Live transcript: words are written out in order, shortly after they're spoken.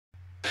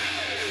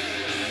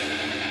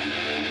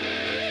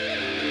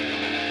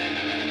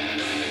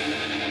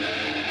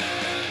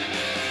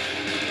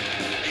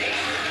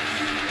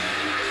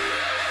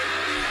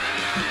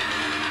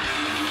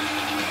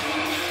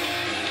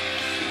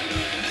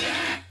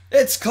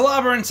It's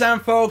collaborating time,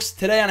 folks.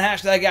 Today on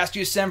hashtag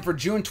AskGSM for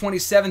June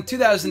 27,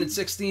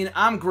 2016,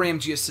 I'm Graham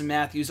GSM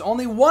Matthews.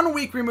 Only 1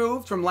 week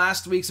removed from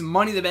last week's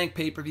Money in the Bank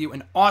pay-per-view,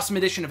 an awesome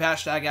edition of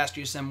hashtag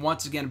AskGSM.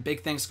 Once again, a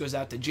big thanks goes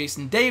out to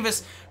Jason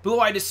Davis, Blue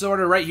Eye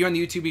Disorder, right here on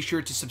the YouTube. Be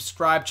sure to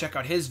subscribe. Check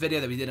out his video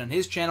that we did on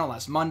his channel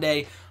last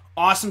Monday.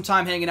 Awesome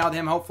time hanging out with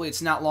him. Hopefully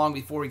it's not long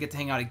before we get to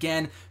hang out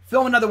again.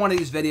 Film another one of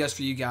these videos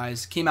for you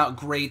guys. Came out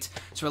great,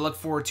 so I look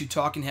forward to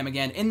talking to him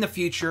again in the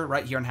future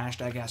right here on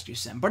hashtag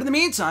AskGSM. But in the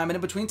meantime, and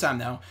in between time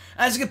though,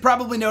 as you could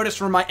probably notice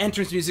from my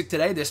entrance music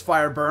today, This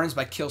Fire Burns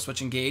by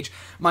Killswitch Engage,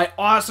 my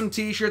awesome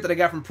t-shirt that I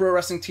got from Pro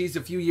Wrestling Tees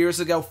a few years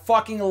ago.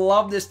 Fucking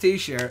love this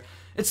t-shirt.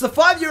 It's the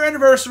 5-year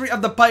anniversary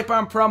of the Pipe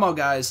Bomb promo,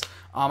 guys.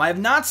 I have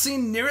not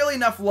seen nearly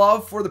enough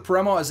love for the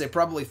promo as they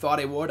probably thought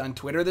I would on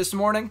Twitter this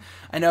morning.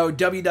 I know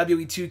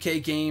WWE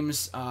 2K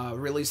Games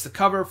released the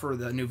cover for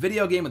the new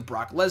video game with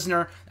Brock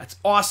Lesnar. That's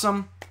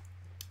awesome.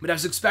 But I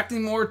was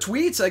expecting more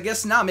tweets. I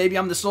guess not. Maybe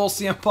I'm the sole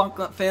CM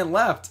Punk fan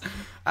left.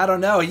 I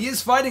don't know. He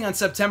is fighting on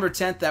September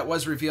 10th. That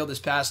was revealed this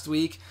past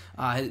week.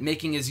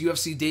 Making his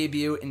UFC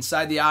debut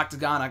inside the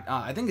Octagon.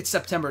 I think it's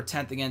September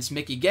 10th against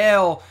Mickey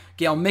Gale.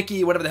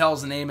 Mickey, whatever the hell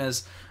his name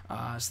is.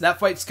 So that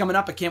fight's coming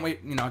up. I can't wait.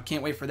 I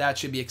can't wait for that.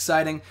 Should be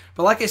exciting.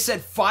 But like I said,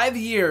 5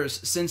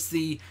 years since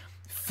the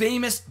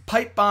famous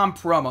Pipe Bomb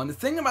promo. And the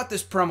thing about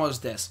this promo is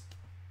this.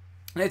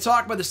 And I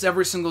talk about this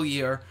every single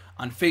year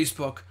on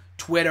Facebook,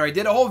 Twitter. I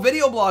did a whole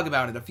video blog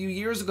about it a few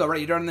years ago,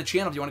 right? You're on the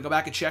channel. If you want to go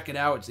back and check it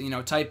out,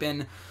 type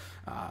in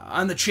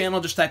on the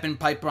channel, just type in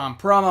Pipe Bomb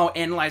promo,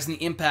 analyzing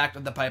the impact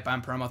of the Pipe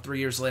Bomb promo. 3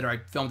 years later, I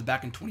filmed it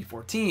back in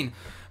 2014.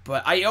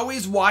 But I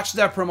always watch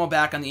that promo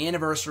back on the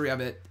anniversary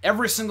of it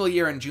every single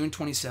year on June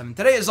 27th.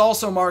 Today is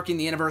also marking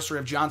the anniversary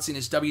of John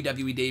Cena's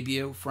WWE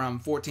debut from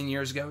 14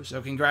 years ago,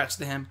 so congrats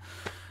to him.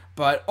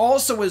 But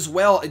also as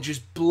well, it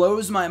just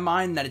blows my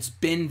mind that it's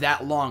been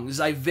that long.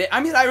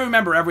 I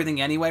remember everything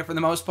anyway for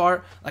the most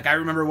part. Like, I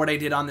remember what I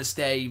did on this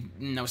day,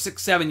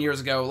 6, 7 years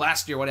ago,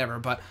 last year, whatever.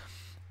 But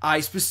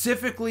I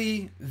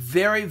specifically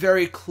very,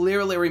 very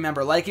clearly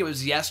remember, like it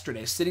was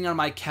yesterday, sitting on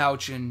my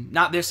couch in,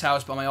 not this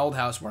house, but my old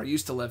house where I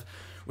used to live,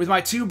 with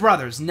my two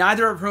brothers,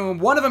 neither of whom,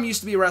 one of them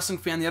used to be a wrestling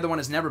fan, the other one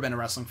has never been a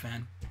wrestling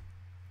fan.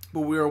 But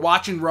we were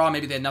watching Raw,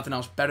 maybe they had nothing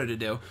else better to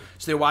do,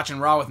 so they were watching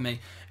Raw with me.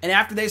 And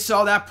after they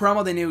saw that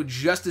promo, they knew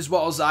just as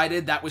well as I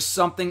did, that was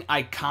something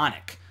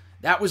iconic.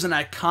 That was an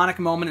iconic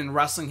moment in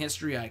wrestling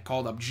history. I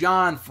called up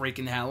John,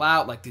 freaking the hell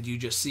out, like, did you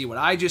just see what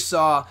I just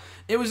saw?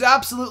 It was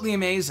absolutely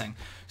amazing.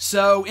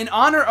 So, in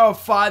honor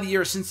of 5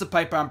 years since the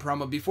Pipe Bomb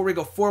promo, before we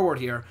go forward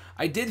here,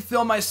 I did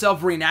film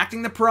myself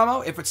reenacting the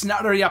promo. If it's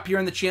not already up here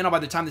on the channel, by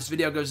the time this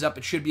video goes up,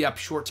 it should be up a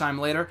short time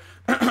later.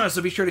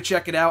 So be sure to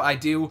check it out. I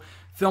do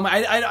film it.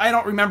 I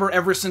don't remember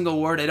every single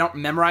word. I don't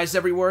memorize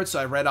every word, so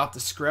I read off the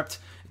script.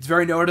 It's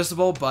very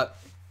noticeable, but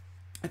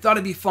I thought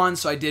it'd be fun,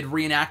 so I did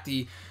reenact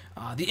the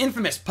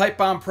infamous Pipe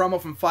Bomb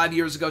promo from 5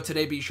 years ago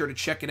today. Be sure to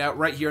check it out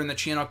right here on the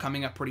channel,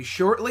 coming up pretty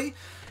shortly.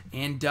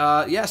 And,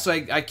 yeah, so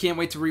I can't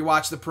wait to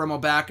rewatch the promo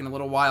back in a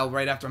little while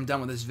right after I'm done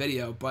with this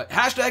video. But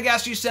hashtag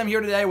AskGSM here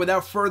today.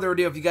 Without further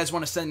ado, if you guys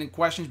want to send in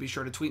questions, be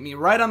sure to tweet me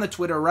right on the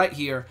Twitter right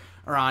here,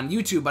 or on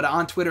YouTube, but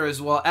on Twitter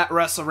as well, at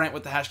WrestleRant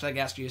with the hashtag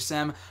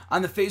AskGSM.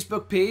 On the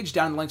Facebook page,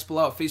 down in the links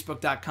below at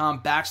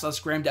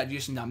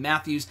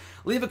facebook.com/Graham.GSM.Matthews.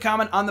 Leave a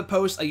comment on the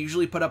post I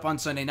usually put up on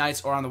Sunday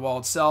nights or on the wall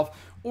itself.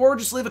 Or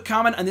just leave a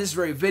comment on this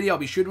very video. I'll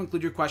be sure to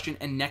include your question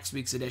in next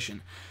week's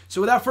edition.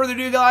 So without further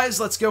ado, guys,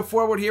 let's go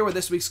forward here with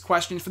this week's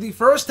question. For the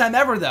first time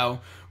ever,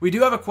 though, we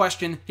do have a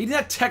question. He did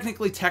not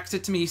technically text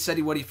it to me. He said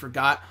he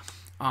forgot.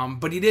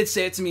 But he did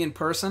say it to me in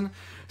person.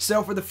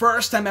 So for the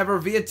first time ever,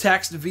 via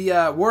text,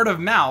 via word of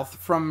mouth,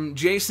 from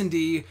Jason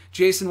D,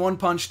 Jason One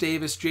Punch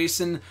Davis,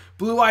 Jason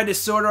Blue Eye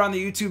Disorder on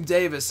the YouTube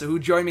Davis, who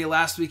joined me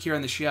last week here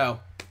on the show.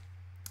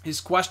 His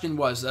question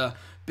was a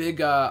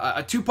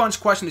two-punch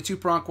question, a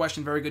two-prong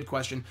question, very good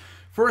question.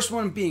 First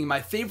one being my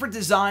favorite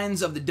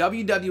designs of the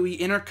WWE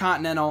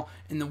Intercontinental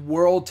and the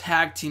World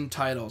Tag Team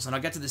titles. And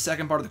I'll get to the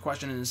second part of the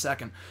question in a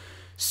second.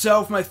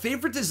 So for my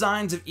favorite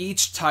designs of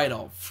each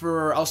title,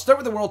 I'll start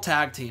with the World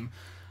Tag Team.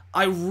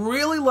 I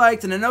really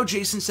liked, and I know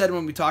Jason said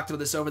when we talked about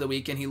this over the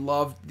weekend, he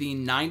loved the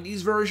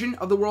 90s version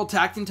of the World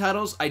Tag Team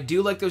titles. I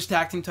do like those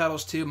tag team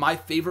titles too. My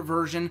favorite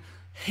version.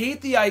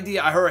 Hate the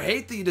idea,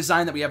 hate the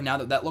design that we have now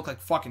that look like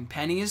fucking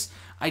pennies.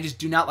 I just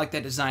do not like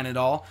that design at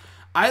all.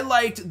 I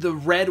liked the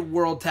red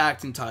World Tag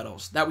Team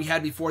titles that we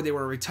had before they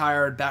were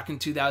retired back in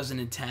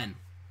 2010.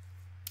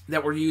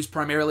 That were used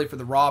primarily for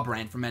the Raw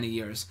brand for many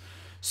years.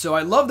 So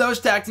I love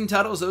those tag team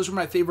titles. Those were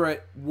my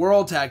favorite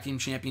World Tag Team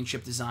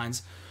Championship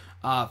designs.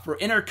 For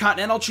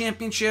Intercontinental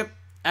Championship,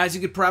 as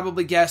you could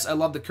probably guess, I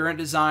love the current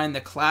design,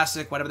 the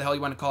classic, whatever the hell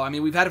you want to call it. I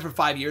mean, we've had it for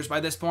 5 years by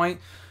this point.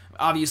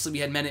 Obviously, we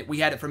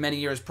had it for many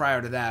years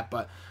prior to that,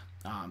 but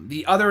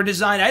the other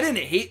design, I didn't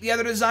hate the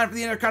other design for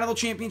the Intercontinental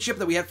Championship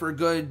that we had for a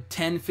good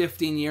 10,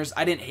 15 years.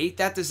 I didn't hate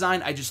that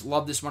design. I just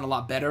love this one a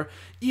lot better.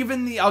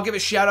 Even I'll give a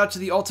shout out to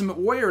the Ultimate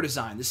Warrior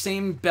design. The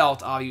same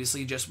belt,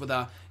 obviously, just with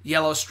a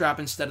yellow strap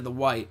instead of the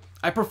white.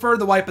 I prefer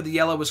the white, but the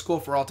yellow was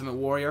cool for Ultimate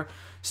Warrior.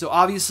 So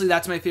obviously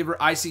that's my favorite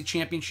IC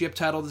Championship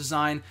title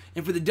design.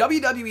 And for the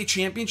WWE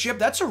Championship,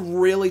 that's a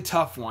really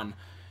tough one.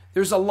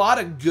 There's a lot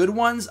of good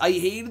ones. I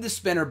hated the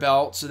spinner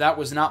belt, so that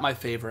was not my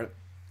favorite.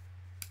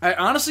 I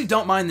honestly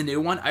don't mind the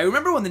new one. I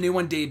remember when the new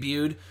one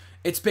debuted,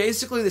 it's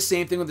basically the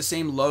same thing with the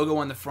same logo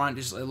on the front.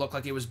 Just it looked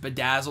like it was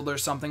bedazzled or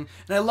something.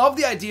 And I love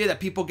the idea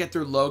that people get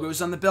their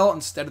logos on the belt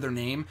instead of their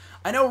name.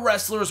 I know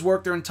wrestlers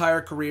work their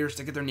entire careers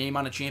to get their name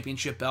on a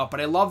championship belt,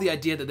 but I love the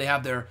idea that they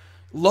have their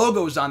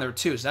logos on there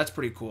too, so that's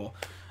pretty cool.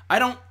 I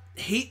don't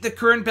hate the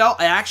current belt.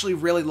 I actually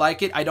really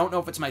like it. I don't know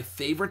if it's my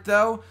favorite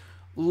though.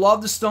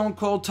 Love the Stone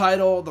Cold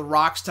title, the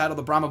Rock's title,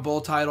 the Brahma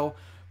Bull title.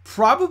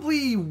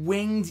 Probably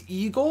Winged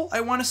Eagle.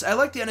 I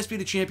like the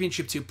Undisputed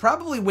Championship too.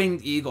 Probably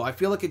Winged Eagle. I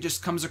feel like it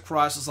just comes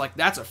across as like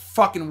that's a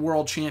fucking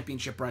world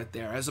championship right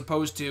there, as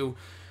opposed to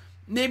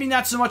maybe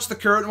not so much the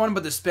current one,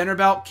 but the spinner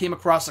belt came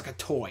across like a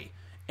toy,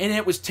 and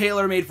it was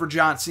tailor-made for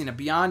John Cena.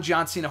 Beyond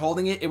John Cena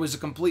holding it, it was a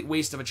complete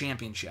waste of a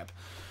championship.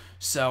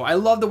 So I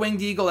love the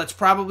Winged Eagle. That's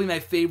probably my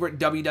favorite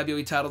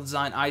WWE title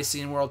design,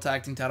 IC and World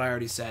Tag Team title. I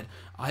already said.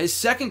 His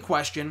second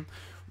question: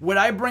 would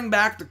I bring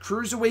back the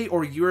Cruiserweight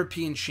or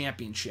European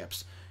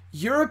Championships?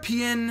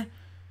 European,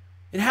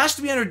 it has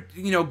to be under,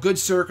 good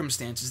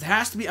circumstances. It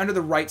has to be under the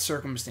right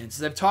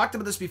circumstances. I've talked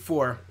about this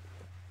before.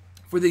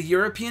 For the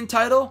European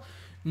title,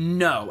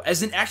 no.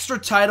 As an extra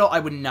title,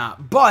 I would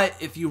not. But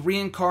if you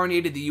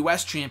reincarnated the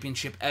U.S.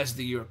 Championship as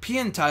the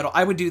European title,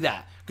 I would do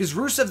that. Because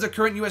Rusev's the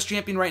current U.S.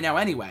 champion right now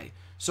anyway.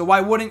 So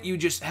why wouldn't you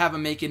just have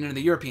him make it into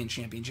the European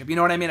Championship? You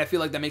know what I mean? I feel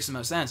like that makes the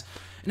most sense.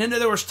 And then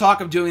there was talk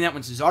of doing that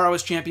when Cesaro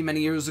was champion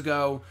many years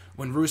ago,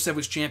 when Rusev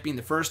was champion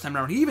the first time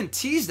around. He even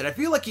teased it. I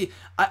feel like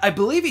I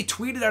believe he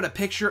tweeted out a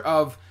picture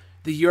of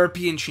the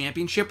European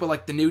Championship with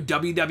like the new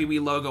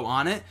WWE logo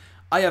on it.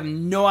 I have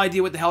no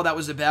idea what the hell that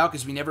was about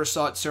because we never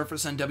saw it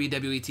surface on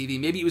WWE TV.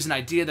 Maybe it was an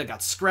idea that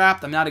got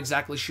scrapped. I'm not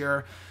exactly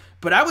sure.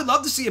 But I would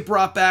love to see it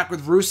brought back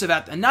with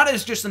Rusev and not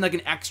as just like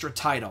an extra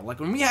title. Like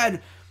when we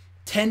had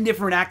 10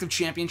 different active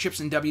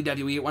championships in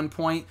WWE at one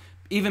point,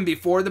 even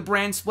before the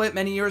brand split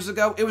many years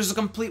ago, it was a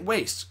complete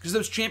waste because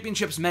those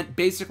championships meant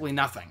basically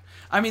nothing.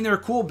 I mean, they were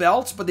cool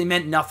belts, but they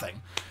meant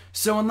nothing.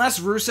 So unless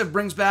Rusev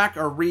brings back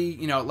or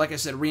like I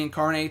said,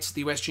 reincarnates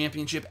the U.S.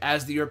 Championship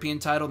as the European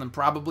title, then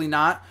probably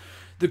not.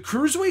 The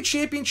Cruiserweight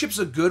Championship's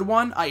a good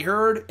one. I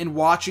heard in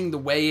watching the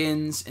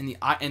weigh-ins and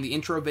the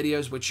intro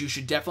videos, which you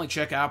should definitely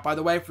check out, by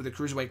the way, for the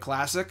Cruiserweight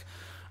Classic.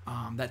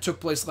 That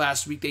took place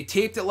last week. They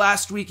taped it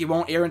last week. It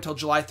won't air until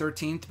July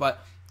 13th,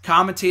 but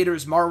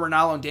commentators Mauro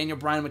Ranallo and Daniel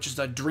Bryan, which is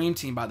a dream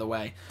team, by the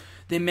way,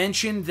 they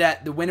mentioned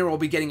that the winner will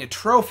be getting a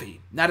trophy,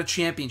 not a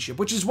championship,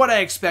 which is what I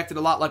expected,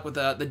 a lot like with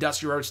the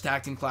Dusty Rhodes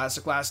Tag Team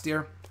Classic last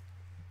year.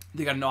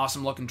 They got an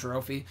awesome-looking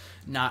trophy,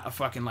 not a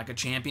fucking like a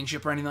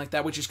championship or anything like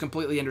that, which is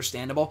completely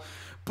understandable.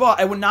 But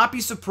I would not be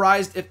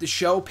surprised if the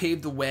show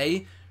paved the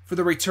way for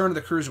the return of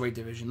the Cruiserweight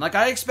division. Like,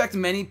 I expect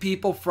many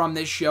people from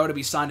this show to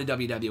be signed to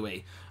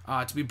WWE.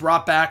 To be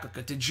brought back like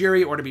a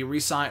Tajiri, or to be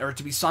re-signed, or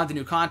to be signed to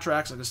new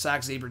contracts like a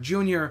Zack Sabre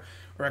Jr.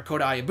 or a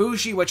Kota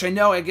Ibushi, which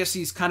I guess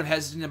he's kind of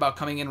hesitant about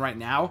coming in right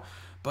now,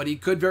 but he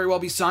could very well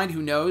be signed,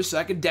 who knows? So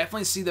I could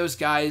definitely see those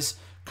guys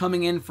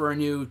coming in for a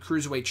new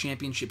Cruiserweight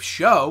Championship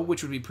show,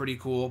 which would be pretty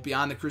cool,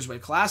 beyond the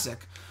Cruiserweight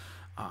Classic.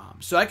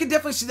 So I could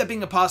definitely see that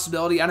being a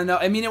possibility. I don't know.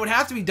 I mean, it would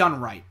have to be done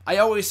right. I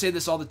always say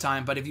this all the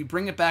time, but if you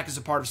bring it back as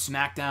a part of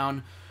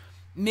SmackDown,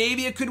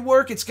 maybe it could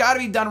work. It's got to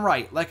be done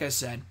right, like I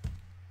said.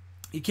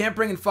 You can't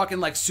bring in fucking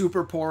like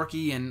Super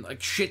Porky and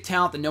like shit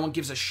talent that no one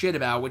gives a shit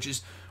about, which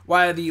is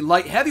why the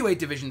light heavyweight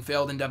division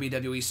failed in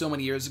WWE so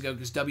many years ago,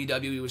 because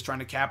WWE was trying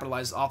to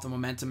capitalize off the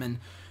momentum and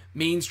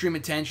mainstream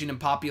attention and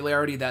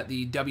popularity that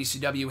the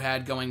WCW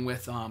had going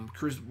with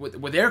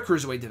their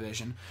Cruiserweight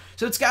division.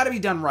 So it's got to be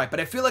done right.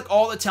 But I feel like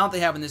all the talent they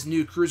have in this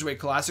new Cruiserweight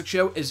Classic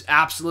show is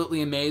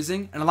absolutely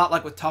amazing, and a lot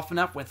like with Tough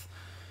Enough with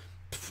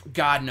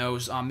God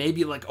knows,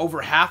 maybe like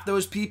over half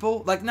those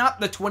people, like not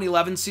the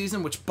 2011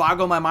 season, which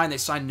boggled my mind. They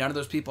signed none of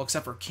those people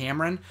except for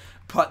Cameron,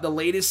 but the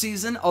latest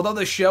season, although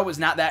the show was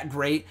not that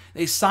great,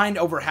 they signed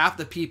over half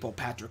the people.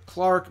 Patrick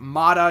Clark,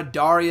 Mata,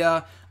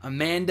 Daria,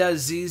 Amanda,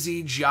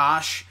 ZZ,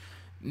 Josh,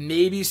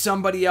 maybe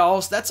somebody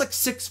else. That's like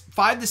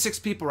 5 to 6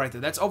 people right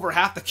there. That's over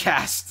half the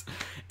cast.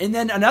 And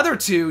then another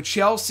 2,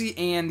 Chelsea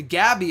and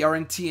Gabby, are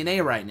in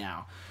TNA right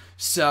now.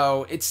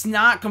 So it's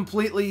not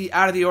completely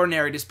out of the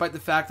ordinary, despite the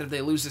fact that if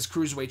they lose this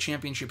Cruiserweight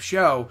Championship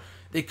show,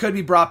 they could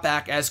be brought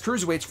back as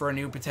Cruiserweights for a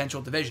new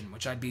potential division,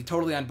 which I'd be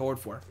totally on board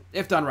for,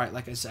 if done right,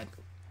 like I said.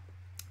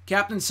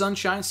 Captain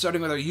Sunshine,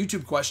 starting with our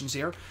YouTube questions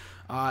here.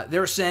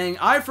 They're saying,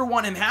 I, for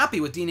one, am happy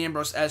with Dean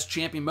Ambrose as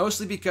champion,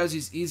 mostly because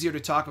he's easier to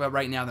talk about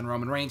right now than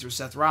Roman Reigns or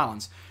Seth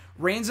Rollins.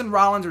 Reigns and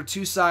Rollins are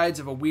two sides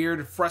of a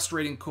weird,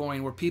 frustrating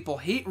coin where people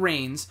hate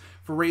Reigns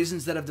for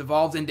reasons that have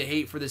devolved into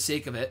hate for the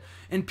sake of it,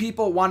 and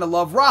people want to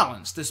love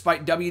Rollins,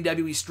 despite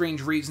WWE's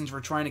strange reasons for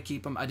trying to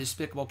keep him a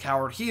despicable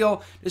coward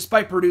heel,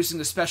 despite producing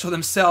the special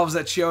themselves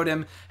that showed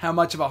him how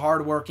much of a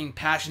hardworking,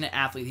 passionate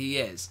athlete he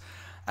is.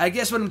 I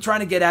guess what I'm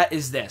trying to get at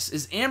is this.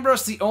 Is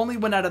Ambrose the only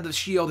one out of the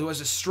Shield who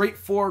has a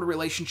straightforward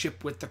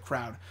relationship with the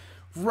crowd?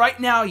 Right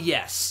now,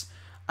 yes.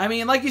 I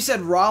mean, like you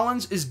said,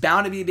 Rollins is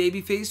bound to be a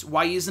babyface.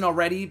 Why he isn't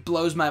already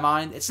blows my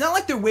mind. It's not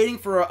like they're waiting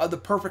for the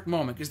perfect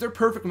moment, because their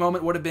perfect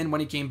moment would have been when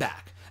he came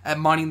back at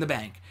Money in the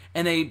Bank,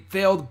 and they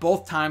failed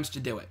both times to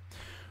do it.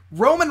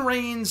 Roman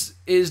Reigns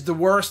is the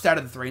worst out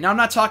of the three. Now, I'm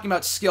not talking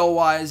about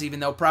skill-wise, even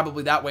though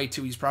probably that way,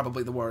 too, he's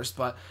probably the worst,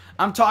 but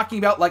I'm talking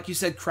about, like you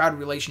said, crowd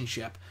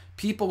relationship.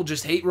 People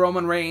just hate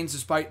Roman Reigns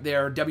despite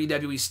their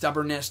WWE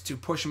stubbornness to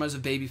push him as a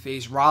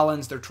babyface.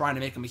 Rollins, they're trying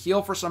to make him a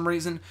heel for some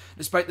reason,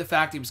 despite the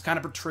fact he was kind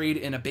of portrayed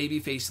in a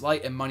babyface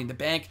light in Money in the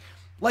Bank.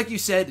 Like you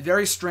said,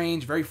 very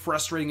strange, very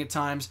frustrating at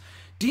times.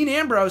 Dean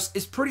Ambrose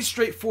is pretty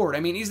straightforward.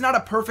 I mean, he's not a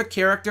perfect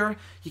character.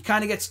 He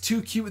kind of gets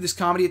too cute with his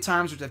comedy at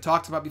times, which I've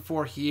talked about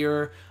before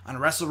here, on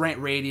Wrestle Rant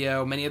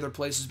Radio, many other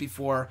places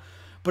before.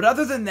 But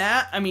other than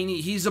that, I mean,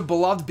 he's a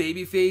beloved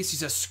babyface.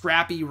 He's a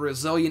scrappy,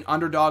 resilient,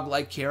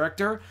 underdog-like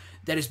character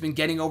that has been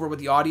getting over with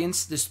the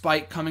audience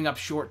despite coming up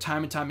short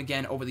time and time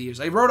again over the years.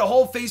 I wrote a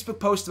whole Facebook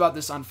post about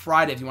this on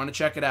Friday if you want to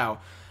check it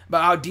out,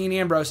 about how Dean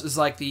Ambrose is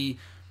like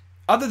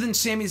other than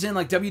Sami Zayn,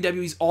 like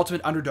WWE's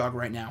ultimate underdog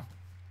right now.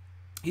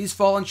 He's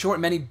fallen short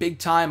in many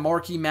big-time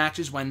marquee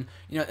matches when,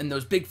 in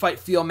those big fight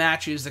feel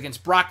matches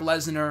against Brock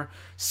Lesnar,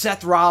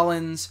 Seth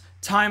Rollins,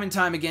 time and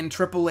time again,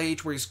 Triple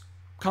H, where he's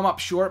come up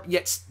short,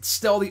 yet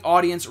still the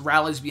audience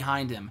rallies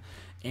behind him.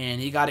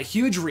 And he got a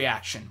huge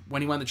reaction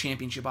when he won the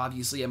championship,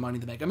 obviously, at Money in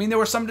the Bank. I mean, there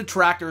were some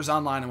detractors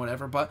online and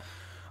whatever, but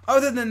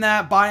other than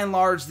that, by and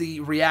large,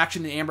 the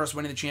reaction to Ambrose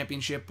winning the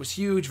championship was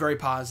huge, very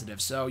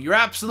positive. So you're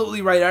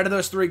absolutely right. Out of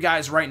those three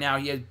guys right now,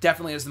 he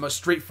definitely has the most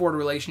straightforward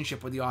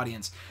relationship with the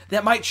audience.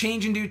 That might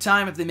change in due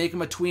time if they make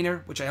him a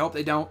tweener, which I hope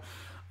they don't.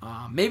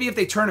 Maybe if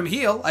they turn him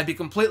heel, I'd be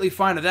completely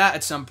fine with that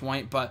at some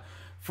point, but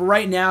for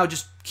right now,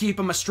 just keep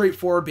him a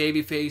straightforward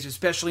babyface,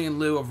 especially in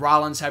lieu of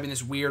Rollins having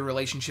this weird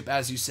relationship,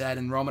 as you said,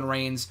 and Roman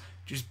Reigns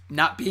just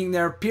not being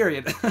there,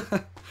 period,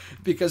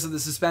 because of the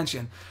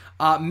suspension.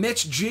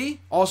 Mitch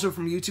G, also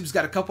from YouTube, has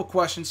got a couple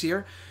questions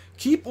here.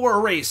 Keep or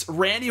erase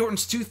Randy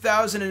Orton's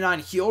 2009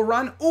 heel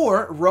run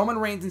or Roman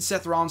Reigns and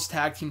Seth Rollins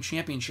Tag Team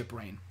Championship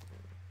reign?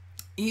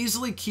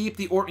 Easily keep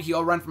the Orton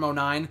heel run from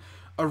 2009.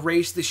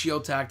 Erase the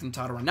Shield Tag Team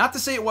title run. Not to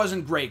say it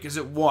wasn't great, because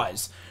it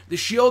was. The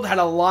Shield had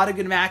a lot of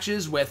good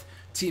matches with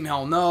Team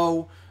Hell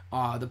No,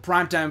 the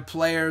Primetime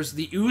Players,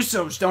 the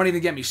Usos, don't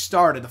even get me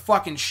started. The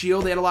fucking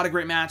Shield, they had a lot of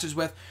great matches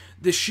with.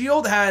 The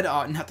Shield had,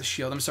 not the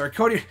Shield, I'm sorry,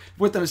 Cody,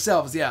 with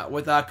themselves, yeah,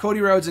 with Cody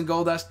Rhodes and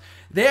Goldust.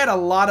 They had a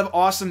lot of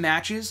awesome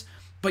matches,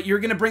 but you're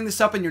going to bring this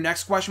up in your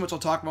next question, which I'll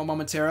talk about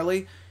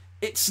momentarily.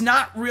 It's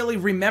not really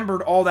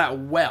remembered all that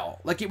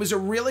well. Like, it was a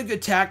really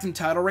good tag team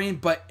title reign,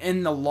 but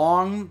in the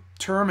long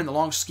term, in the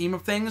long scheme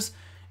of things,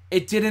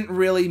 it didn't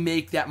really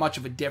make that much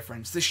of a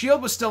difference. The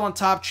Shield was still on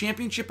top,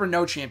 championship or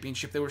no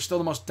championship. They were still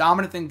the most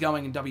dominant thing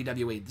going in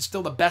WWE. They're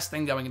still the best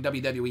thing going in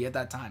WWE at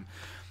that time.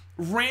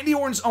 Randy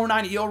Orton's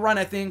 2009 heel run,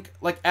 I think,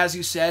 like as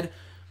you said,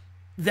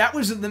 that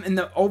was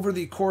over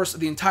the course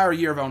of the entire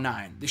year of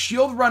 2009. The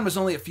Shield run was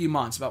only a few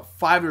months, about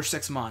 5 or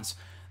 6 months.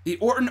 The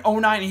Orton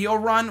 2009 heel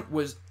run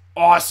was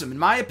awesome. In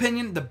my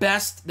opinion, the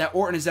best that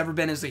Orton has ever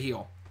been as a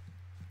heel.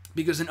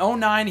 Because in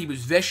 2009, he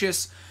was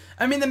vicious.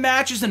 I mean, the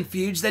matches and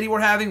feuds that he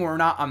were having were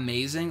not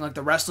amazing. Like,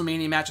 the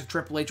WrestleMania match with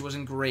Triple H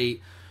wasn't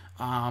great.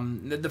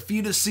 The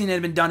feud of Cena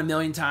had been done a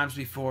million times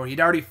before. He'd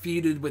already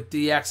feuded with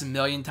DX a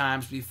million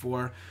times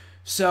before.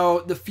 So,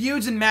 the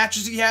feuds and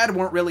matches he had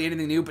weren't really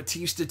anything new,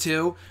 Batista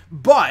too.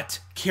 But,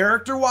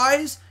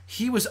 character-wise,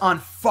 he was on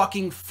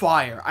fucking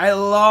fire. I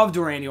loved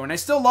Randy Orton. I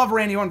still love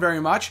Randy Orton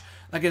very much,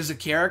 like as a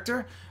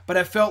character. But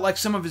I felt like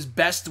some of his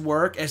best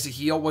work as a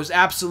heel was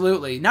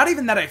absolutely, not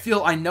even that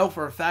I know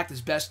for a fact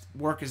his best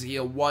work as a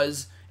heel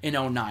was in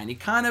 2009. He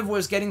kind of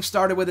was getting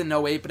started with it in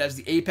 2008, but as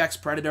the Apex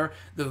Predator,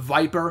 the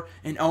Viper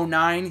in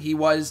 2009, he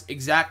was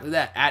exactly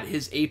that, at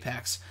his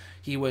apex.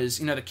 He was,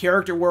 the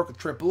character work with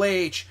Triple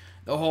H,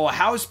 the whole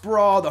house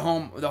brawl, the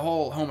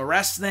whole home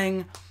arrest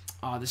thing,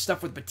 the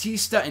stuff with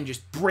Batista and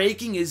just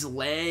breaking his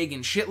leg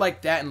and shit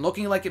like that and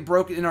looking like it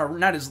broke,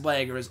 not his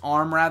leg, or his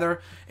arm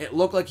rather. It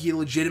looked like he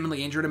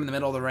legitimately injured him in the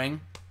middle of the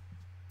ring.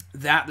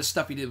 The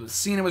stuff he did with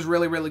Cena was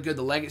really, really good.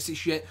 The legacy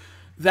shit,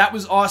 that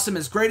was awesome.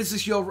 As great as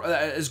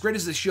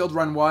the Shield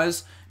run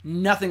was,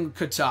 nothing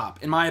could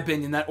top, in my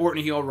opinion, that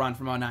Orton heel run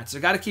from 2009. So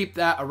I got to keep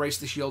that. Erase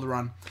the Shield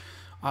run.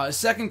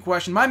 Second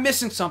question, am I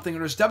missing something, or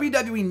does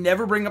WWE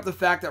never bring up the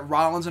fact that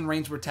Rollins and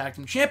Reigns were tag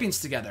team champions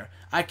together?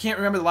 I can't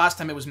remember the last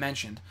time it was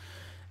mentioned.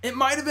 It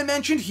might have been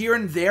mentioned here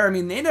and there. I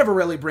mean, they never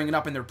really bring it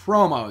up in their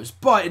promos,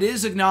 but it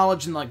is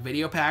acknowledged in, like,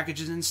 video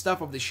packages and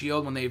stuff of the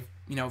Shield when they've,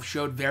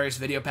 showed various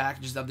video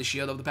packages of the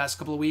Shield over the past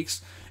couple of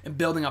weeks and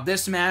building up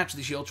this match,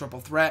 the Shield Triple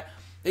Threat.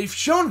 They've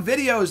shown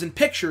videos and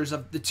pictures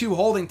of the two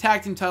holding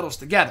tag team titles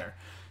together,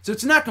 so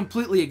it's not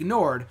completely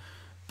ignored.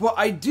 But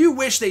I do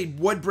wish they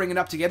would bring it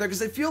up together,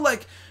 because I feel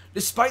like,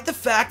 despite the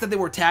fact that they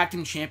were tag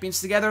team champions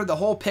together, the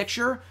whole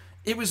picture,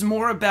 it was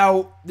more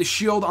about the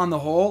Shield on the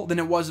whole than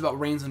it was about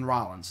Reigns and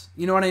Rollins.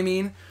 You know what I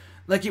mean?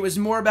 Like, it was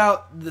more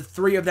about the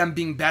three of them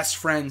being best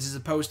friends as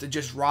opposed to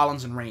just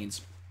Rollins and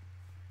Reigns.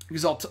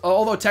 Because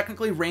although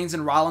technically Reigns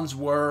and Rollins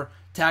were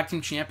tag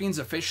team champions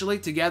officially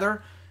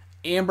together,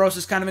 Ambrose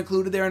is kind of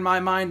included there in my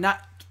mind,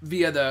 not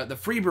via the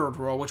Freebird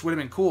rule, which would have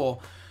been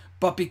cool,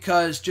 but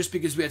because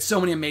we had so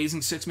many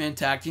amazing six-man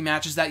tag team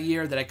matches that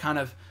year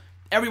that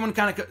everyone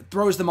kind of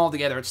throws them all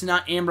together. It's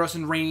not Ambrose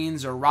and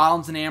Reigns or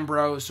Rollins and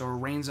Ambrose or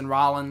Reigns and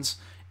Rollins.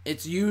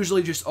 It's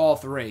usually just all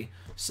three.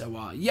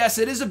 So, yes,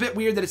 it is a bit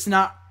weird that it's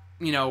not,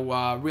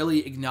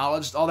 really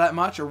acknowledged all that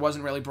much or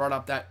wasn't really brought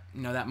up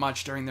that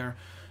much during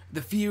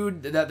the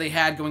feud that they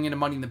had going into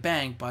Money in the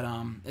Bank, but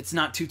it's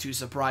not too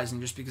surprising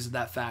just because of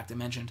that fact I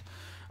mentioned.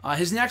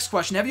 His next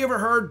question, have you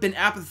ever been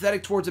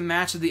apathetic towards a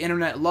match that the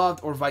internet loved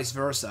or vice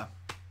versa?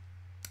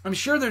 I'm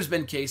sure there's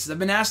been cases. I've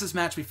been asked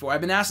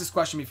this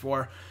question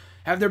before.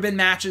 Have there been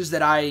matches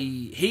that I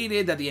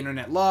hated that the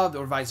internet loved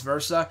or vice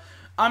versa?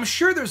 I'm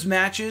sure there's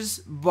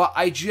matches, but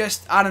I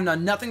don't know.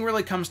 Nothing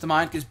really comes to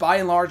mind because by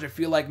and large, I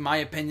feel like my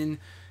opinion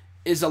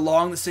is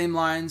along the same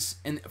lines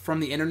from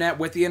the internet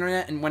with the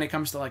internet, and when it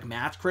comes to like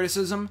match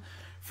criticism,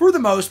 for the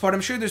most part,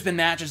 I'm sure there's been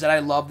matches that I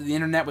loved that the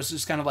internet was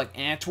just kind of like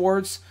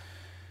towards.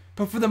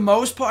 But for the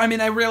most part, I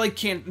mean, I really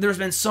can't. There's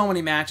been so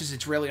many matches,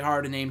 it's really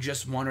hard to name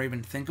just one or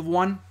even think of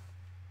one.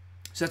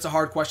 So that's a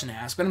hard question to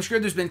ask. But I'm sure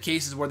there's been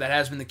cases where that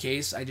has been the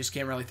case. I just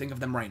can't really think of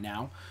them right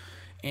now.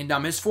 And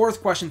his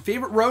fourth question,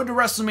 favorite road to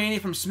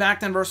WrestleMania from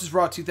SmackDown vs.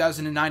 Raw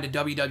 2009 to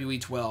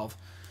WWE 12?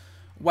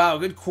 Wow,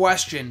 good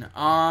question.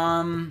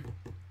 I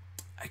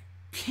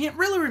can't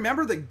really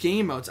remember the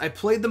game modes. I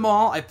played them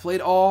all. I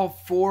played all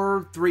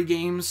 3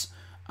 games.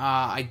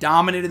 I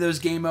dominated those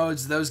game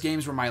modes. Those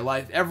games were my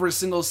life. Every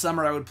single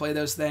summer I would play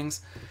those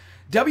things.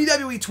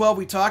 WWE 12,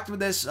 we talked about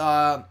this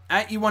at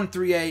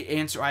E13A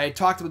answer. I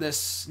talked about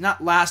this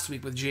not last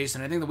week with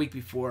Jason, I think the week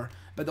before,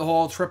 but the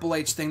whole Triple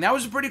H thing. That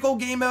was a pretty cool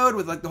game mode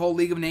with like the whole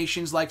League of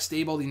Nations like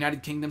stable, the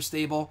United Kingdom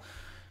stable.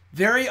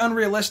 Very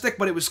unrealistic,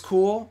 but it was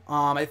cool.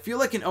 I feel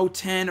like in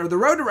 2010 or the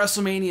road to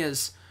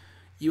WrestleManias,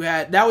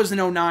 that was in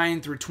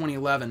 2009 through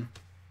 2011.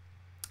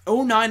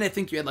 2009, I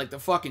think you had like the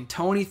fucking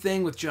Tony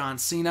thing with John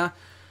Cena.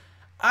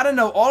 I don't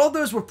know. All of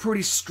those were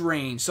pretty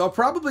strange. So I'll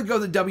probably go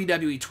the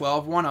WWE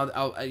 12 one.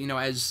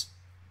 As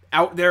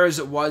out there as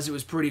it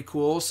was pretty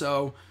cool.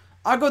 So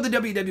I'll go the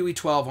WWE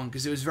 12 one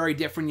because it was very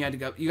different.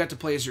 You got to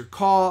play as your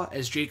call,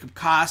 as Jacob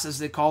Koss, as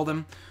they called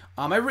him.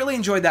 I really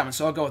enjoyed that one,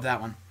 so I'll go with that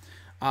one.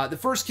 The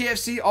first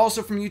KFC,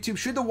 also from YouTube.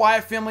 Should the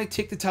Wyatt family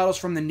take the titles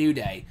from the New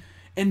Day?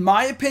 In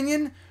my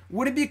opinion,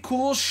 would it be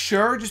cool?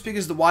 Sure, just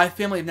because the Wyatt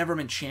family have never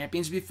been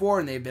champions before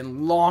and they've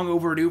been long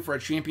overdue for a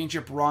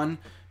championship run.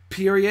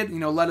 Period.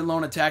 Let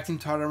alone a tag team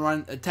title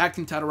run of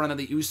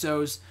the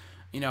Usos.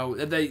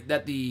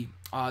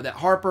 That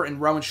Harper and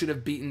Rowan should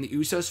have beaten the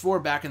Usos for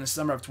back in the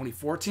summer of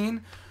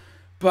 2014.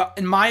 But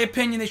in my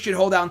opinion, they should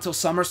hold out until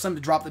SummerSlam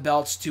to drop the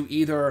belts to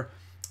either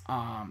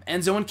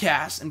Enzo and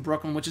Cass in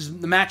Brooklyn, which is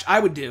the match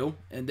I would do,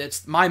 and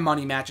that's my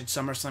money match at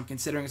SummerSlam,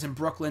 considering it's in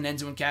Brooklyn,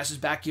 Enzo and Cass's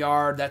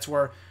backyard. That's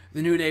where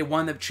the New Day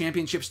won the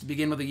championships to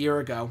begin with a year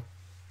ago.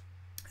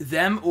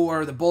 Them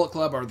or the Bullet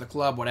Club or the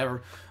Club,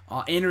 whatever.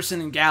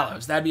 Anderson and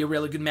Gallows. That'd be a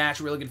really good match,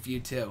 a really good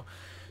feud too.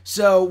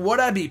 So would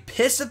I be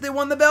pissed if they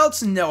won the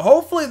belts? No.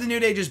 Hopefully the New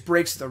Day just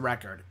breaks the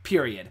record.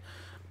 Period.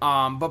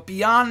 But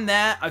beyond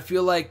that, I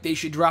feel like they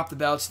should drop the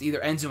belts to either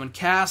Enzo and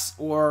Cass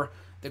or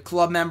the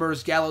Club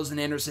members, Gallows and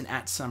Anderson,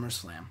 at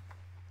SummerSlam.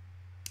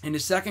 And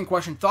his second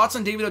question, thoughts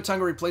on David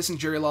Otunga replacing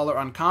Jerry Lawler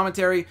on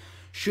commentary?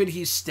 Should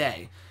he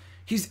stay?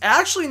 He's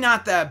actually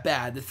not that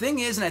bad. The thing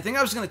is, and I think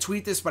I was going to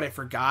tweet this, but I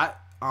forgot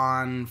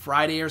on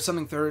Friday or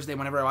something, Thursday,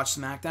 whenever I watched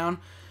SmackDown,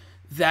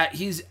 that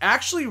he's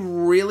actually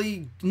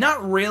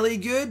not really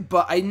good,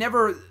 but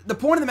the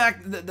point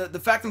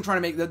I'm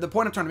trying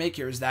to make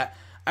here is that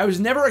I was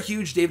never a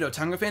huge David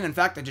Otunga fan. In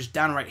fact, I just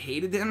downright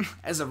hated him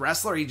as a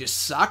wrestler. He just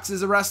sucks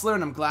as a wrestler,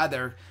 and I'm glad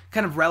they're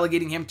kind of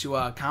relegating him to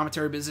a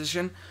commentary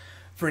position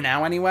for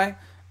now anyway.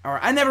 Or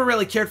I never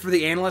really cared for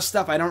the analyst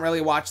stuff. I don't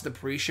really watch the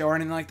pre-show or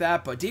anything like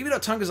that, but David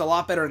Otunga is a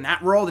lot better in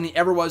that role than he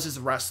ever was as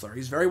a wrestler.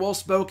 He's very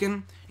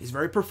well-spoken. He's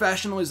very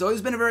professional. He's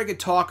always been a very good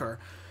talker.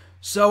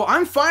 So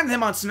I'm fine with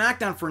him on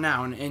SmackDown for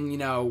now,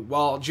 and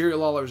while Jerry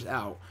Lawler's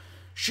out.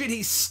 Should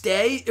he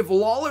stay? If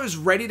Lawler's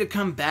ready to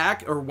come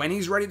back, or when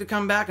he's ready to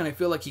come back, and I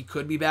feel like he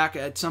could be back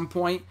at some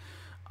point,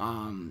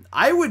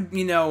 I would,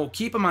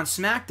 keep him on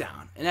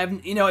SmackDown.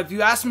 And, if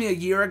you asked me a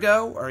year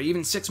ago, or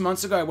even 6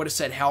 months ago, I would have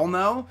said hell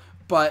no,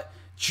 but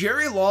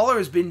Jerry Lawler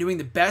has been doing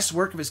the best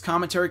work of his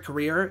commentary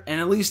career in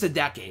at least a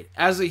decade.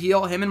 As a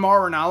heel, him and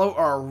Mauro Ranallo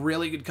are a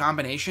really good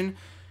combination.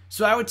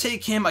 So I would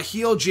take him, a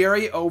heel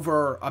Jerry,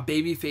 over a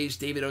babyface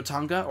David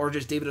Otunga, or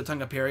just David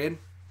Otunga, period.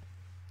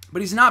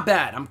 But he's not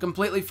bad. I'm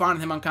completely fine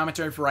with him on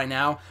commentary for right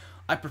now.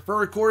 I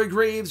prefer Corey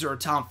Graves or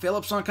Tom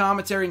Phillips on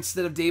commentary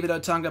instead of David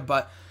Otunga,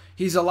 but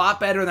he's a lot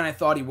better than I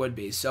thought he would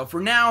be. So for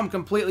now, I'm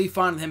completely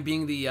fine with him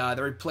being the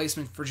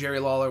replacement for Jerry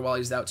Lawler while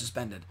he's out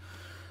suspended.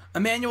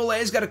 Emmanuel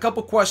A's got a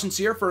couple questions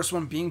here. First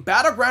one being,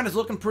 Battleground is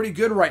looking pretty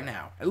good right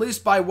now, at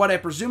least by what I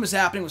presume is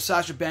happening with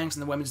Sasha Banks in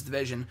the women's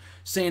division,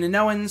 Cena and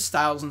Owens,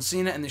 Styles and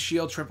Cena, and the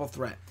Shield triple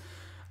threat.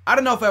 I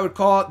don't know if I would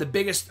call it the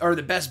biggest or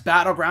the best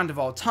Battleground of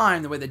all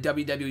time, the way the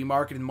WWE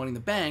marketed Money in the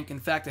Bank. In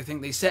fact, I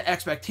think they set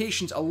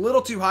expectations a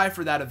little too high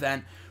for that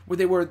event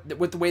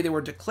with the way they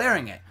were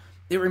declaring it.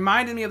 It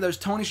reminded me of those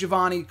Tony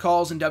Schiavone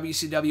calls in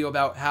WCW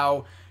about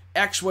how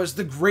X was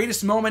the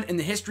greatest moment in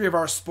the history of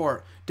our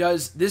sport.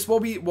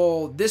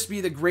 Will this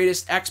be the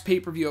greatest X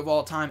pay-per-view of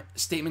all time?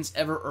 Statements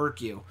ever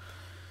irk you?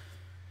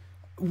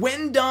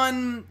 When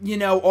done,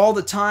 all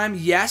the time,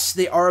 yes,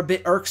 they are a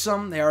bit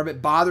irksome. They are a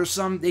bit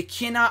bothersome. They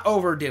cannot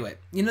overdo it.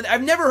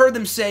 I've never heard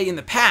them say in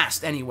the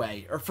past,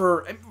 anyway, or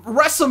for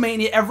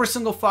WrestleMania, every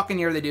single fucking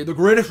year they do, the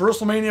greatest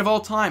WrestleMania of all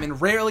time,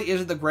 and rarely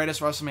is it the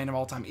greatest WrestleMania of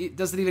all time. It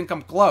doesn't even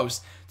come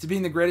close to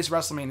being the greatest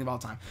WrestleMania of all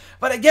time.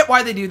 But I get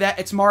why they do that.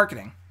 It's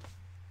marketing.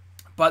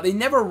 But they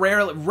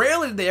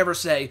rarely did they ever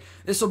say,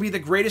 this will be the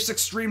greatest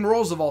Extreme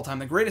Rules of all time,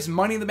 the greatest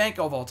Money in the Bank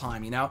of all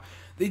time,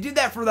 They did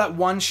that for that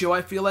one show,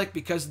 I feel like,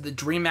 because of the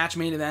Dream Match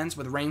main events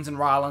with Reigns and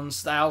Rollins,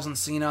 Styles and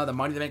Cena, the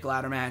Money in the Bank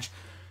ladder match.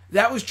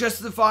 That was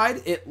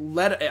justified.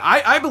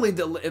 I believe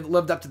that it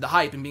lived up to the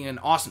hype and being an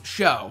awesome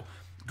show.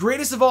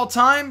 Greatest of all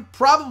time?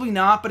 Probably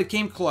not, but it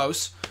came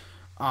close.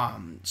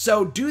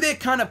 So do they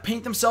kind of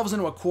paint themselves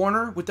into a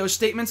corner with those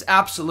statements?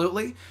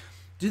 Absolutely.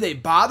 Do they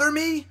bother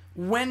me?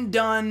 When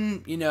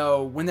done,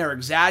 when they're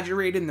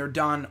exaggerated and they're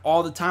done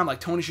all the time, like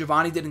Tony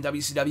Schiavone did in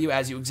WCW,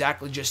 as you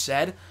exactly just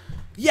said.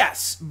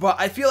 Yes, but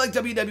I feel like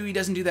WWE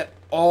doesn't do that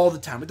all the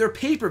time, with their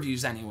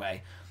pay-per-views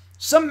anyway.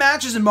 Some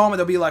matches and moment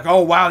they'll be like,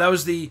 oh wow, that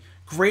was the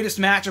greatest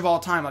match of all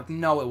time. Like,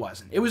 no, it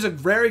wasn't. It was a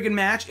very good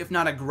match, if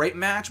not a great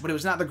match, but it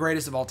was not the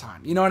greatest of all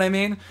time. You know what I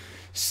mean?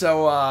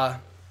 So,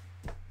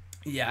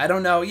 yeah, I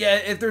don't know. Yeah,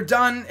 if they're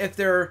done, if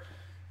they're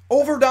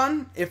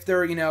overdone, if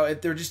they're,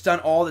 if they're just done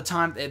all the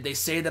time, they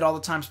say that all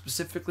the time,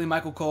 specifically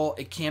Michael Cole,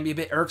 it can be a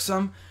bit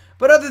irksome.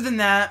 But other than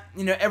that,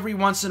 every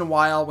once in a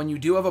while, when you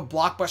do have a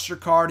blockbuster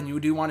card and you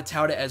do want to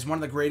tout it as one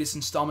of the greatest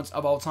installments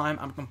of all time,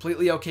 I'm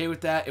completely okay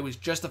with that. It was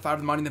justified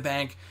with Money in the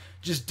Bank.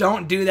 Just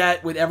don't do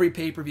that with every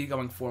pay-per-view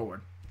going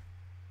forward.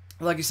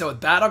 Like you said,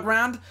 with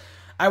Battleground,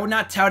 I would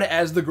not tout it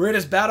as the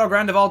greatest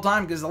Battleground of all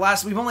time,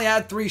 because we've only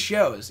had 3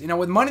 shows.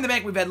 With Money in the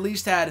Bank, we've at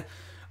least had,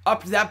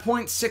 up to that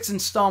point, 6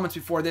 installments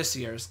before this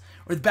year's.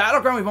 With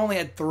Battleground, we've only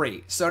had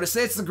 3. So to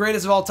say it's the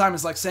greatest of all time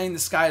is like saying the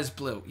sky is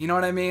blue. You know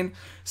what I mean?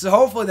 So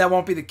hopefully that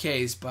won't be the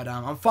case. But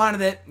I'm fine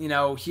with it,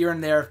 here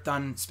and there,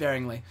 done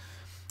sparingly.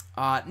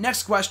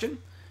 Next question.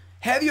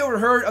 Have you ever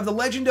heard of the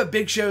legend of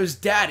Big Show's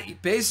daddy?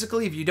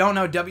 Basically, if you don't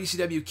know,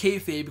 WCW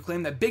kayfabe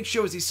claimed that Big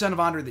Show is the son of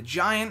Andre the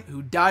Giant,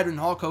 who died when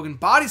Hulk Hogan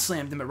body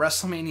slammed him at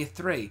WrestleMania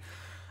 3.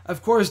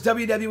 Of course,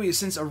 WWE has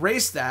since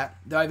erased that,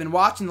 though I've been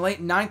watching the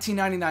late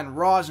 1999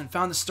 Raws and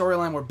found the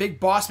storyline where Big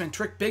Boss Man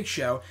tricked Big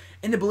Show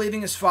into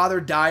believing his father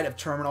died of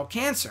terminal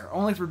cancer,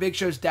 only for Big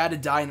Show's dad to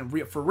die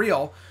for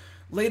real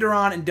later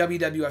on in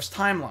WWF's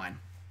timeline,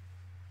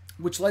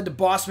 which led to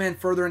Boss Man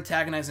further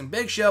antagonizing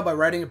Big Show by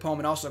writing a poem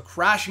and also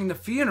crashing the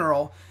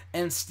funeral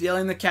and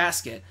stealing the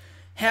casket.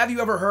 Have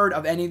you ever heard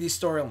of any of these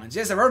storylines?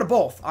 Yes, I've heard of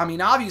both. I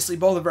mean, obviously,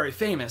 both are very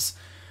famous.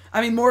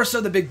 I mean, more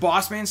so the Big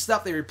Boss Man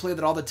stuff. They replayed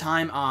it all the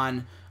time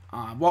on...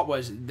 what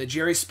was it? The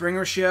Jerry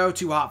Springer Show,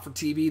 Too Hot for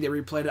TV. They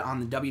replayed it on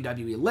the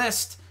WWE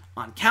list,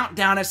 on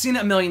Countdown. I've seen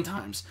it a million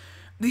times.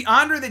 The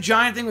Andre the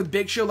Giant thing with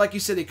Big Show, like you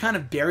said, they kind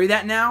of bury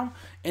that now,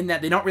 in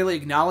that they don't really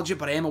acknowledge it,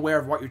 but I am aware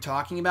of what you're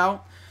talking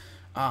about.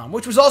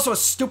 Which was also a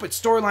stupid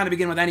storyline to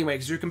begin with anyway,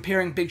 because you're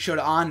comparing Big Show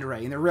to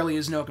Andre, and there really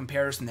is no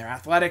comparison there.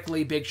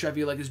 Athletically, Big Show I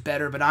feel like is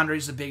better, but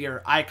Andre's the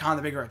bigger icon,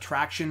 the bigger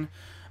attraction.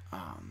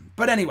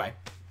 But anyway...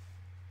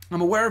 I'm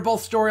aware of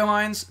both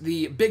storylines.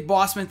 The Big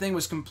Bossman thing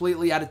was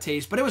completely out of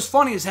taste, but it was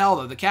funny as hell,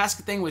 though. The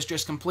casket thing was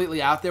just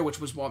completely out there, which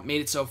was what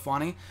made it so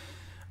funny.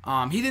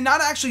 He did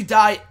not actually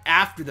die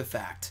after the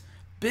fact.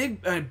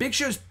 Big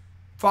Show's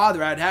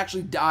father had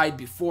actually died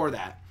before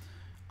that.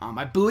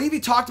 I believe he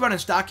talked about in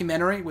his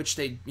documentary, which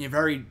they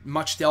very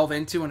much delve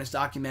into in his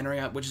documentary,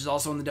 which is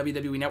also on the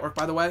WWE Network,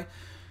 by the way.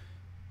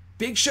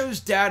 Big Show's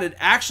dad had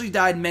actually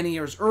died many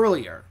years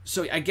earlier,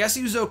 so I guess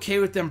he was okay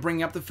with them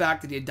bringing up the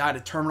fact that he had died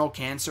of terminal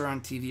cancer on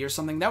TV or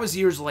something. That was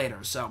years later,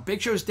 so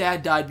Big Show's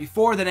dad died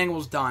before that angle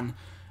was done,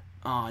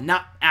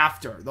 not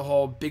after the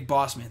whole Big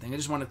Boss Man thing. I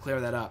just want to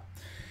clear that up.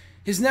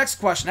 His next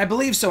question, I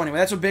believe so anyway,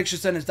 that's what Big Show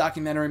said in his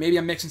documentary. Maybe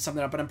I'm mixing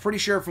something up, but I'm pretty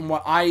sure from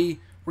what I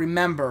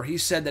remember, he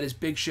said that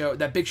Big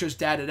Show's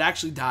dad had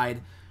actually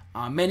died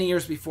many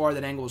years before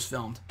that angle was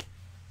filmed.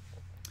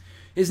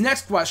 His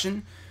next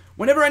question...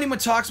 Whenever anyone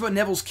talks about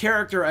Neville's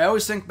character, I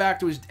always think back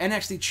to his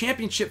NXT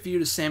Championship feud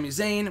with Sami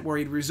Zayn, where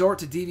he'd resort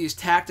to devious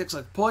tactics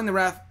like pulling the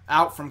ref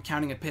out from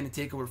counting a pin to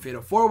take over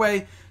Fatal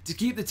 4-Way to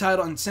keep the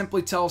title and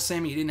simply tell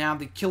Sami he didn't have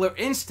the killer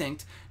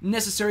instinct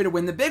necessary to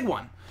win the big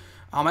one.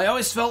 I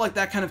always felt like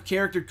that kind of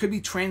character could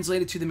be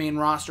translated to the main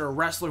roster, a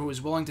wrestler who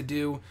is willing to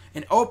do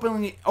an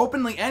openly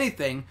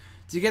anything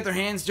to get their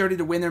hands dirty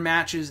to win their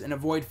matches and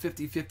avoid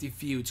 50-50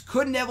 feuds.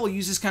 Could Neville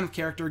use this kind of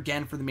character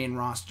again for the main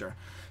roster?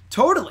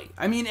 Totally.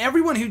 I mean,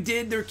 everyone who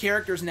did their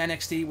characters in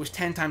NXT was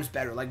 10 times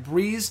better. Like,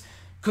 Breeze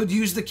could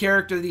use the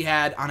character that he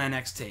had on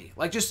NXT.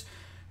 Like, just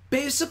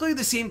basically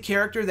the same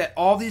character that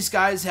all these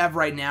guys have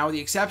right now, with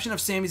the exception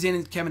of Sami Zayn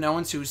and Kevin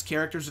Owens, whose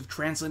characters have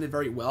translated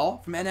very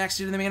well from NXT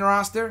to the main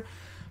roster.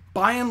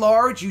 By and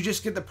large, you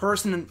just get the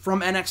person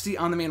from NXT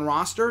on the main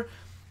roster.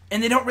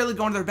 and they don't really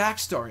go into their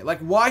backstory. Like,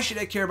 why should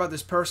I care about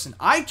this person?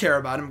 I care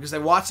about him because I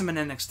watch him in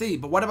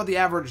NXT, but what about the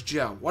average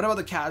Joe? What about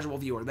the casual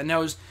viewer that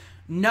knows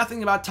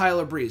nothing about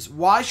Tyler Breeze?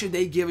 Why should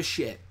they give a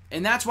shit?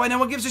 And that's why no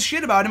one gives a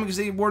shit about him, because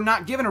they were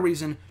not given a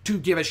reason to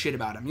give a shit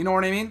about him. You know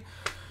what I mean?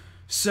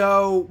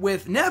 So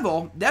with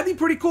Neville, that'd be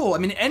pretty cool. I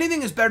mean,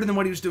 anything is better than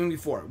what he was doing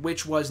before,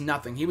 which was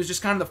nothing. He was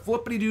just kind of the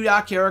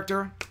flippity-doo-dah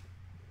character.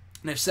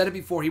 And I've said it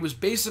before, he was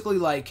basically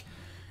like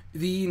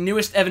the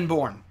newest Evan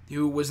Bourne,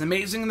 who was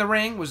amazing in the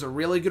ring, was a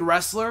really good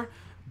wrestler,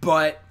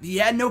 but he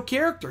had no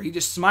character. He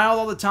just smiled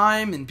all the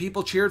time, and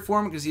people cheered for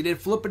him because he did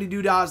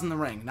flippity-doo-dahs in the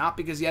ring, not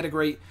because he had a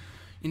great,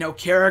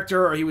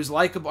 character or he was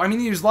likable. I mean,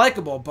 he was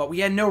likable, but we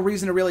had no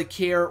reason to really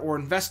care or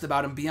invest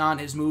about him beyond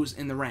his moves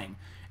in the ring.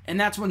 And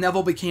that's when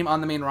Neville became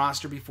on the main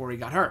roster before he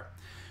got hurt.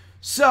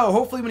 So,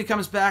 hopefully when he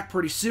comes back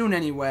pretty soon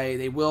anyway,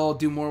 they will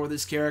do more with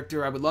his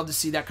character. I would love to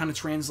see that kind of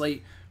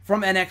translate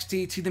from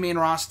NXT to the main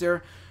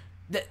roster.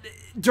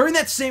 During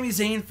that Sami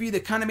Zayn feud,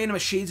 that kind of made him a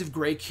Shades of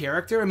Grey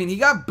character. I mean, he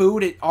got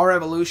booed at Our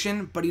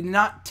Evolution, but he did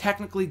not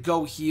technically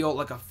go heel,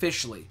 like,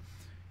 officially.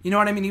 You know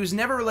what I mean? He was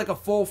never, like, a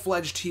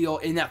full-fledged heel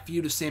in that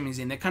feud with Sami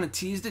Zayn. They kind of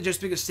teased it just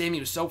because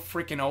Sami was so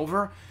freaking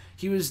over.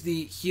 He was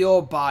the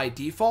heel by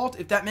default,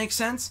 if that makes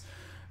sense.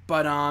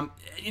 But,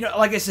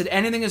 like I said,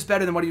 anything is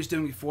better than what he was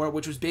doing before,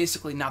 which was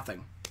basically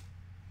nothing.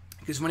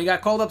 Because when he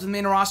got called up to the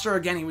main roster,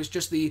 again, he was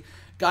just the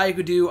guy who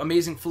could do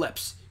amazing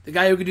flips. The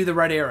guy who could do the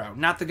Red Arrow.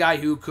 Not the guy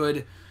who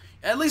could...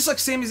 At least, like,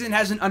 Sami Zayn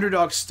has an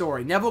underdog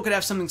story. Neville could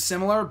have something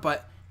similar,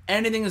 but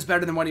anything is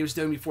better than what he was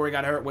doing before he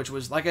got hurt, which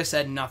was, like I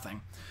said,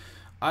 nothing.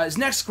 His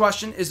next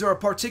question, is there a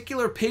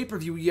particular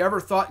pay-per-view you ever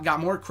thought got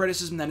more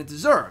criticism than it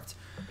deserved?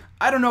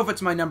 I don't know if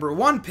it's my number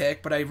one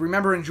pick, but I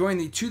remember enjoying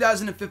the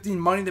 2015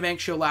 Money in the Bank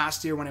show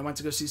last year when I went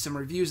to go see some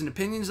reviews and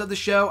opinions of the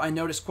show. I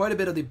noticed quite a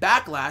bit of the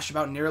backlash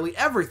about nearly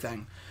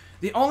everything.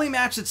 The only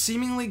match that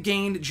seemingly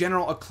gained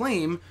general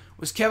acclaim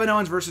was Kevin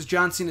Owens versus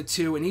John Cena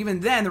 2, and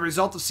even then, the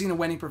result of Cena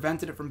winning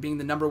prevented it from being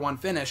the number one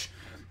finish.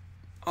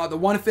 The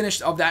one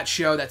finish of that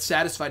show that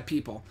satisfied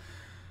people.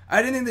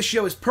 I didn't think the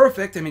show was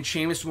perfect. I mean,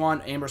 Sheamus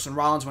won, Ambrose and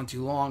Rollins went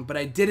too long, but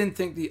I didn't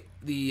think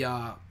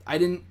I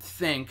didn't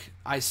think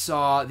I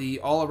saw the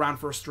all-around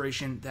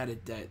frustration that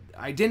it did.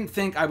 I didn't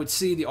think I would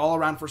see the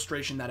all-around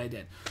frustration that I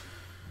did.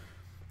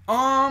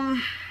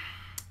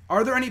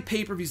 Are there any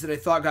pay-per-views that I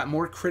thought got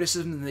more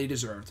criticism than they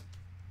deserved?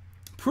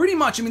 Pretty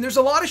much. I mean, there's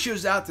a lot of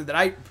shows out there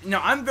that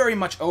I'm very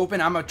much open.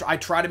 I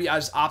try to be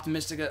as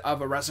optimistic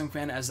of a wrestling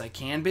fan as I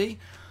can be.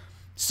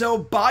 So,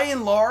 by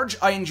and large,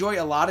 I enjoy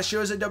a lot of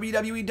shows that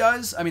WWE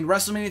does. I mean,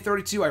 WrestleMania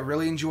 32, I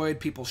really enjoyed.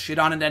 People shit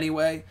on it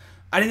anyway.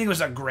 I didn't think it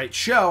was a great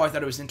show. I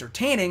thought it was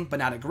entertaining, but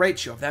not a great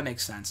show, if that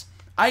makes sense.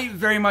 I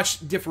very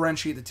much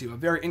differentiate the two. A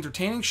very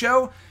entertaining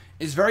show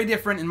is very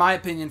different, in my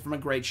opinion, from a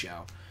great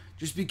show.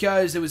 Just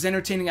because it was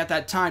entertaining at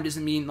that time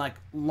doesn't mean, like,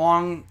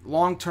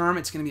 long term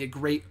it's going to be a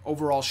great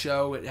overall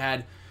show. It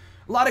had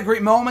a lot of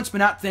great moments, but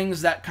not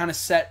things that kind of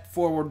set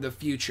forward the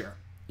future.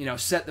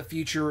 Set the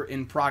future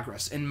in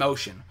progress, in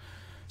motion.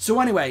 So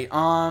anyway,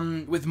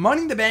 with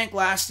Money in the Bank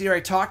last year,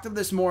 I talked of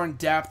this more in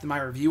depth in my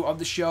review of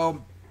the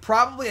show.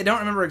 Probably, I don't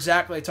remember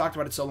exactly, I talked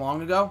about it so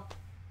long ago,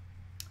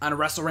 on a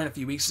Wrestle Rant a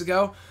few weeks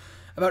ago,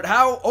 about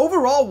how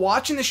overall,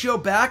 watching the show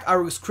back, I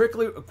was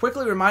quickly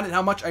reminded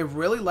how much I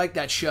really liked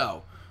that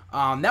show.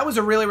 That was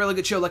a really, really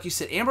good show. Like you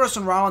said, Ambrose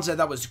and Rollins, I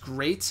thought was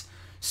great.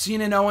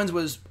 Cena and Owens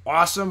was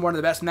awesome, one of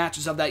the best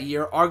matches of that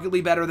year,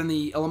 arguably better than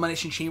the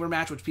Elimination Chamber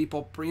match, which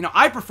people,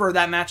 I prefer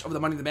that match over the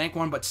Money in the Bank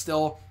one, but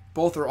still,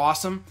 both are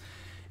awesome.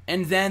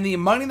 And then the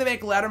Money in the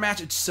Bank ladder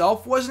match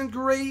itself wasn't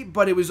great,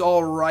 but it was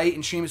all right.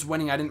 And Sheamus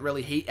winning, I didn't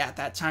really hate at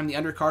that time. The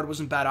undercard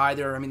wasn't bad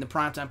either. I mean, the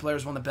primetime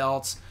players won the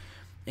belts.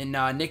 And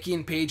Nikki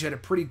and Paige had a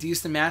pretty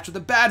decent match with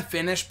a bad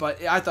finish,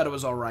 but I thought it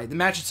was all right. The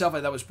match itself,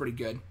 I thought was pretty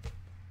good.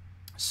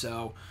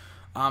 So,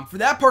 for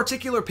that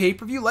particular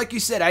pay-per-view, like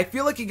you said, I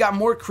feel like it got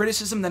more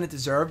criticism than it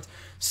deserved.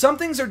 Some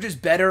things are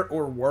just better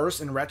or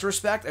worse in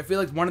retrospect. I feel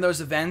like one of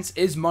those events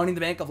is Money in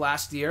the Bank of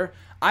last year.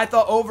 I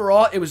thought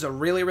overall it was a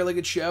really, really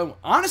good show.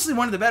 Honestly,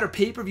 one of the better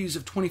pay-per-views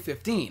of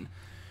 2015.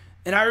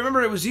 And I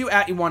remember it was you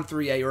at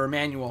E13A or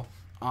Emmanuel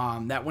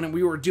that when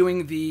we were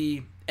doing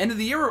the end of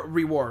the year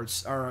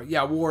awards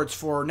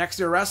for Next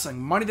Year Wrestling,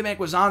 Money in the Bank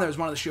was on there as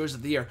one of the shows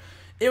of the year.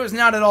 It was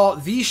not at all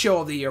the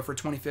show of the year for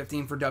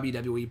 2015 for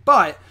WWE,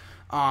 but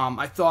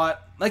I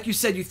thought, like you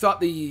said, you thought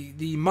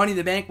the Money in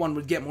the Bank one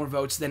would get more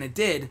votes than it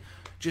did,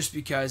 just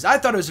because I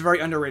thought it was a very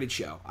underrated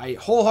show. I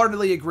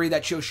wholeheartedly agree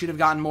that show should have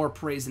gotten more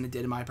praise than it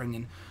did, in my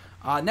opinion.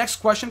 Next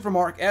question from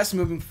Mark S.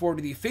 Moving forward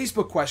to the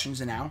Facebook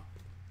questions now.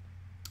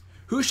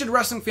 Who should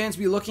wrestling fans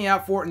be looking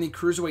out for in the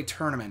Cruiserweight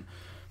tournament?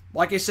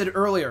 Like I said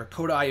earlier,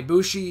 Kota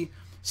Ibushi.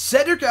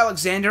 Cedric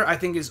Alexander, I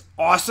think, is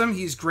awesome.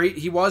 He's great.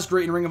 He was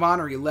great in Ring of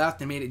Honor. He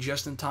left and made it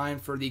just in time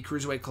for the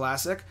Cruiserweight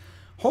Classic.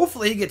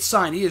 Hopefully he gets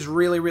signed. He is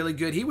really, really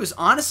good. He was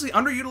honestly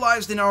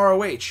underutilized in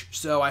ROH,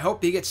 so I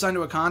hope he gets signed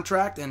to a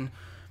contract and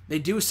they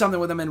do something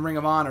with him in Ring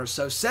of Honor.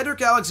 So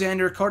Cedric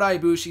Alexander, Kota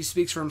Ibushi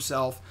speaks for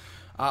himself.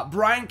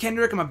 Brian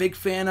Kendrick, I'm a big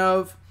fan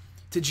of.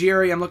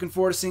 Tajiri, I'm looking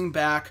forward to seeing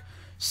back.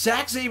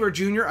 Zack Sabre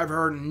Jr., I've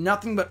heard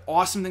nothing but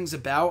awesome things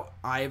about.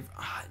 I've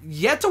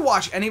yet to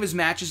watch any of his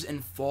matches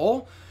in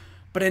full,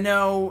 but I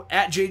know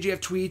at JJF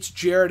Tweets,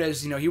 Jared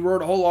has, he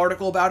wrote a whole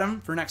article about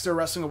him for Next Door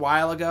Wrestling a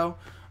while ago.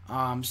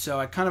 So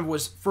I kind of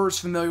was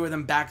first familiar with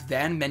him back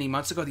then, many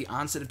months ago, the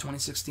onset of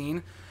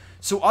 2016.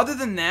 So other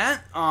than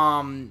that,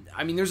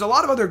 there's a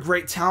lot of other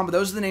great talent, but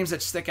those are the names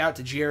that stick out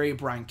to Jerry,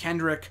 Brian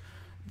Kendrick,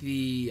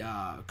 the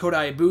Kota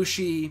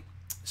Ibushi,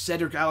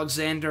 Cedric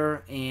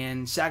Alexander,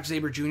 and Zack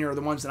Sabre Jr. are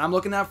the ones that I'm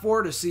looking out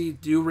for to see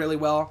do really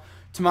well.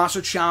 Tommaso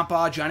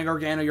Ciampa, Johnny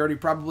Gargano, you're already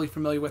probably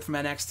familiar with from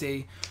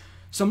NXT.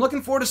 So I'm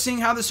looking forward to seeing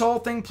how this whole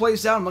thing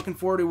plays out. I'm looking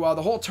forward to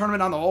the whole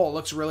tournament on the whole. It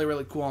looks really,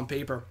 really cool on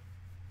paper.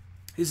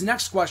 His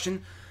next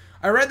question,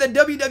 I read that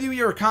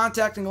WWE are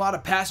contacting a lot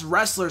of past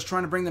wrestlers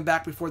trying to bring them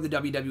back before the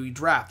WWE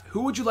draft.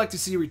 Who would you like to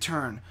see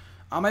return?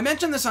 I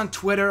mentioned this on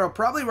Twitter. I'll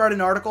probably write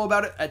an article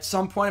about it at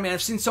some point.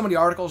 I've seen so many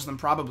articles, then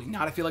probably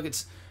not. I feel like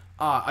it's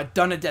a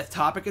done-to-death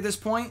topic at this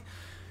point.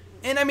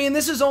 And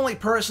this is only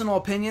personal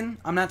opinion.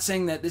 I'm not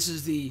saying that this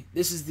is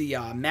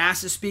the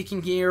masses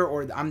speaking here,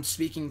 or I'm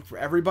speaking for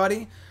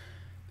everybody.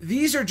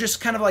 These are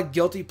just kind of like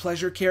guilty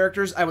pleasure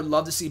characters I would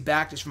love to see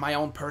back just for my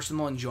own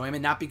personal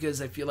enjoyment, not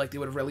because I feel like they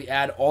would really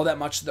add all that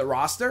much to the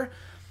roster.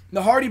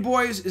 The Hardy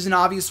Boys is an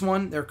obvious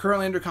one. They're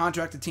currently under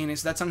contract to TNA,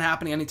 so that's not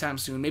happening anytime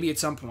soon, maybe at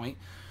some point.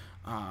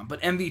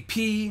 But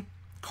MVP,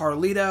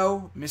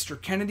 Carlito, Mr.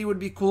 Kennedy would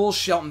be cool,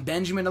 Shelton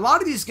Benjamin. A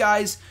lot of these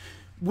guys,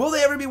 will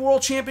they ever be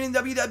world champion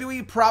in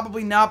WWE?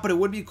 Probably not, but it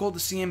would be cool to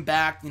see him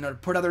back, to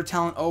put other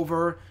talent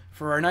over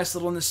for a nice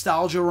little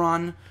nostalgia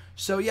run.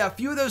 So yeah, a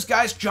few of those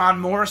guys. John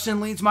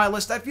Morrison leads my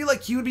list. I feel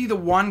like he would be the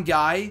one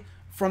guy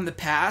from the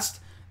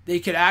past they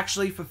could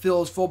actually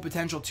fulfill his full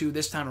potential to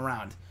this time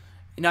around.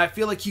 I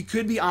feel like he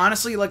could be,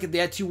 honestly, like if they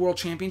had 2 world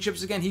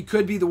championships again, he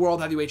could be the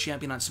world heavyweight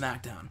champion on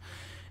SmackDown.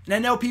 And I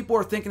know people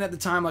were thinking at the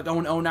time, like,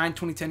 in 09,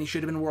 2010, he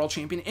should have been a world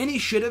champion. And he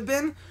should have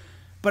been.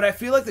 But I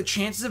feel like the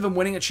chances of him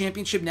winning a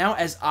championship now,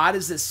 as odd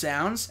as this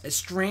sounds, as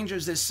strange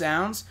as this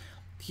sounds,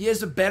 he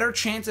has a better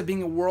chance of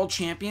being a world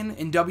champion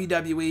in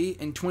WWE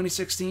in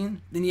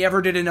 2016 than he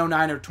ever did in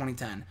 09 or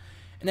 2010.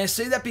 And I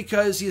say that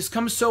because he has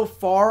come so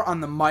far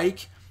on the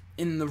mic,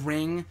 in the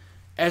ring,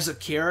 as a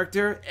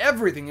character,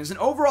 everything. As an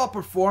overall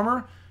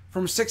performer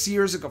from 6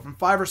 years ago, from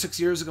 5 or 6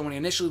 years ago when he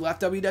initially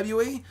left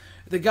WWE,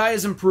 the guy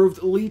has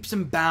improved leaps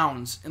and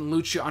bounds in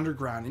Lucha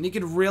Underground. And he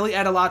could really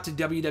add a lot to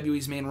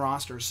WWE's main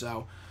roster.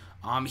 So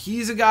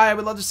he's a guy I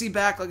would love to see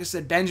back. Like I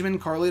said, Benjamin,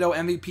 Carlito,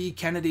 MVP,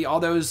 Kennedy, all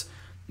those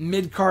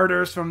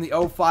mid-carders from the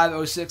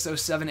 05, 06,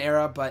 07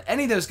 era. But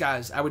any of those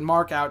guys I would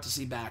mark out to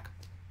see back.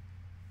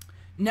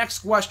 Next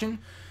question.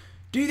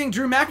 Do you think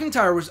Drew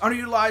McIntyre was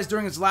underutilized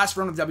during his last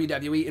run of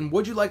WWE, and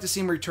would you like to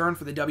see him return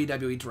for the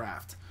WWE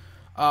draft?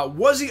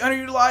 Was he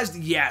underutilized?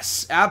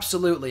 Yes,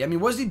 absolutely.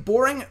 Was he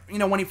boring,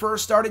 when he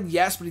first started?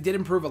 Yes, but he did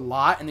improve a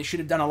lot, and they should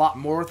have done a lot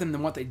more with him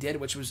than what they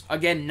did, which was,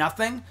 again,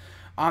 nothing.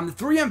 The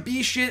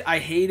 3MB shit I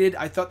hated.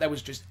 I thought that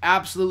was just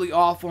absolutely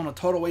awful and a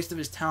total waste of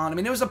his talent.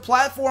 It was a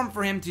platform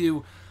for him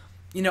to,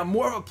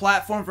 more of a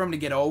platform for him to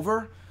get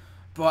over.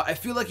 But I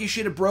feel like he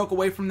should have broke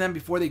away from them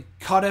before they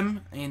cut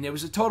him, and it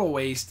was a total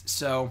waste.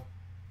 So,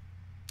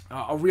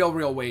 a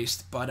real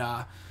waste.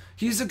 But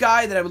he's a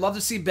guy that I would love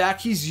to see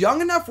back. He's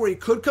young enough where he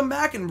could come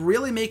back and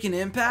really make an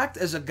impact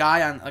as a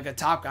guy on, like a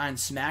top guy on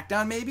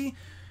SmackDown, maybe.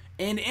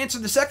 And to answer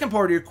the second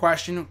part of your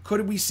question,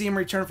 could we see him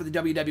return for the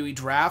WWE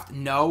draft?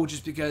 No,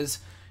 just because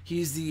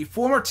he's the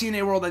former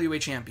TNA World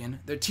Heavyweight Champion.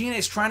 The TNA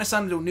is trying to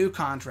sign him to a new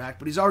contract,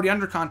 but he's already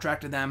under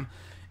contract to them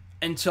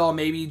until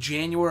maybe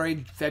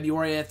January,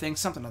 February, I think,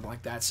 something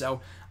like that.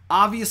 So,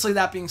 obviously,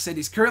 that being said,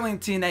 he's currently in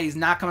TNA. He's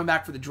not coming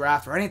back for the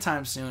draft or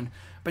anytime soon.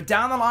 But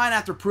down the line,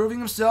 after proving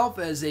himself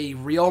as a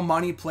real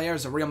money player,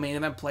 as a real main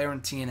event player in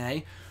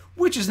TNA,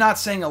 which is not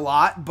saying a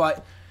lot,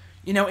 but,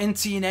 in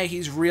TNA,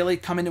 he's really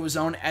come into his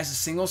own as a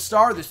single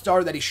star, the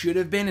star that he should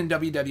have been in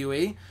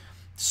WWE.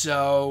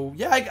 So,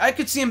 yeah, I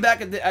could see him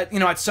back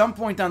at some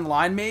point down the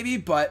line, maybe,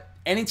 but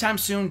anytime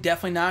soon,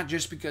 definitely not,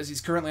 just because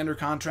he's currently under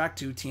contract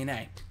to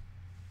TNA.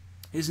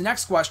 His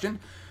next question: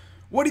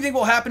 what do you think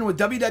will happen with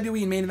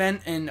WWE main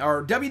event and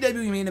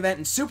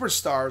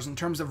superstars in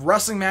terms of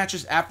wrestling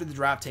matches after the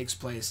draft takes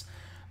place?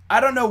 I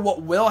don't know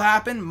what will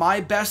happen.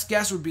 My best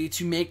guess would be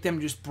to make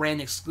them just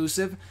brand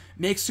exclusive.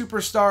 Make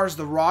Superstars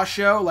the Raw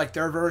show, like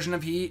their version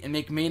of Heat, and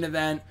make main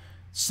event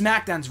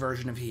SmackDown's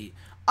version of Heat.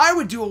 I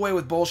would do away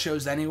with both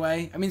shows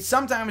anyway.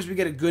 Sometimes we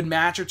get a good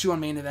match or two on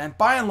main event.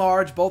 By and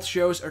large, both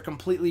shows are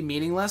completely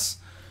meaningless.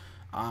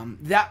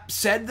 That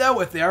said,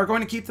 though, if they are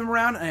going to keep them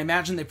around, I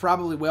imagine they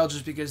probably will,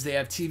 just because they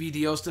have TV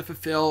deals to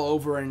fulfill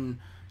over in,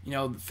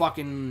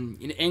 fucking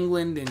in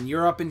England and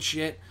Europe and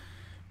shit.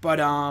 But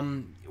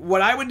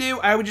what I would do,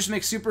 I would just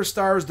make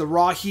Superstars the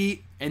Raw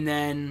Heat, and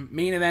then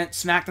main event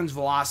SmackDown's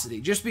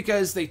Velocity, just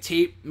because they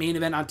tape main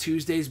event on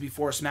Tuesdays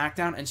before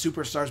SmackDown and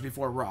Superstars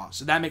before Raw.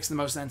 So that makes the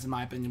most sense in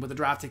my opinion, with the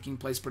draft taking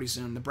place pretty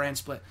soon, the brand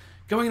split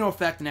going into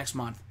effect next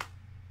month.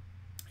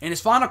 And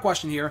his final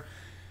question here: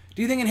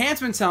 do you think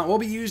enhancement talent will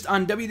be used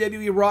on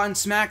WWE Raw and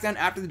SmackDown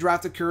after the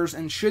draft occurs,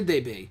 and should they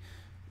be?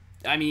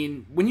 I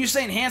mean, when you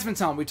say enhancement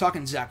talent, we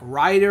talking Zack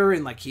Ryder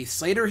and like Heath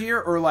Slater here,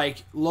 or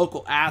like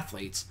local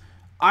athletes?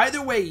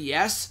 Either way,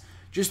 yes.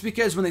 Just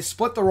because when they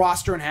split the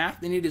roster in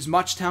half, they need as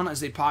much talent as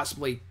they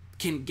possibly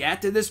can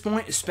get to this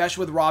point,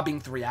 especially with Raw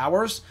being 3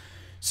 hours.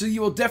 So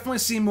you will definitely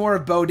see more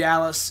of Bo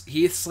Dallas,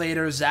 Heath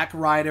Slater, Zack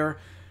Ryder.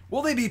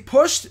 Will they be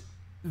pushed?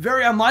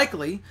 Very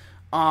unlikely.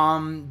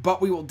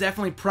 But we will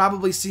definitely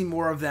probably see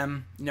more of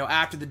them,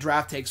 after the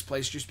draft takes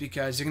place, just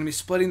because they're going to be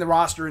splitting the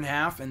roster in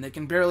half, and they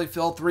can barely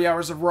fill 3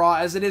 hours of Raw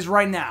as it is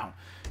right now.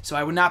 So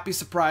I would not be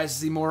surprised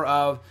to see more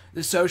of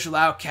the social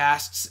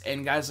outcasts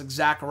and guys like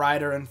Zack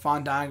Ryder and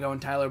Fandango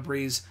and Tyler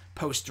Breeze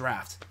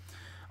post-draft.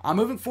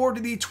 Moving forward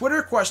to the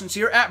Twitter questions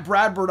here at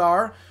Brad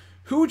Berdar.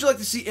 Who would you like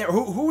to see?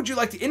 Who would you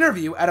like to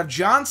interview out of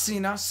John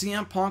Cena,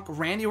 CM Punk,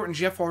 Randy Orton,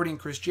 Jeff Hardy, and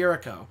Chris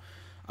Jericho?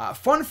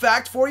 Fun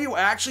fact for you,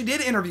 I actually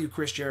did interview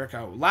Chris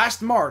Jericho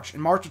last March,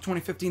 in March of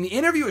 2015. The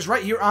interview is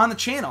right here on the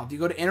channel. If you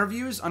go to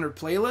interviews under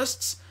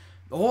playlists,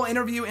 the whole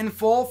interview in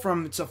full,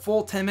 it's a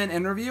full 10-minute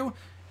interview,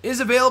 is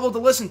available to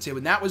listen to,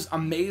 and that was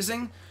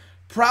amazing.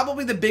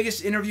 Probably the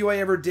biggest interview I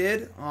ever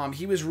did.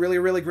 He was really,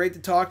 really great to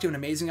talk to, an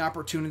amazing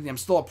opportunity. I'm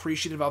still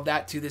appreciative of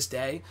that to this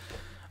day.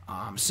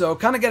 So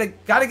kind of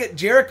got to get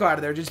Jericho out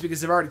of there just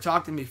because they've already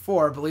talked to him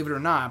before, believe it or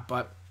not.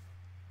 But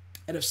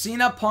out of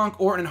Cena, Punk,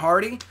 Orton, and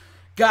Hardy,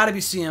 got to be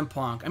CM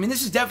Punk. I mean,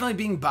 this is definitely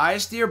being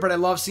biased here, but I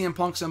love CM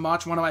Punk so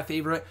much. Was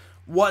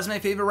my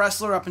favorite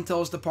wrestler up until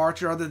his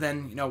departure, other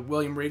than,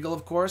 William Regal,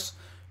 of course.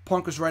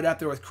 Punk was right out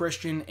there with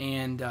Christian,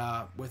 and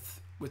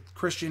with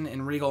Christian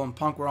and Regal and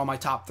Punk were all my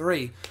top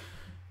 3.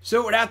 So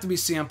it would have to be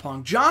CM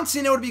Punk. John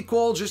Cena would be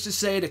cool just to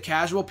say to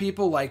casual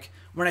people, like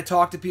when I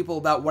talk to people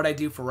about what I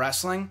do for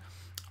wrestling.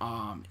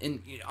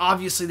 And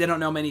obviously they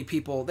don't know many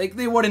people.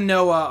 They wouldn't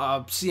know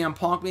a CM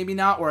Punk, maybe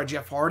not, or a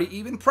Jeff Hardy,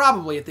 even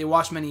probably if they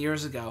watched many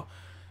years ago.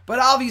 But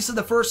obviously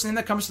the first thing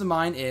that comes to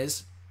mind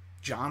is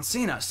John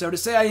Cena. So to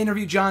say I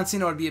interviewed John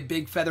Cena would be a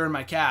big feather in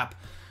my cap.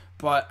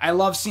 But I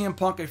love CM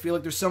Punk. I feel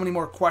like there's so many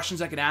more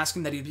questions I could ask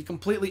him that he'd be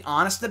completely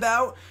honest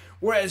about.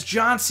 Whereas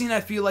John Cena,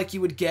 I feel like he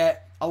would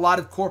get a lot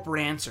of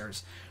corporate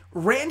answers.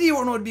 Randy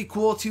Orton would be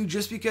cool too,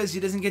 just because he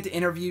doesn't get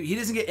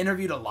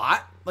interviewed a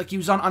lot. Like he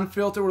was on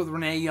Unfiltered with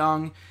Renee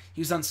Young.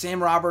 He was on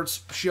Sam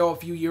Roberts' show a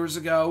few years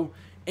ago,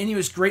 and he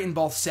was great in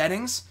both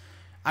settings.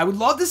 I would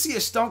love to see a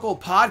Stone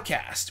Cold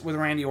podcast with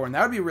Randy Orton.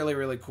 That would be really,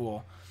 really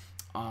cool.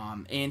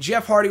 And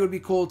Jeff Hardy would be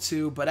cool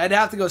too, but I'd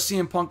have to go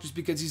CM Punk just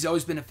because he's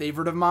always been a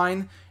favorite of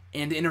mine,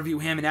 and to interview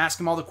him and ask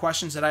him all the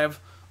questions that I have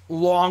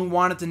long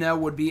wanted to know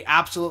would be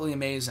absolutely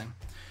amazing.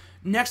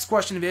 Next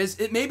question is,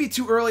 it may be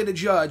too early to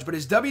judge, but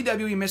has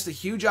WWE missed a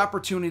huge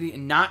opportunity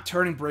in not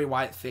turning Bray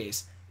Wyatt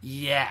face?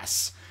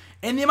 Yes.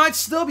 And they might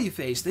still be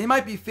face. They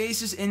might be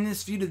faces in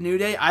this feud with New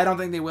Day. I don't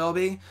think they will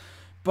be.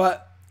 And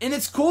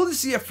it's cool to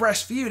see a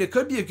fresh feud. It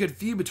could be a good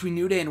feud between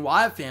New Day and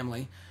Wyatt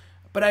family.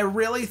 But I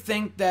really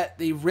think that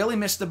they really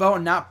missed the boat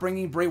in not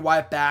bringing Bray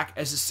Wyatt back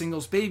as a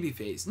singles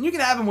babyface. And you can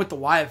have him with the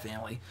Wyatt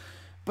family.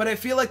 But I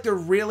feel like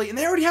and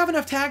they already have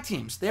enough tag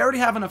teams.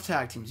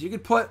 You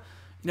could put,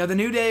 the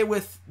New Day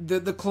with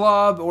the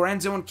Club, or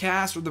Enzo and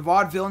Cass, or the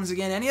Vaudevillains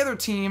again, any other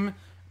team,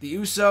 the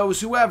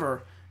Usos,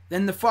 whoever,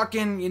 then the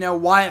fucking,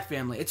 Wyatt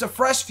family. It's a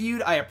fresh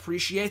feud. I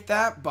appreciate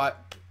that.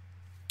 But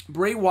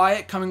Bray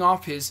Wyatt coming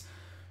off his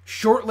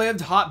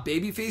short-lived hot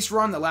babyface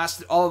run that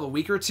lasted all of a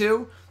week or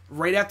two,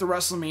 right after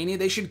WrestleMania,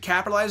 they should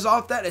capitalize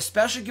off that,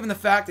 especially given the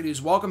fact that he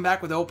was welcomed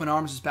back with open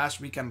arms this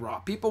past weekend Raw.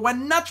 People went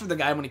nuts for the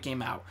guy when he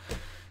came out.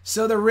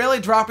 So they're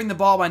really dropping the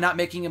ball by not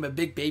making him a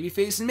big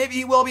babyface, and maybe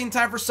he will be in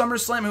time for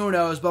SummerSlam, who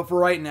knows, but for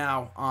right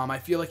now, I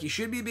feel like he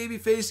should be a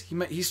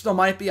babyface. He still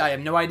might be, I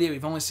have no idea,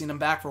 we've only seen him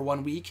back for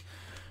 1 week,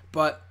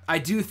 but I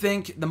do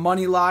think the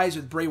money lies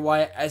with Bray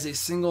Wyatt as a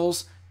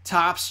singles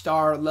top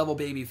star level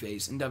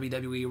babyface in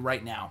WWE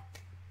right now.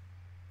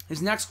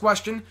 His next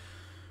question,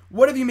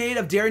 what have you made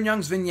of Darren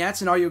Young's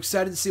vignettes, and are you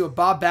excited to see what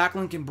Bob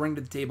Backlund can bring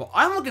to the table?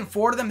 I'm looking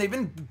forward to them. They've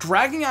been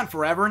dragging on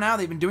forever now.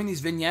 They've been doing these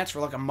vignettes for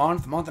like a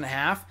month and a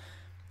half.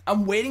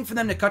 I'm waiting for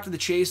them to cut to the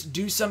chase,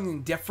 do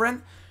something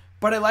different,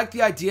 but I like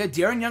the idea.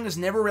 Darren Young has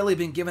never really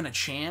been given a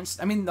chance.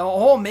 I mean, the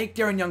whole make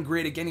Darren Young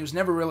great again, he was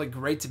never really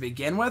great to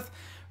begin with,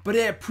 but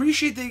I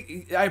appreciate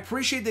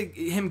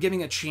him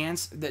giving a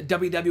chance, that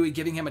WWE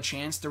giving him a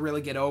chance to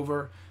really get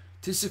over,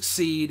 to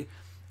succeed.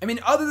 I mean,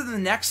 other than the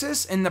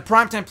Nexus and the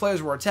Primetime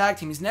Players were a tag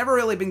team, he's never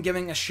really been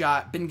given a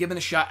shot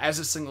as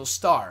a single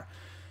star.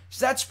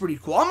 So that's pretty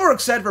cool. I'm more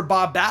excited for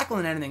Bob Backlund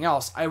than anything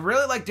else. I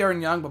really like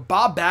Darren Young, but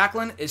Bob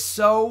Backlund is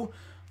so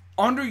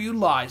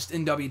underutilized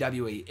in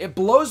WWE. It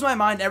blows my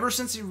mind ever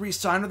since he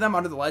re-signed with them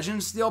under the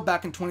Legends deal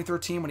back in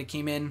 2013 when he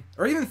came in,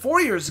 or even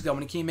 4 years ago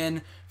when he came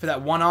in for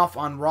that one-off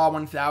on Raw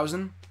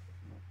 1000,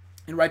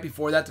 and right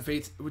before that to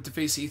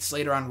face Heath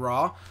Slater on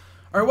Raw.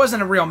 Or it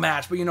wasn't a real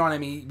match, but you know what I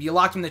mean. You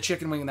locked him in the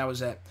chicken wing and that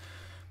was it.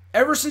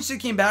 Ever since he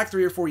came back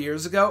 3 or 4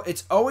 years ago,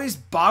 it's always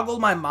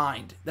boggled my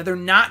mind that they're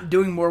not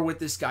doing more with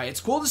this guy.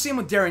 It's cool to see him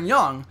with Darren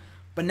Young,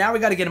 but now we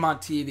got to get him on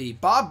TV.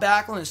 Bob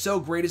Backlund is so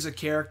great as a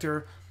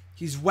character.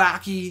 He's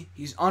wacky,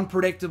 he's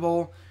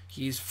unpredictable,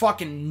 he's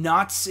fucking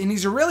nuts, and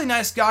he's a really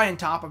nice guy on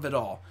top of it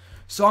all.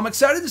 So I'm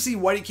excited to see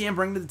what he can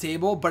bring to the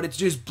table, but it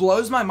just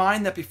blows my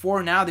mind that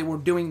before now they were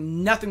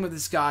doing nothing with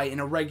this guy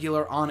in a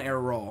regular on-air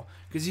role.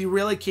 Because he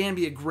really can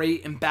be a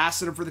great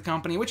ambassador for the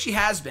company, which he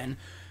has been,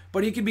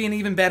 but he could be an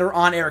even better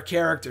on-air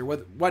character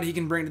with what he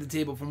can bring to the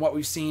table from what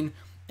we've seen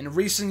in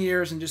recent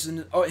years and just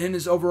in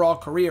his overall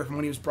career from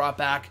when he was brought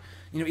back,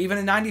 even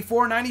in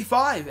 94,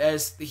 95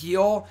 as the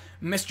heel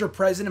Mr.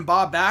 President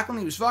Bob Backlund.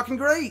 He was fucking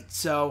great.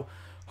 So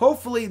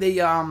hopefully they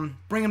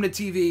bring him to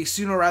TV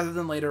sooner rather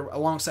than later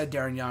alongside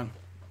Darren Young.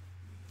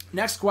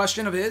 Next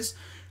question of his: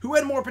 who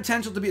had more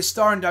potential to be a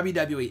star in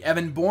WWE,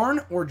 Evan Bourne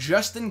or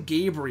Justin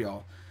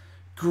Gabriel?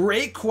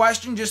 Great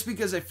question, just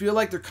because I feel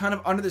like they're kind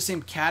of under the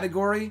same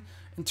category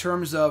in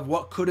terms of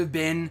what could have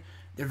been.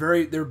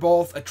 They're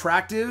both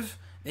attractive.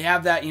 They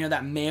have that,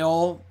 that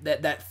male,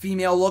 that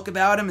female look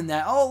about them, and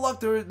that, oh, look,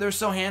 they're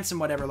so handsome,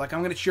 whatever. Like, I'm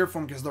going to cheer for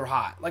them because they're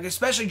hot. Like,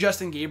 especially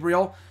Justin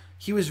Gabriel.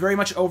 He was very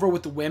much over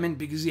with the women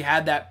because he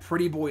had that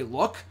pretty boy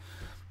look.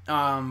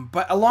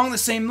 But along the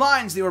same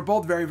lines, they were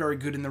both very, very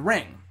good in the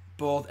ring.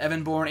 Both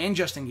Evan Bourne and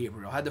Justin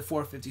Gabriel had the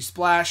 450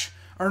 splash.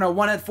 Or no,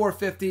 one had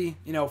 450.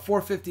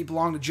 450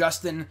 belonged to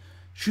Justin.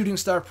 Shooting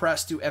star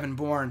press to Evan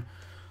Bourne.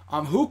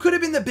 Who could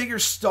have been the bigger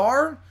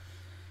star?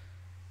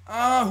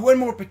 Who had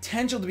more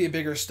potential to be a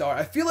bigger star?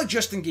 I feel like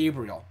Justin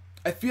Gabriel.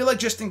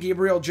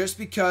 Just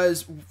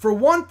because, for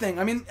one thing,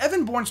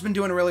 Evan Bourne's been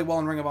doing really well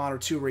in Ring of Honor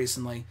too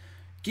recently.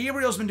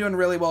 Gabriel's been doing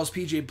really well as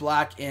PJ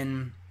Black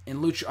in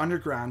Lucha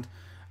Underground.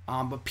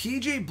 But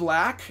PJ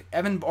Black,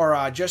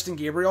 Justin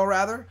Gabriel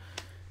rather,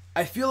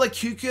 I feel like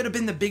he could have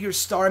been the bigger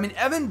star.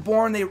 Evan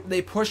Bourne,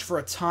 they pushed for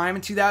a time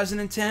in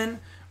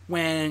 2010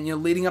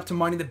 when, leading up to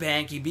Money in the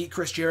Bank, he beat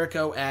Chris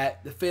Jericho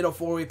at the Fatal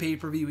 4-Way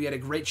pay-per-view. He had a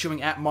great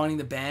showing at Money in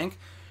the Bank.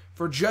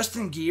 For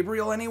Justin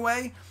Gabriel,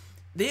 anyway,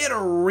 they had a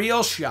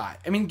real shot.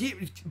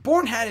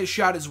 Bourne had his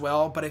shot as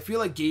well, but I feel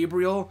like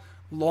Gabriel,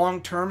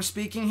 long-term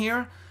speaking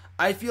here,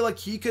 I feel like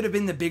he could have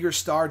been the bigger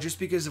star just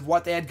because of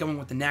what they had going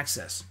with the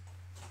Nexus.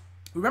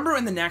 Remember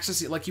in the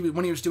Nexus, like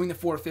when he was doing the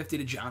 450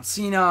 to John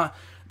Cena,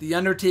 The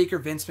Undertaker,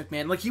 Vince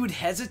McMahon, like he would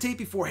hesitate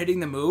before hitting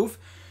the move.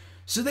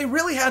 So they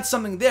really had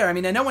something there. I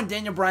know when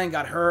Daniel Bryan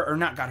got hurt, or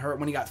not got hurt,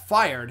 when he got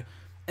fired,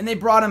 and they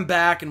brought him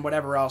back and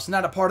whatever else,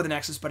 not a part of the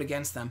Nexus, but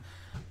against them,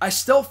 I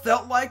still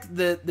felt like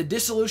the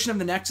dissolution of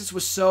the Nexus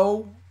was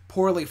so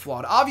poorly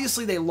flawed.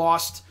 Obviously, they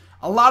lost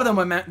a lot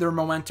of their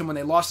momentum when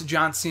they lost to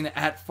John Cena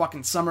at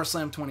fucking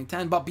SummerSlam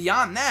 2010, but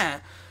beyond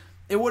that,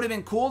 it would have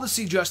been cool to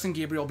see Justin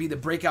Gabriel be the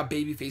breakout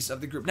babyface of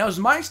the group. Now, his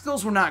mic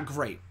skills were not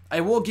great. I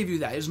will give you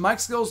that. His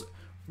mic skills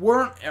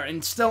weren't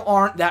and still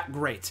aren't that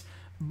great.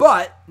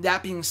 But,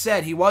 that being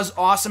said, he was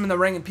awesome in the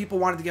ring and people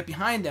wanted to get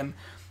behind him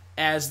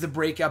as the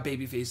breakout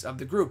babyface of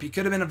the group. He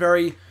could have been a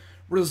very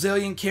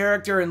resilient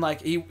character and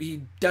like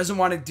he doesn't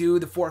want to do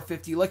the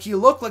 450. Like he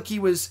looked like he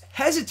was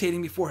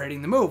hesitating before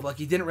hitting the move. Like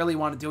he didn't really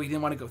want to do it. He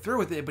didn't want to go through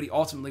with it, but he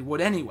ultimately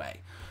would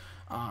anyway.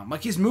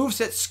 Like his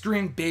moveset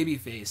screamed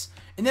babyface.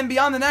 And then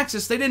beyond the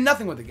Nexus, they did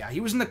nothing with the guy. He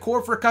was in the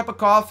core for a cup of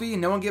coffee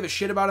and no one gave a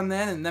shit about him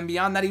then. And then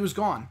beyond that, he was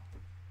gone.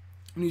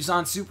 And he was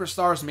on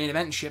Superstars, main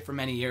event and shit for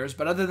many years.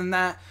 But other than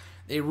that,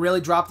 they really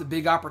dropped a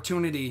big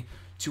opportunity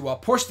to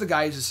push the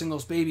guy as a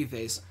singles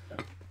babyface.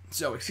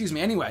 So,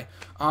 anyway,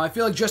 I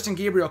feel like Justin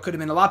Gabriel could have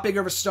been a lot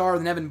bigger of a star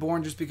than Evan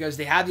Bourne just because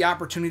they had the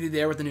opportunity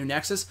there with the new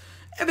Nexus.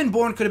 Evan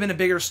Bourne could have been a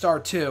bigger star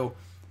too,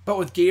 but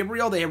with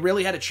Gabriel, they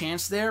really had a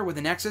chance there with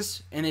the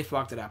Nexus, and they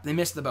fucked it up. They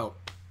missed the boat.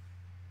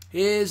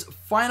 His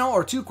final,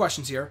 or two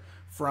questions here,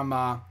 from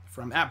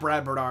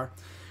 @BradBurdar.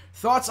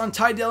 Thoughts on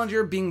Ty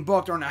Dillinger being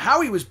booked, or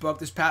how he was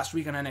booked this past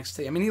week on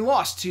NXT. He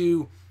lost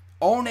to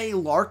Oney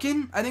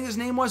Larkin, I think his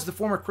name was, the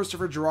former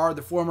Christopher Gerard,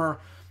 the former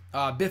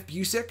Biff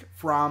Busick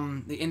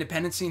from the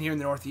independent scene here in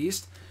the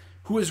Northeast,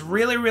 who was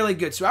really, really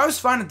good. So I was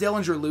fine with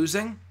Dillinger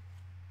losing,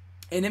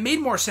 and it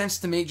made more sense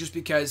to me just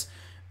because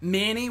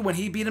Manny, when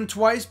he beat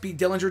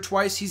Dillinger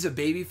twice, he's a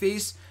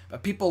babyface,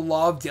 but people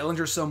love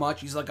Dillinger so much,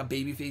 he's like a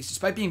babyface.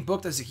 Despite being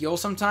booked as a heel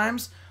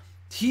sometimes,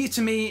 he,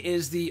 to me,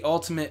 is the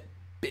ultimate,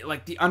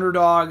 like the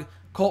underdog,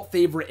 cult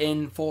favorite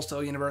in Full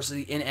Sail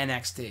University in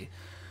NXT.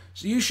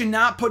 So you should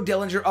not put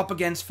Dillinger up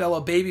against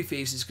fellow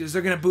babyfaces because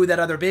they're going to boo that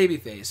other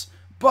babyface.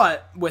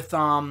 But with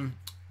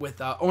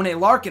Oney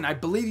Larkin, I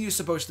believe he was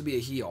supposed to be a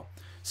heel.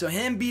 So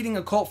him beating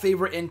a cult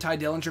favorite in Ty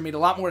Dillinger made a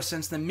lot more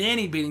sense than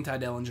Manny beating Ty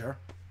Dillinger.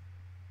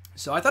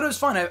 So I thought it was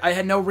fun. I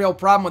had no real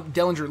problem with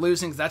Dillinger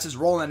losing because that's his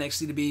role in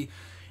NXT, to be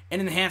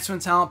an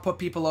enhancement talent, put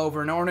people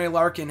over. And Oney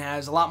Larkin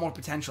has a lot more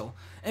potential.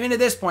 At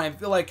this point, I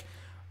feel like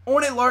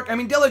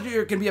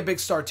Dillinger can be a big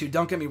star too,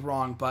 don't get me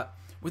wrong. But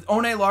with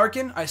Oney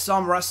Larkin, I saw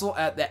him wrestle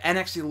at the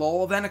NXT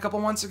Lowell event a couple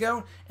months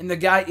ago, and the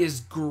guy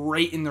is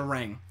great in the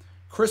ring.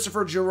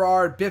 Christopher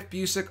Gerard, Biff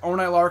Busick,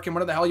 Oney Larkin,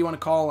 whatever the hell you want to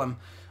call him.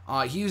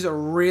 He's a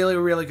really,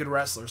 really good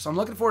wrestler. So I'm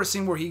looking forward to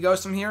seeing where he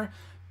goes from here.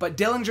 But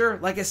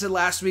Dillinger, like I said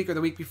last week or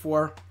the week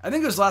before, I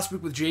think it was last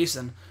week with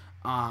Jason,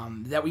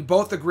 that we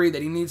both agreed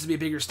that he needs to be a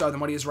bigger star than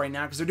what he is right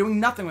now because they're doing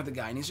nothing with the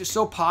guy. And he's just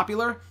so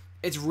popular,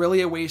 it's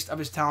really a waste of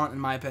his talent in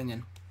my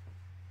opinion.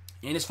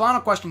 And his final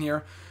question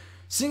here,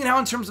 Seeing how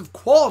in terms of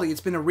quality,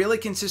 it's been a really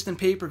consistent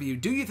pay-per-view,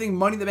 do you think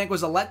Money in the Bank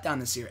was a letdown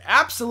this year?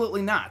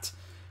 Absolutely not.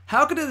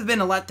 How could it have been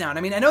a letdown?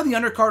 I mean, I know the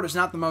undercard was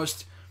not the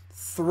most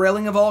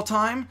thrilling of all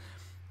time.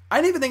 I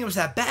didn't even think it was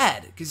that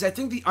bad, because I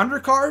think the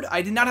undercard,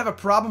 I did not have a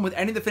problem with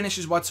any of the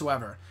finishes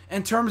whatsoever,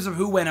 in terms of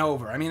who went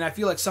over. I mean, I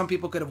feel like some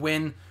people could have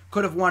won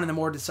in a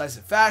more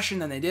decisive fashion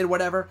than they did,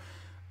 whatever.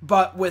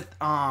 But with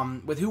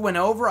who went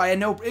over, I had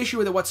no issue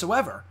with it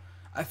whatsoever.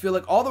 I feel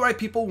like all the right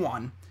people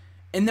won,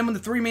 and then with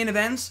the 3 main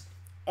events,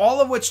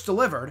 all of which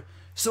delivered.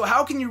 So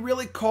how can you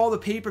really call the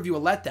pay-per-view a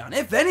letdown?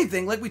 If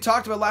anything, like we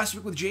talked about last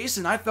week with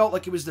Jason, I felt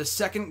like it was the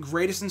second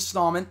greatest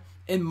installment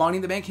in Money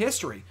in the Bank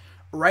history,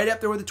 right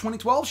up there with the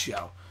 2012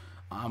 show.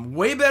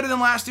 Way better than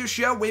last year's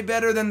show, way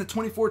better than the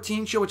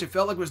 2014 show, which I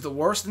felt like was the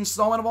worst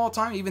installment of all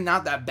time, even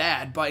not that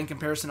bad, but in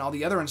comparison to all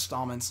the other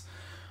installments.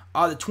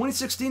 The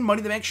 2016 Money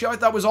in the Bank show I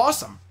thought was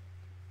awesome.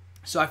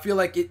 So I feel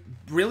like it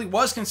really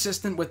was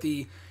consistent with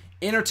the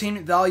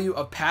entertainment value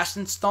of past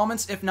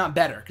installments, if not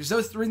better, because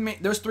those three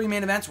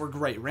main events were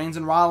great. Reigns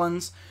and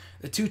Rollins,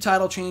 the 2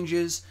 title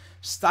changes,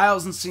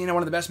 Styles and Cena,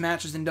 one of the best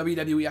matches in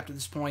WWE up to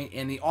this point,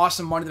 and the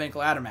awesome Money in the Bank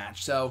ladder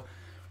match. So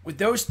with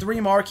those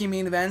 3 marquee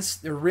main events,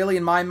 there really,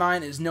 in my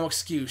mind, is no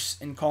excuse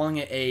in calling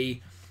it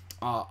a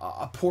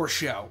poor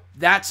show.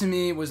 That, to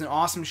me, was an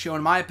awesome show.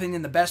 In my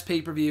opinion, the best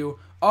pay-per-view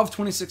of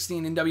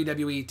 2016 in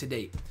WWE to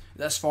date.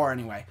 Thus far,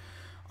 anyway.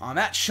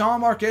 At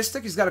Sean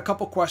Markistic, he's got a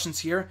couple questions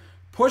here.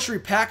 Push,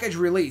 repackage,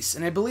 release.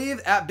 And I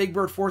believe at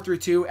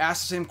BigBird432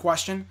 asked the same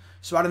question.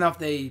 So I don't know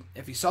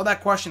if he saw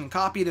that question and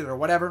copied it or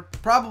whatever.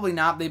 Probably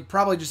not. They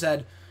probably just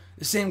had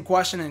the same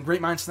question and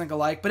great minds think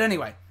alike. But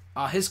anyway,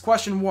 his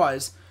question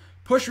was,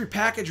 push,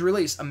 repackage,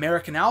 release.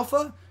 American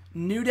Alpha,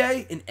 New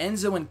Day, and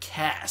Enzo and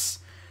Cass.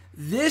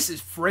 This is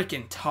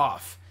freaking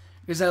tough,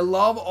 because I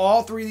love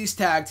all 3 of these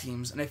tag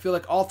teams, and I feel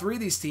like all 3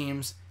 of these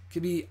teams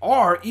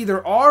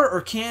either are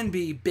or can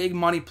be big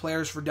money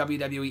players for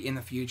WWE in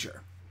the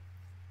future.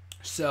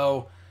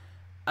 So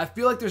I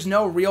feel like there's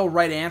no real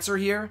right answer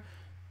here.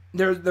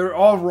 They're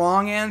all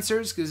wrong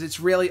answers, because it's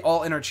really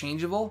all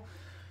interchangeable.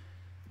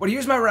 But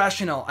here's my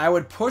rationale. I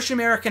would push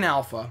American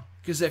Alpha,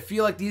 because I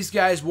feel like these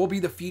guys will be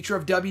the future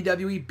of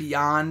WWE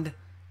beyond,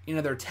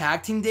 their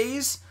tag team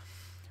days.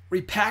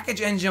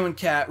 Repackage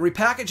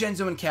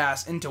Enzo and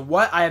Cass into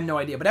what? I have no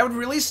idea. But I would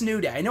release New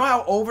Day. I know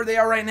how over they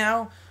are right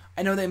now.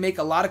 I know they make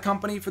a lot of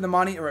company for the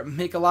money, or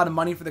make a lot of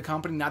money for the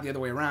company, not the other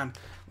way around.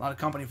 A lot of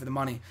company for the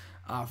money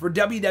for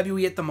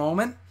WWE at the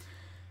moment.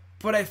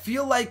 But I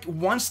feel like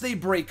once they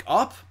break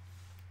up,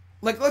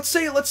 like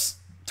let's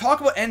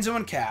talk about Enzo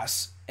and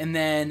Cass, and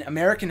then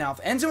American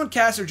Alpha. Enzo and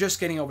Cass are just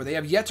getting over. They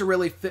have yet to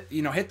really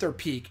hit their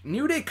peak.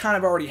 New Day kind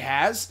of already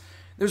has.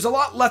 There's a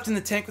lot left in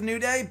the tank with New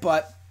Day,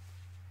 but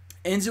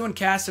Enzo and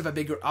Cass have a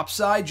bigger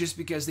upside just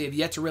because they have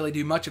yet to really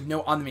do much of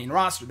note on the main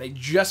roster. They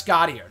just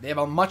got here. They have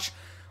a much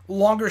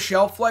longer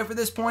shelf life at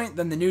this point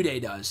than the New Day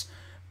does.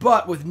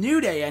 But with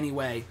New Day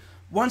anyway,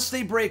 once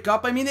they break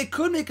up, I mean, they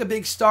could make a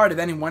big start of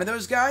any one of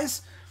those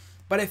guys,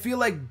 but I feel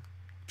like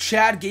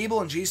Chad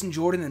Gable and Jason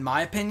Jordan, in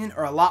my opinion,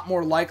 are a lot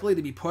more likely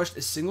to be pushed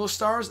as single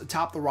stars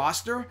atop the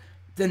roster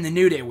than the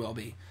New Day will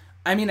be.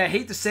 I mean, I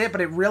hate to say it, but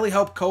it really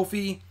helped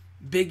Kofi,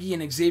 Biggie,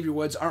 and Xavier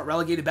Woods aren't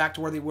relegated back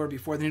to where they were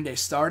before the New Day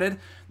started.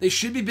 They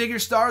should be bigger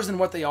stars than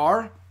what they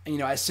are,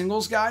 as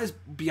singles guys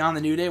beyond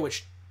the New Day,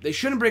 which they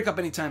shouldn't break up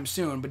anytime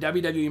soon, but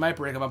WWE might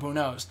break them up, who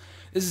knows.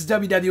 This is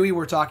WWE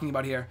we're talking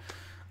about here.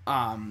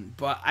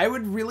 But I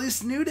would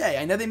release New Day.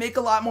 I know they make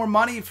a lot more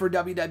money for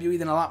WWE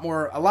than a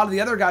lot of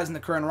the other guys in the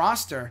current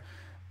roster,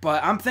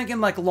 but I'm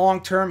thinking like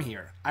long term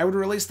here. I would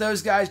release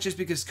those guys just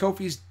because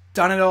Kofi's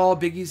done it all.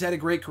 Big E's had a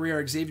great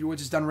career. Xavier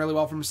Woods has done really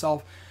well for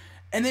himself,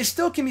 and they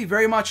still can be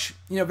very much,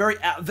 very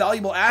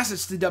valuable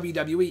assets to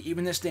WWE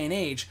even this day and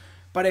age.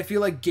 But I feel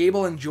like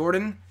Gable and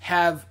Jordan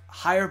have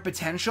higher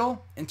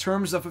potential in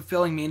terms of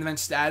fulfilling main event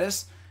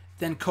status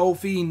than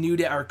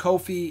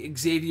Kofi,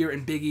 Xavier,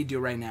 and Big E do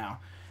right now.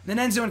 And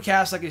then Enzo and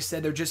Cass, like I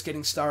said, they're just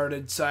getting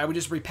started, so I would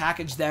just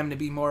repackage them to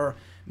be more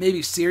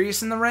maybe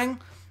serious in the ring,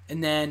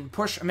 and then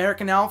push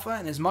American Alpha,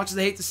 and as much as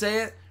I hate to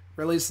say it,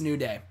 release New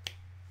Day.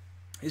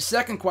 His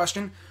second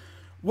question,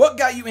 what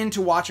got you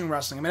into watching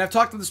wrestling? I mean, I've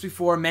talked about this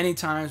before many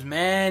times.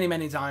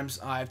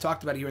 I've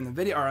talked about it here in the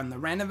video, or on the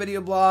random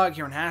video blog,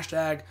 here on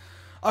Hashtag.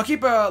 I'll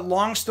keep a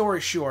long story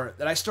short,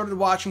 that I started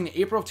watching in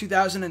April of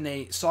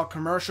 2008, saw a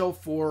commercial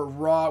for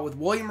Raw with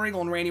William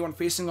Regal and Randy Orton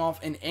facing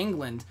off in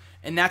England,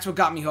 and that's what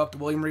got me hooked, the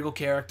William Regal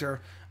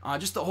character.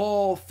 Just the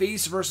whole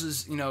face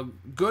versus,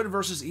 good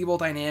versus evil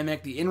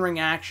dynamic, the in-ring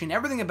action,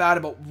 everything about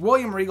it, but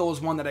William Regal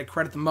is one that I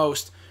credit the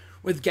most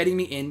with getting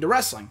me into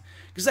wrestling.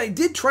 Because I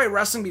did try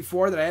wrestling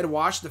before that I had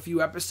watched a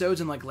few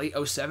episodes in like late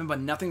 07, but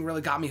nothing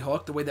really got me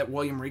hooked the way that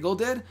William Regal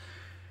did.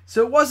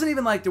 So it wasn't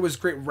even like there was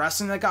great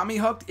wrestling that got me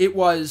hooked, it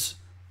was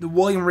the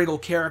William Regal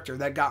character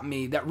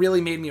that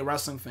really made me a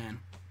wrestling fan.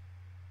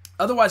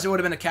 Otherwise, I would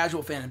have been a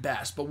casual fan at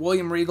best. But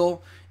William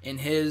Regal and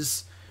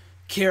his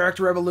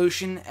character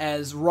evolution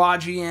as Raw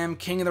GM,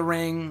 King of the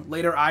Ring,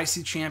 later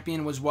IC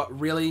champion, was what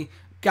really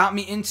got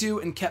me into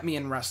and kept me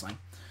in wrestling.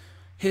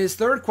 His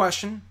third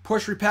question,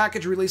 push,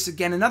 repackage, release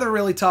again. Another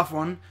really tough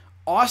one.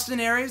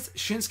 Austin Aries,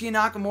 Shinsuke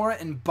Nakamura,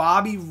 and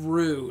Bobby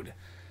Roode.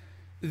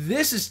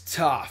 This is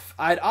tough.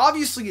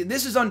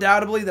 This is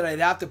undoubtedly that I'd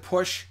have to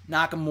push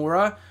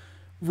Nakamura.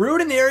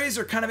 Roode and Aries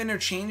are kind of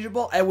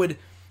interchangeable. I would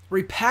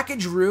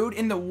repackage Roode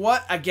into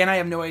what? Again, I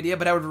have no idea,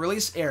 but I would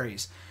release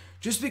Aries.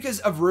 Just because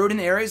of Roode and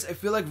Aries, I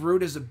feel like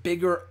Roode has a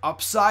bigger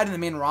upside in the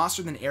main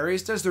roster than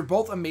Aries does. They're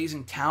both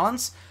amazing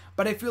talents,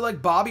 but I feel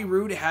like Bobby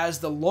Roode has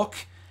the look,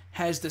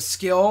 has the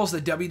skills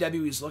that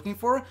WWE is looking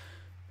for,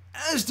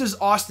 as does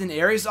Austin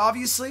Aries,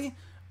 obviously.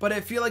 But I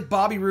feel like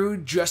Bobby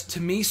Roode just,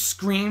 to me,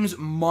 screams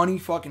money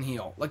fucking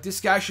heel. Like,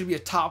 this guy should be a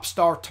top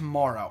star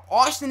tomorrow.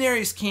 Austin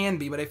Aries can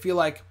be, but I feel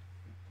like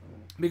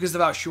because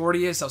of how short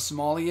he is, how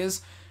small he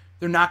is,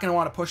 they're not going to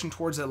want to push him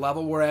towards that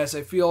level. Whereas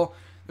I feel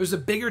there's a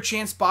bigger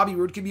chance Bobby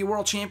Roode could be a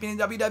world champion in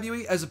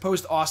WWE as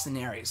opposed to Austin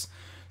Aries.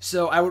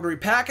 So I would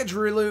repackage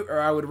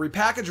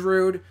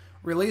Roode,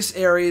 release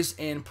Aries,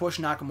 and push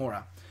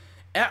Nakamura.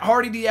 At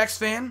Hardy DX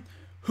fan,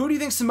 who do you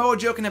think Samoa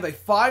Joe can have a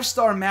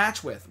 5-star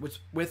match with?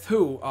 With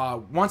who?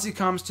 Once he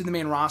comes to the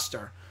main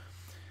roster.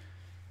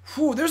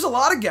 There's a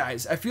lot of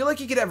guys. I feel like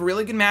he could have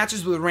really good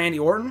matches with Randy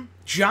Orton.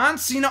 John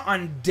Cena,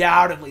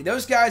 undoubtedly.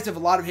 Those guys have a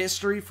lot of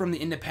history from the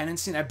independent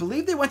scene. I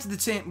believe they went to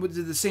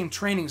the same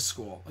training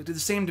school, like to the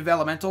same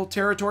developmental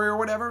territory or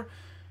whatever.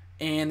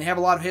 And they have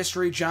a lot of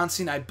history. John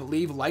Cena, I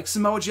believe, likes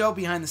Samoa Joe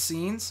behind the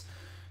scenes.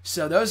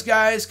 So those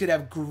guys could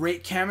have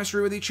great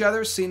chemistry with each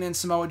other. Cena and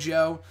Samoa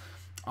Joe.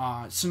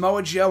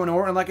 Samoa Joe and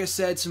Orton, like I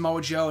said,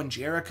 Samoa Joe and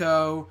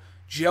Jericho,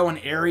 Joe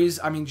and Aries,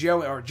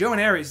 Joe and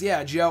Aries,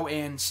 yeah, Joe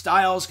and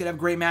Styles could have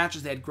great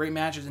matches. They had great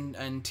matches in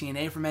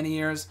TNA for many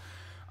years.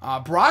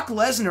 Brock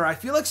Lesnar, I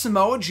feel like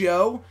Samoa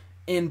Joe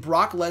and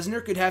Brock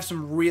Lesnar could have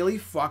some really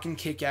fucking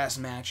kick-ass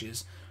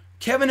matches.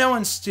 Kevin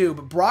Owens too,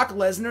 but Brock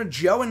Lesnar,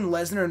 Joe and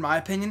Lesnar, in my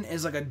opinion,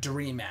 is like a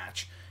dream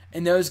match.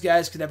 And those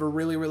guys could have a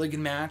really, really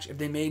good match if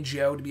they made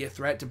Joe to be a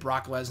threat to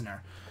Brock Lesnar.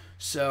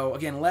 So,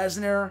 again,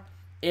 Lesnar,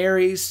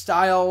 Aries,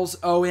 Styles,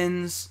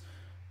 Owens,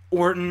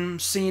 Orton,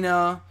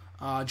 Cena,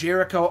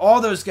 Jericho, all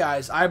those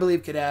guys, I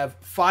believe, could have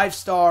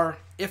 5-star,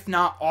 if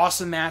not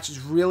awesome matches,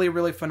 really,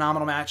 really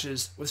phenomenal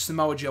matches with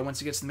Samoa Joe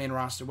once he gets to the main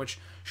roster, which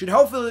should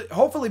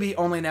hopefully be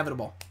only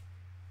inevitable.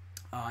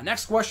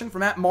 Next question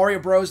from Mario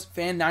Bros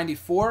Fan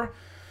 94.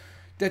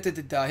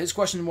 His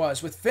question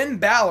was, with Finn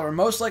Balor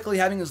most likely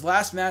having his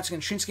last match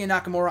against Shinsuke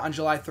Nakamura on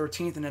July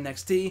 13th in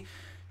NXT,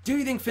 do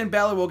you think Finn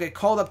Balor will get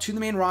called up to the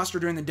main roster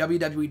during the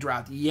WWE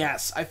draft?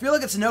 Yes. I feel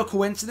like it's no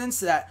coincidence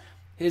that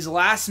his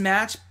last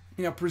match,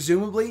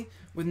 presumably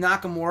with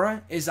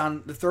Nakamura, is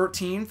on the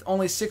 13th,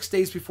 only 6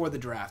 days before the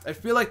draft. I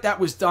feel like that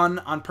was done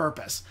on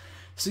purpose.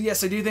 So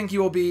yes, I do think he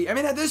will be,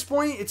 at this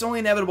point, it's only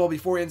inevitable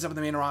before he ends up in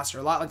the main roster,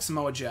 a lot like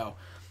Samoa Joe.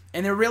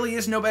 And there really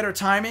is no better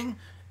timing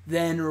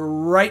than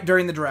right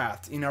during the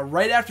draft.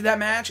 Right after that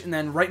match and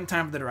then right in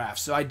time for the draft.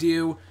 So I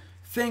do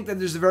think that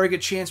there's a very good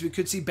chance we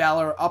could see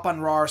Balor up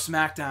on Raw or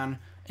SmackDown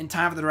in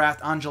time for the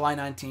draft on July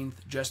 19th,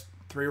 just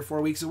 3 or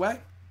 4 weeks away.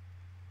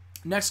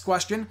 Next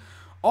question.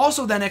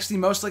 Also, the NXT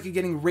most likely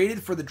getting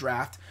rated for the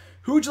draft.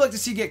 Who would you like to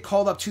see get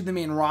called up to the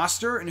main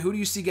roster, and who do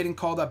you see getting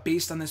called up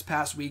based on this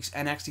past week's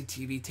NXT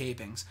TV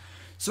tapings?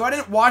 So I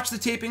didn't watch the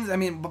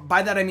tapings.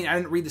 By that I mean I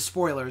didn't read the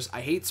spoilers.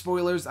 I hate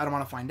spoilers. I don't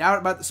want to find out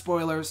about the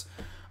spoilers.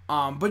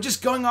 But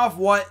just going off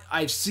what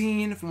I've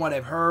seen, from what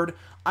I've heard,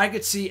 I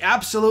could see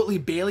absolutely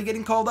Bayley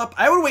getting called up.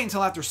 I would wait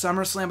until after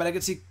SummerSlam, but I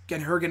could see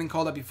her getting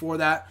called up before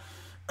that.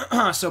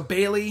 So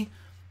Bayley.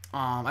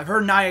 I've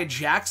heard Nia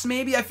Jax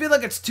maybe. I feel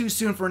like it's too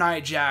soon for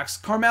Nia Jax.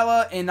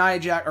 Carmella and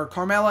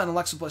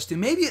Alexa Bliss too.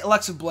 Maybe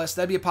Alexa Bliss.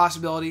 That'd be a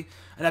possibility.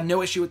 I'd have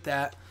no issue with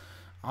that.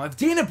 If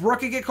Dana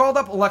Brooke could get called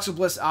up, Alexa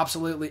Bliss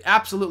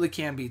absolutely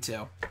can be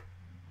too.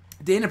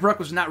 Dana Brooke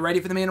was not ready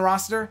for the main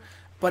roster,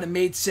 but it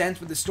made sense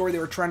with the story they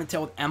were trying to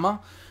tell with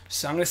Emma.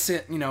 So I'm going to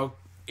sit,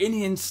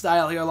 Indian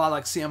style here, a lot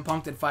like CM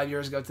Punk did 5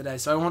 years ago today.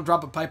 So I won't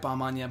drop a pipe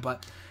bomb on you.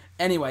 But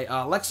anyway,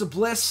 Alexa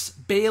Bliss,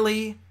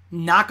 Bayley,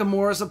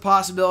 Nakamura's a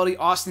possibility.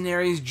 Austin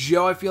Aries,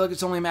 Joe, I feel like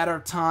it's only a matter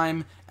of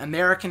time.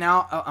 American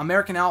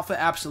Alpha,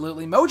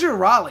 absolutely. Mojo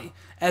Rawley,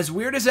 as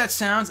weird as that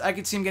sounds, I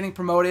could see him getting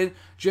promoted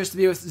just to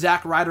be with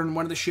Zack Ryder in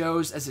one of the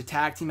shows as a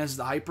tag team as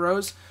the Hype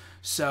Bros.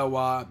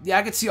 So, yeah,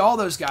 I could see all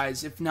those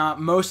guys, if not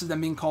most of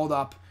them, being called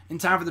up in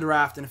time for the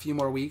draft in a few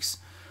more weeks.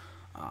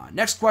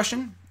 Next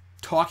question,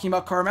 talking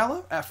about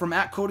Carmella, from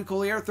Cody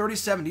Collier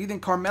 37. Do you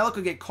think Carmella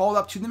could get called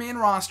up to the main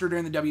roster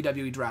during the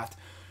WWE draft?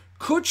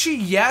 Could she?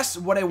 Yes.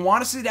 Would I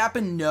want to see it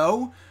happen?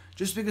 No.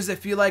 Just because I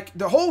feel like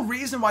the whole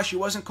reason why she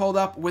wasn't called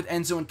up with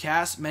Enzo and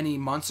Cass many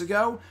months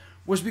ago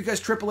was because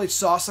Triple H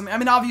saw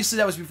something. Obviously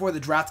that was before the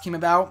draft came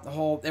about.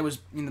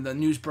 The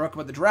news broke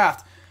about the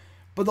draft.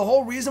 But the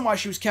whole reason why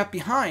she was kept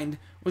behind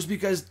was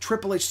because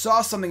Triple H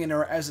saw something in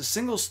her as a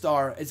single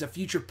star, as a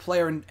future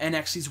player in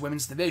NXT's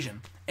women's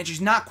division. And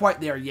she's not quite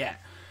there yet.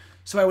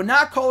 So I would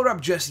not call her up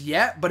just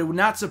yet, but it would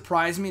not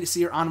surprise me to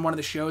see her on one of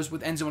the shows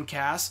with Enzo and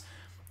Cass,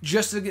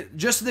 just so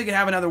they could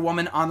have another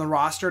woman on the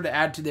roster to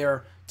add to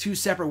their 2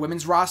 separate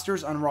women's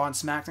rosters on Raw and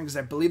SmackDown, because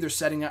I believe they're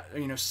setting up,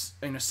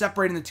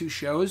 separating the 2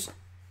 shows.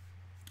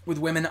 with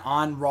women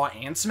on Raw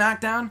and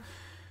SmackDown.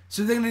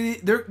 So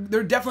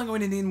they're definitely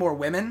going to need more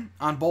women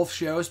on both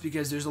shows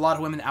because there's a lot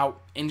of women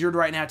out injured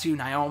right now too.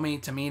 Naomi,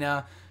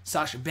 Tamina,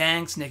 Sasha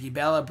Banks, Nikki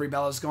Bella, Brie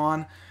Bella's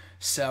gone.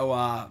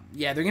 So,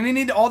 yeah, they're going to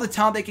need all the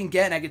talent they can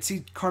get, and I could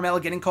see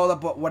Carmella getting called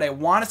up, but would I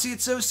want to see it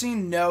so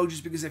soon? No,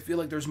 just because I feel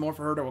like there's more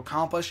for her to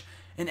accomplish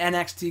in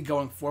NXT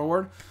going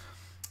forward.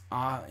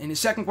 In his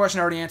second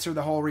question, I already answered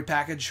the whole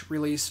repackage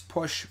release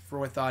push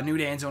with New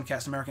Day and Zone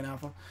Cast American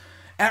Alpha.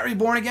 At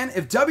Reborn Again,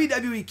 if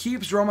WWE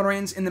keeps Roman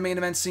Reigns in the main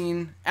event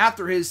scene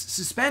after his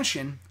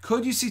suspension,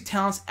 could you see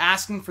talents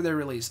asking for their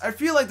release? I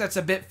feel like that's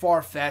a bit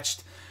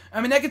far-fetched.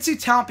 I mean, I could see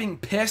talent being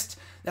pissed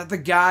that the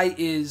guy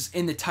is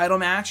in the title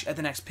match at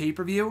the next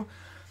pay-per-view,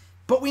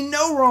 but we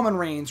know Roman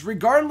Reigns,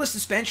 regardless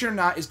suspension or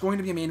not, is going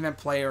to be a main event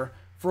player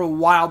for a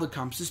while to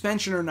come,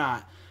 suspension or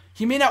not.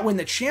 He may not win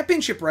the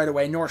championship right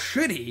away, nor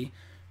should he,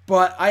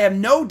 but I have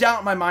no doubt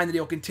in my mind that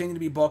he'll continue to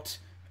be booked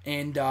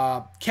and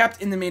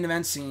kept in the main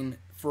event scene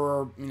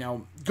for,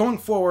 going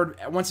forward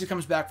once he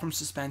comes back from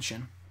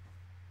suspension.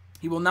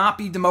 He will not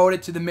be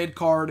demoted to the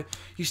mid-card.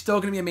 He's still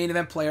going to be a main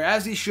event player,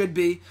 as he should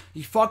be.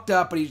 He fucked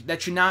up, but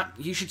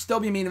he should still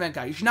be a main event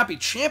guy. He should not be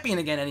champion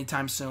again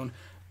anytime soon,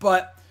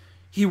 but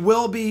he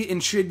will be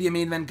and should be a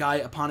main event guy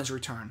upon his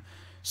return.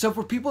 So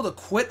for people to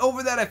quit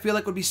over that, I feel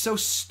like would be so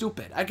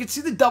stupid. I could see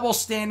the double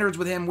standards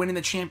with him winning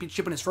the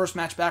championship in his first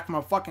match back from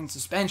a fucking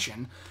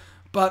suspension,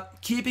 but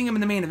keeping him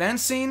in the main event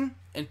scene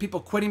and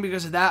people quitting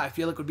because of that, I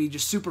feel like would be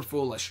just super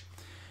foolish.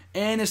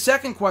 And his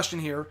second question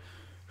here,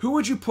 who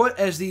would you put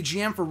as the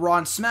GM for Raw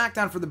and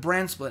SmackDown for the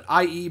brand split,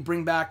 i.e.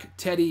 bring back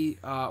Teddy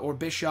or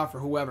Bischoff or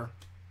whoever?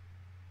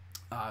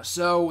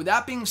 So with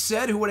that being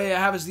said, who would I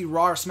have as the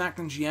Raw or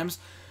SmackDown GMs?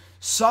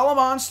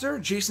 Solomonster,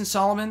 Jason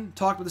Solomon,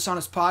 talked about this on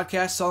his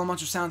podcast.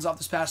 Solomonster sounds off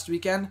this past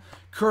weekend.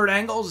 Kurt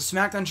Angle is a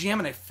SmackDown GM,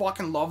 and I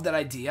fucking love that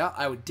idea.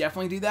 I would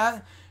definitely do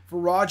that. For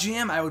Raw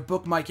GM, I would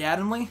book Mike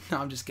Adamle. No,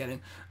 I'm just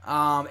kidding.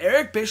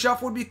 Eric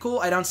Bischoff would be cool.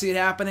 I don't see it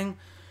happening.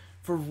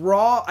 For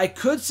Raw, I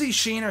could see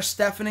Shane or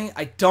Stephanie.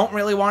 I don't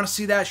really want to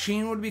see that.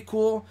 Shane would be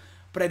cool,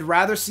 but I'd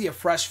rather see a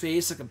fresh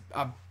face, like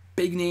a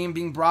big name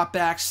being brought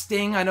back.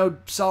 Sting, I know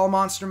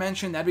Solomonster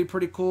mentioned. That'd be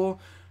pretty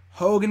cool.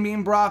 Hogan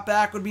being brought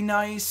back would be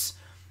nice.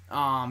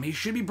 He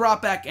should be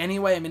brought back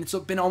anyway. I mean, it's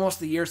been almost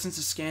a year since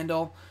the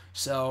scandal.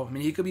 So, I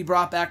mean, he could be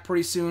brought back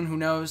pretty soon. Who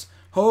knows?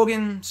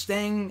 Hogan,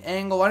 Sting,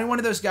 Angle, any one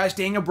of those guys.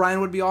 Daniel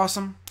Bryan would be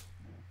awesome.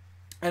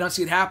 I don't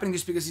see it happening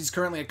just because he's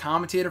currently a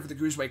commentator for the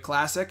Cruiserweight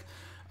Classic.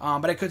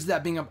 But I could see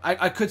that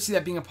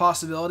being a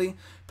possibility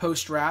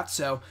post-draft.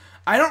 So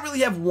I don't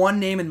really have one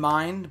name in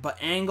mind, but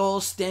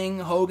Angle, Sting,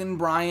 Hogan,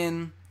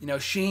 Bryan,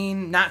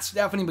 Shane, not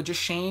Stephanie, but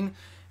just Shane.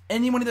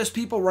 Any one of those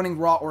people running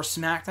Raw or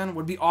SmackDown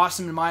would be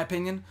awesome in my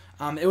opinion.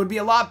 It would be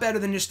a lot better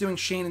than just doing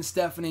Shane and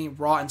Stephanie,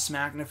 Raw and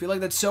SmackDown. I feel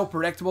like that's so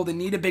predictable. They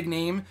need a big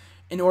name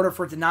in order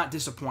for it to not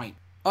disappoint.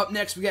 Up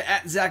next, we got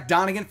at Zach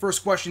Donegan.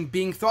 First question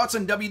being, thoughts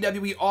on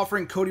WWE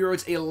offering Cody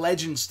Rhodes a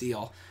Legends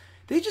deal?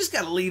 They just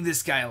got to leave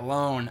this guy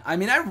alone. I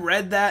mean, I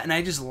read that and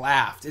I just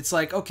laughed. It's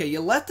like, okay,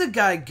 you let the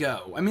guy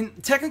go. I mean,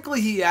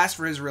 technically he asked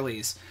for his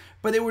release,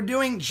 but they were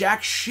doing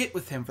jack shit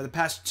with him for the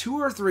past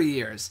 2 or 3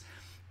 years.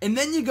 And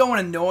then you go and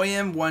annoy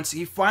him once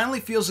he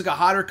finally feels like a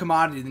hotter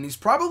commodity than he's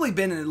probably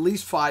been in at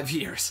least 5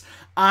 years.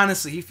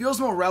 Honestly, he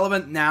feels more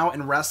relevant now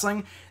in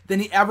wrestling than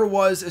he ever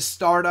was as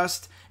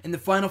Stardust in the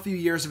final few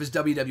years of his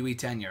WWE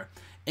tenure.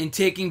 And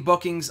taking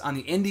bookings on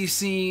the indie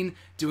scene,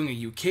 doing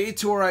a UK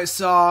tour I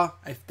saw.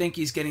 I think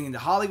he's getting into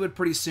Hollywood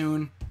pretty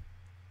soon.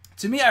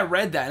 To me, I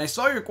read that, and I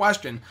saw your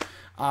question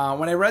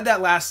when I read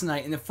that last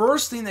night, and the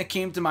first thing that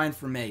came to mind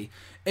for me,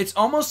 it's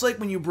almost like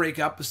when you break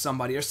up with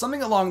somebody or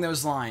something along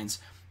those lines,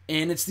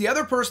 and it's the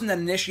other person that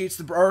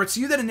initiates or it's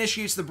you that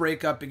initiates the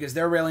breakup because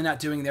they're really not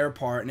doing their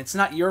part, and it's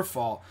not your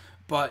fault.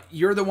 But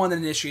you're the one that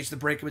initiates the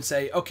breakup and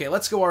say, okay,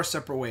 let's go our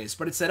separate ways.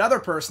 But it's that other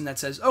person that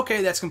says,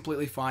 okay, that's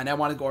completely fine. I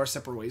want to go our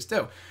separate ways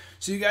too.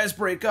 So you guys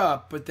break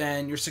up, but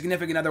then your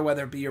significant other,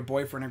 whether it be your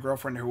boyfriend or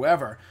girlfriend or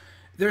whoever,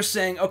 they're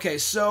saying, okay,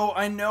 so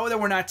I know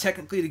that we're not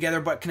technically together,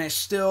 but can I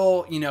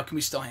still, can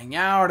we still hang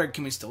out, or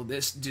can we still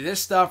do this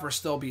stuff, or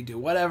still do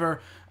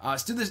whatever,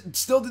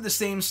 still do the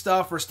same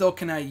stuff, or still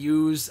can I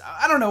use,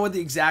 I don't know what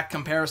the exact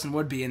comparison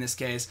would be in this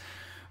case.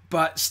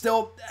 But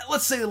still,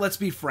 let's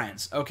be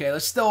friends, okay?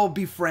 Let's still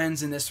be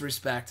friends in this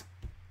respect,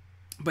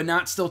 but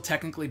not still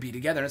technically be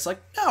together. And it's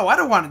like, no, I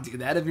don't want to do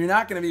that. If you're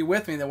not going to be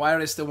with me, then why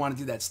would I still want to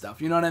do that stuff?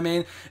 You know what I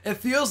mean? It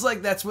feels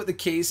like that's what the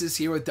case is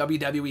here with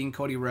WWE and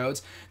Cody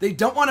Rhodes. They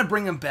don't want to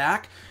bring him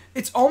back.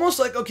 It's almost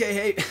like, okay,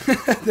 hey,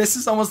 this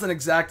is almost an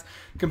exact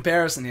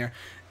comparison here.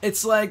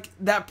 It's like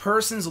that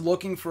person's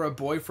looking for a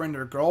boyfriend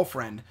or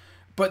girlfriend,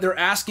 but they're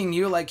asking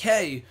you like,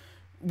 hey,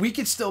 we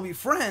could still be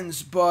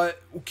friends, but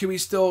can we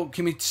still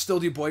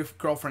do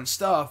boy-girlfriend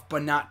stuff,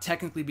 but not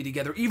technically be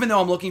together, even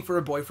though I'm looking for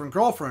a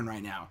boyfriend-girlfriend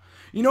right now?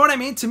 You know what I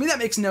mean? To me, that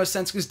makes no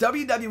sense, because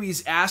WWE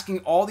is asking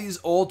all these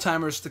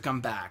old-timers to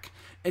come back.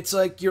 It's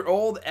like your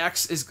old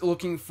ex is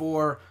looking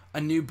for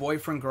a new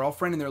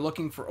boyfriend-girlfriend, and they're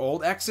looking for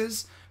old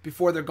exes,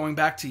 before they're going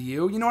back to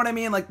you. You know what I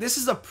mean? Like, this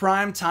is a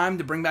prime time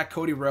to bring back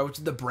Cody Rhodes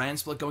with the brand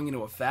split going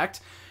into effect.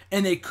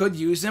 And they could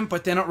use him,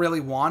 but they don't really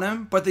want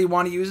him. But they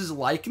want to use his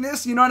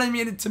likeness. You know what I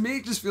mean? To me,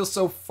 it just feels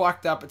so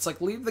fucked up. It's like,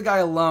 leave the guy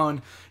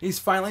alone. He's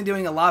finally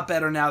doing a lot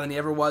better now than he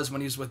ever was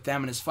when he was with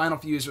them in his final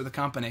few years with the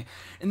company.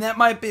 And that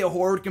might be a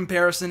horrid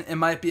comparison. It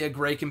might be a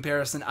great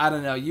comparison. I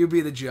don't know. You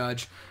be the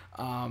judge.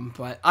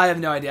 But I have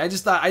no idea. I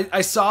just thought,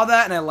 I saw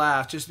that and I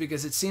laughed just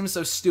because it seems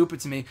so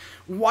stupid to me.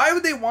 Why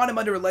would they want him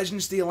under a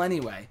Legends deal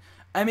anyway?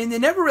 I mean, they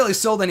never really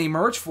sold any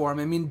merch for him.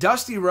 I mean,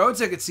 Dusty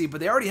Rhodes I could see, but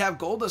they already have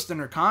Goldust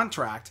under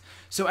contract.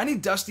 So any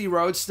Dusty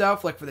Rhodes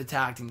stuff, like for the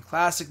Tag Team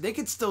Classic, they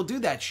could still do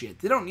that shit.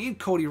 They don't need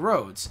Cody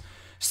Rhodes.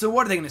 So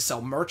what, are they going to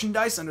sell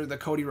merchandise under the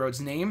Cody Rhodes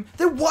name?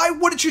 Then why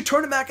wouldn't you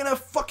turn it back into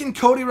fucking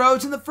Cody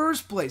Rhodes in the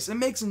first place? It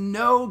makes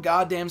no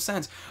goddamn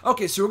sense.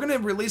 Okay, so we're going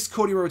to release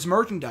Cody Rhodes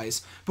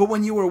merchandise, but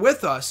when you were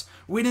with us,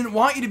 we didn't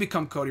want you to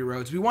become Cody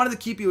Rhodes. We wanted to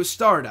keep you as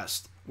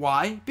Stardust.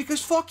 Why?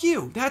 Because fuck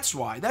you. That's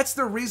why. That's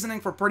their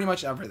reasoning for pretty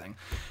much everything.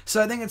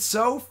 So I think it's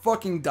so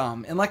fucking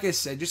dumb. And like I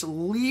said, just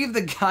leave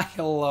the guy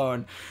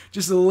alone.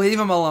 Just leave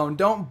him alone.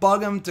 Don't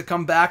bug him to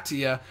come back to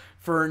you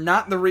for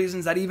not the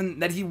reasons that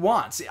he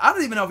wants. See, I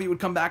don't even know if he would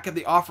come back if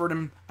they offered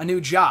him a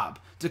new job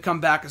to come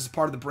back as a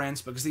part of the brand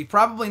split, because he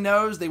probably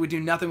knows they would do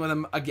nothing with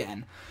him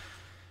again.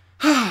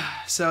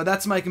 So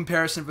that's my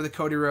comparison for the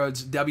Cody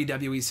Rhodes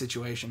WWE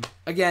situation.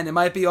 Again, it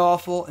might be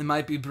awful. It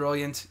might be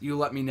brilliant. You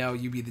let me know.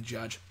 You be the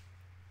judge.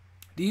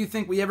 Do you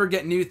think we ever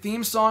get new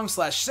theme songs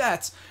 /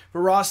 sets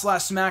for Raw /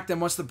 SmackDown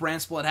once the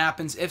brand split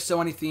happens? If so,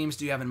 any themes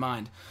do you have in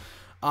mind?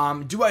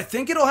 Do I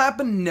think it'll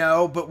happen?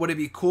 No, but would it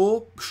be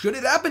cool? Should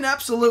it happen?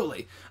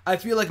 Absolutely. I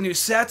feel like new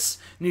sets,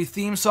 new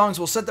theme songs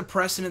will set the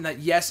precedent that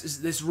yes,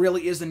 this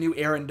really is the new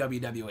era in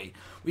WWE.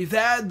 We've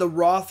had the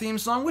Raw theme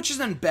song, which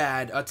isn't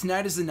bad.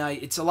 Tonight is the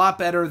Night. It's a lot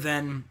better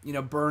than,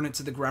 Burn It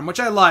to the Ground, which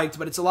I liked,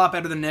 but it's a lot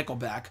better than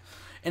Nickelback.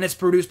 And it's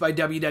produced by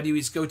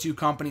WWE's go-to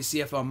company,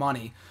 CFO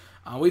Money.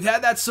 We've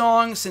had that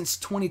song since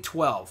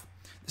 2012.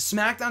 The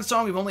SmackDown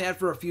song we've only had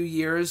for a few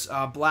years.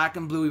 Black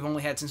and Blue we've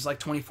only had since like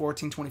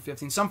 2014,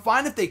 2015. So I'm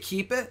fine if they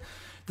keep it.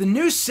 The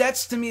new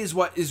sets to me is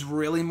what is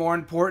really more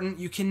important.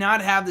 You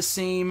cannot have the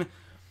same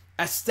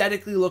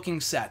aesthetically looking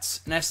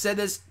sets. And I've said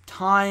this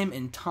time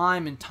and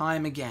time and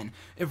time again.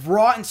 If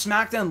Raw and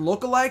SmackDown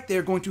look alike,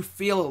 they're going to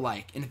feel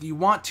alike. And if you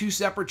want two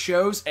separate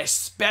shows,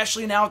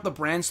 especially now with the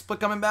brand split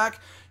coming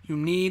back, you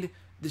need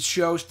the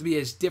shows to be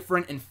as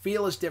different and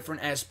feel as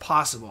different as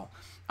possible.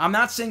 I'm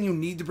not saying you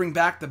need to bring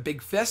back the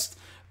big fist,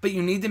 but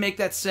you need to make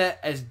that set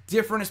as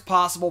different as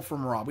possible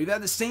from Raw. We've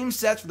had the same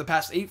sets for the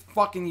past 8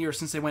 fucking years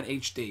since they went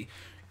HD.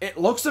 It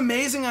looks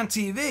amazing on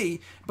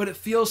TV, but it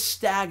feels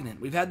stagnant.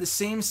 We've had the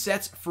same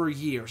sets for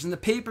years, and the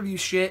pay-per-view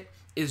shit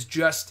is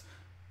just,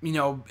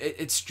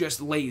 it's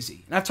just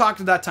lazy. And I've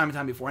talked about that time and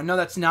time before. I know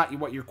that's not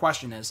what your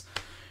question is.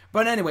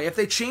 But anyway, if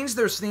they change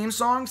their theme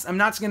songs, I'm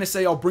not going to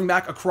say, bring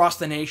back Across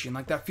the Nation.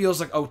 Like, that feels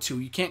like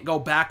O2. You can't go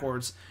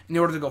backwards in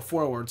order to go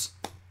forwards.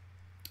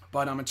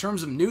 But in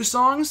terms of new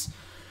songs,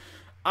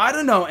 I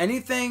don't know.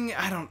 Anything,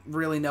 I don't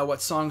really know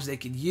what songs they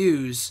could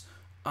use.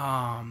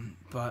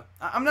 But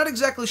I'm not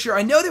exactly sure.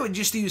 I know they would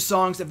just use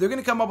songs. If they're going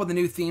to come up with a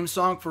new theme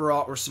song for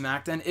Raw or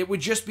SmackDown, it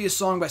would just be a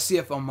song by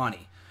CFO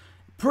Money.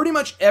 Pretty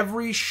much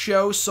every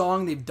show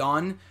song they've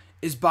done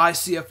is by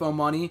CFO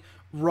Money.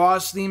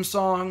 Raw's theme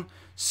song,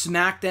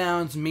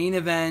 SmackDown's main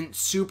event,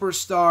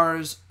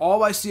 Superstars, all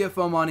by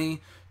CFO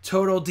Money,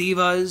 Total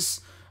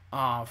Divas,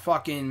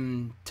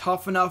 fucking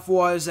Tough Enough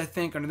was, I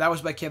think, or that was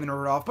by Kevin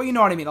Rudolph, but you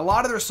know what I mean. A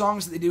lot of their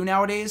songs that they do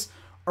nowadays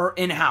are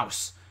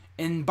in-house,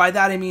 and by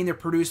that I mean they're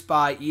produced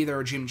by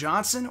either Jim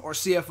Johnson or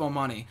CFO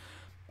Money.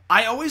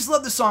 I always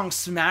love the song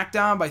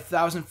SmackDown by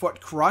 1,000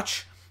 Foot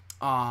Crutch.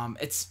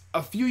 It's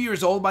a few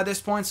years old by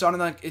this point, so I don't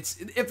know,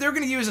 if they're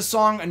going to use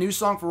a new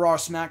song for Raw or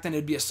SmackDown,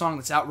 it'd be a song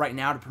that's out right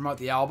now to promote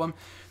the album.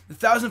 The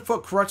 1,000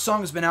 Foot Crutch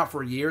song has been out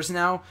for years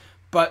now,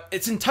 but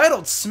it's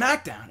entitled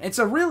SmackDown. It's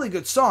a really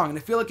good song, and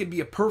I feel like it'd be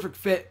a perfect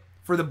fit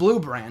for the Blue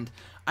brand.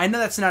 I know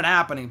that's not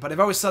happening, but I've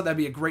always thought that'd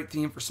be a great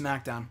theme for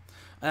SmackDown.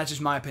 That's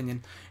just my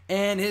opinion.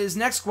 And his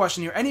next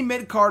question here, any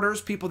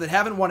mid-carders, people that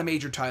haven't won a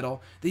major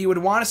title, that you would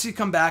want to see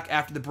come back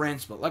after the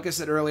brand split? Like I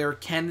said earlier,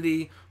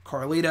 Kennedy,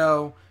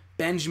 Carlito,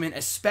 Benjamin,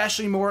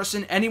 especially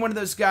Morrison, any one of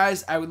those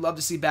guys I would love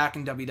to see back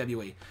in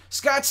WWE.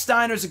 Scott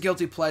Steiner's a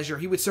guilty pleasure.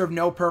 He would serve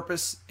no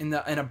purpose in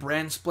a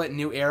brand split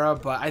new era,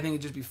 but I think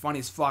it'd just be funny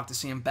as fuck to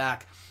see him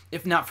back,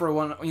 if not for a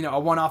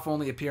one-off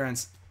only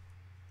appearance.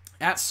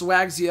 At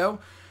Swagzio,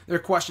 their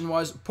question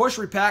was, push,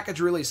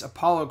 repackage, release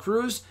Apollo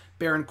Crews,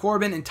 Baron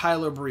Corbin, and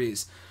Tyler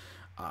Breeze.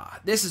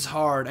 This is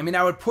hard. I mean,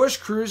 I would push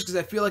Crews because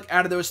I feel like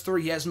out of those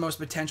three, he has the most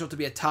potential to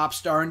be a top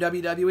star in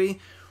WWE.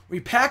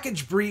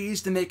 Repackage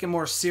Breeze to make him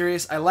more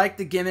serious. I like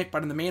the gimmick,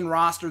 but on the main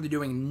roster, they're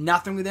doing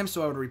nothing with him,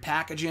 so I would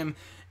repackage him.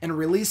 And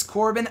release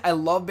Corbin. I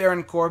love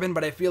Baron Corbin,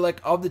 but I feel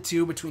like of the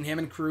two, between him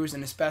and Crews,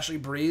 and especially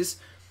Breeze,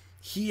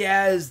 he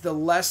has the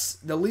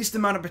least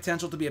amount of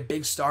potential to be a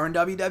big star in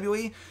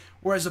WWE.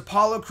 Whereas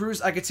Apollo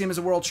Crews, I could see him as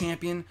a world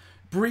champion.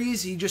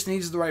 Breeze, he just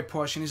needs the right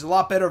push, and he's a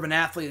lot better of an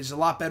athlete. He's a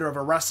lot better of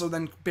a wrestler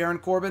than Baron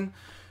Corbin.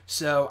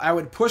 So I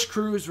would push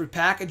Cruz,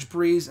 repackage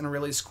Breeze, and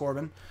release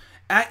Corbin.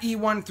 At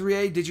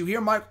E13A, did you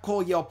hear Michael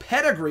Cole yell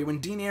pedigree when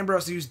Dean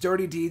Ambrose used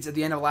Dirty Deeds at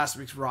the end of last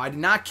week's Raw? I did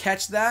not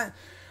catch that.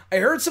 I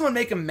heard someone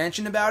make a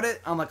mention about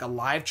it on like a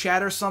live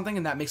chat or something,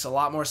 and that makes a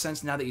lot more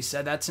sense now that you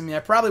said that to me.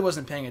 I probably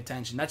wasn't paying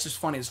attention. That's just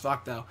funny as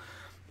fuck, though.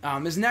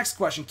 His next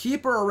question,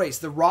 keep or erase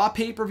the Raw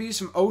pay-per-views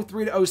from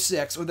 03 to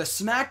 06 or the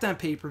SmackDown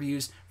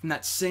pay-per-views from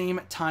that same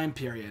time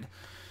period?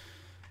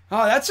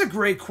 Oh, that's a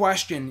great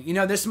question. You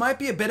know, this might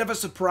be a bit of a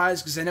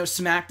surprise because I know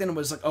SmackDown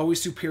was like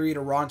always superior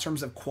to Raw in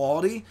terms of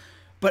quality,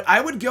 but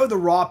I would go the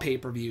Raw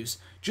pay-per-views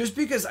just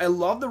because I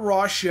love the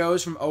Raw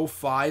shows from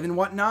 05 and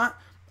whatnot.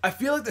 I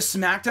feel like the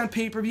SmackDown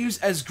pay-per-views,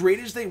 as great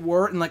as they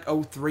were in like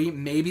 03,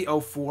 maybe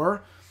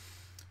 04,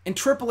 and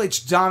Triple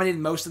H dominated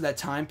most of that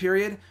time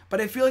period, but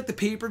I feel like the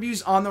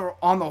pay-per-views on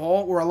the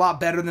whole were a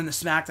lot better than the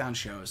SmackDown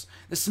shows.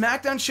 The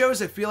SmackDown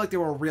shows, I feel like they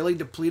were really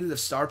depleted of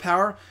star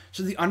power,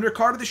 so the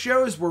undercard of the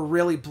shows were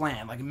really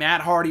bland, like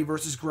Matt Hardy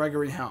versus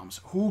Gregory Helms.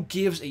 Who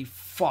gives a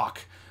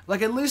fuck?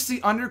 Like, at least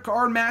the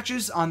undercard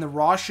matches on the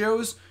Raw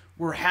shows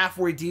were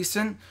halfway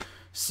decent,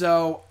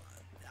 so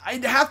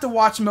I'd have to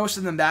watch most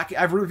of them back.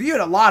 I've reviewed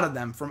a lot of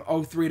them from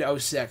 03 to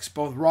 06,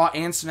 both Raw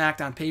and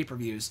SmackDown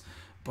pay-per-views.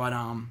 But,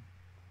 I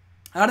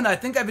don't know. I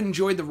think I've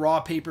enjoyed the Raw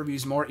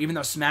pay-per-views more, even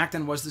though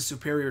SmackDown was the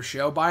superior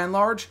show by and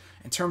large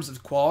in terms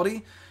of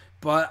quality.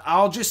 But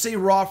I'll just say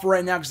Raw for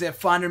right now because I have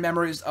fonder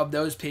memories of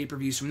those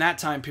pay-per-views from that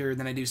time period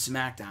than I do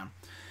SmackDown.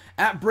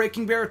 At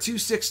Breaking Bear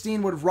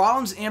 216, would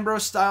Rollins,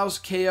 Ambrose, Styles,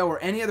 KO, or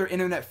any other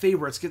internet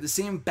favorites get the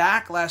same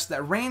backlash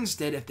that Reigns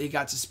did if they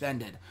got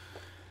suspended?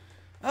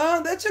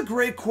 That's a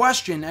great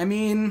question. I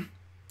mean,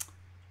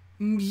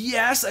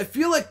 yes, I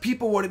feel like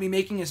people wouldn't be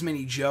making as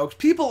many jokes.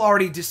 People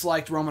already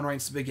disliked Roman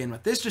Reigns to begin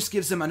with. This just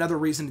gives them another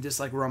reason to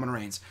dislike Roman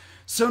Reigns.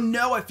 So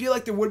no, I feel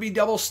like there would be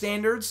double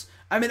standards.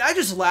 I mean, I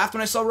just laughed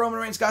when I saw Roman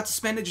Reigns got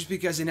suspended just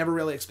because I never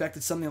really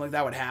expected something like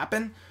that would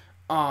happen.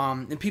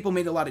 And people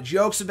made a lot of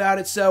jokes about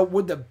it. So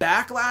would the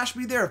backlash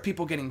be there of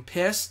people getting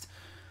pissed?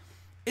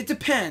 It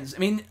depends. I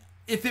mean,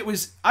 if it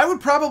was, I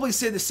would probably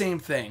say the same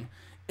thing.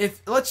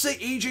 If, let's say,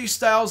 AJ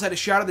Styles had a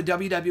shot at the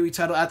WWE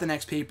title at the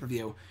next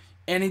pay-per-view,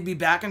 and he'd be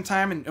back in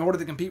time in order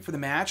to compete for the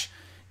match,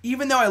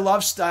 even though I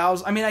love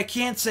Styles, I mean, I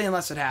can't say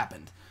unless it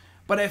happened.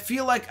 But I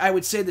feel like I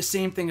would say the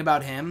same thing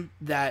about him,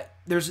 that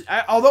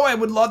although I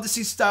would love to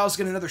see Styles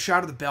get another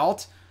shot at the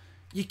belt,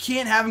 you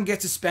can't have him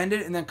get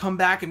suspended and then come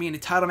back and be in a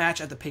title match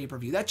at the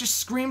pay-per-view. That just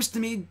screams to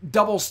me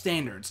double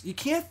standards. You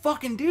can't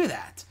fucking do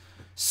that.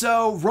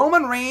 So,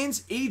 Roman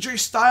Reigns, AJ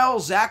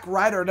Styles, Zack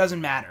Ryder, it doesn't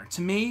matter.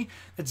 To me,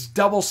 it's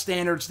double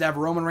standards to have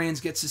Roman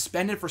Reigns get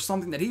suspended for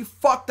something that he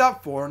fucked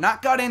up for,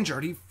 not got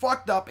injured. He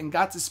fucked up and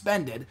got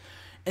suspended.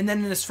 And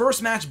then in his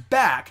first match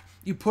back,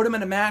 you put him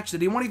in a match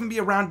that he won't even be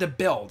around to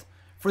build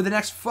for the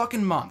next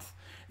fucking month.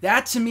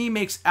 That, to me,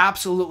 makes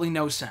absolutely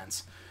no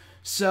sense.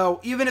 So,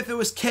 even if it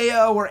was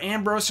KO or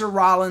Ambrose or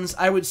Rollins,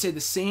 I would say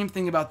the same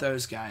thing about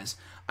those guys.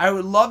 I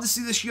would love to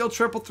see the Shield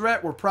triple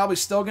threat. We're probably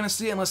still going to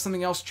see it unless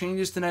something else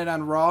changes tonight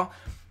on Raw.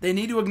 They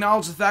need to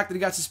acknowledge the fact that he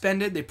got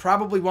suspended. They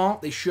probably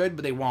won't. They should,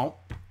 but they won't.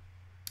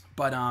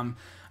 But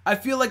I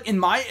feel like in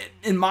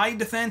my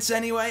defense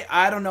anyway,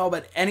 I don't know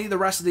about any of the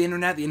rest of the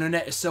internet. The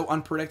internet is so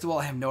unpredictable.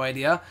 I have no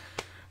idea.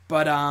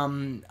 But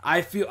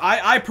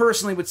I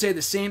personally would say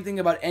the same thing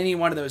about any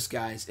one of those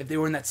guys if they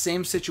were in that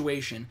same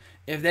situation.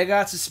 If they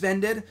got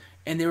suspended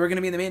and they were going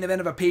to be in the main event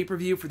of a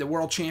pay-per-view for the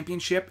World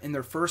Championship in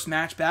their first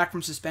match back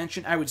from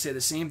suspension, I would say the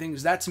same thing,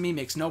 because that to me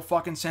makes no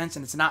fucking sense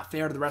and it's not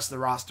fair to the rest of the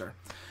roster.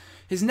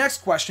 His next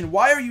question,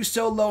 why are you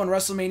so low in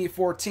WrestleMania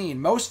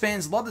 14? Most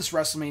fans love this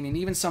WrestleMania, and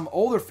even some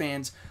older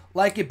fans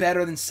like it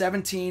better than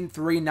 17,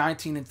 3,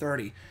 19, and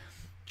 30.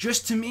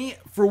 Just to me,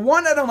 for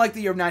one, I don't like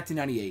the year of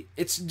 1998.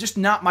 It's just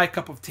not my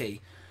cup of tea.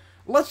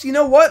 You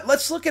know what?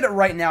 Let's look at it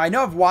right now. I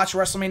know I've watched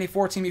WrestleMania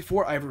 14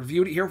 before. I've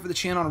reviewed it here for the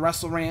channel on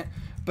WrestleRant.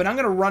 But I'm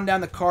going to run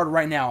down the card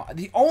right now.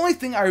 The only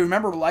thing I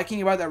remember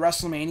liking about that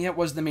WrestleMania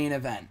was the main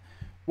event.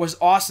 Was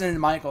Austin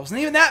and Michaels. And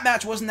even that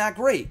match wasn't that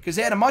great. Because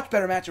they had a much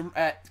better match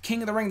at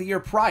King of the Ring the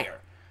year prior.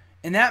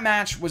 And that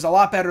match was a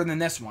lot better than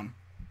this one.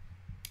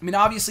 I mean,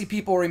 obviously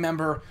people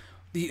remember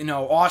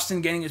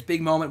Austin getting his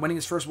big moment, winning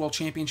his first World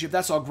Championship.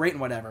 That's all great and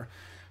whatever.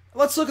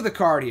 Let's look at the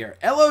card here.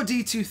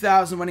 LOD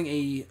 2000 winning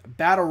a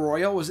Battle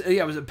Royal.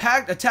 It was a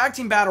tag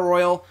team Battle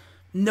Royal.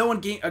 No one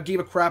gave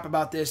a crap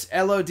about this.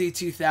 LOD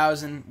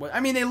 2000. I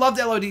mean, they loved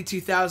LOD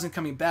 2000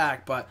 coming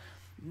back, but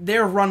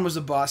their run was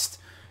a bust.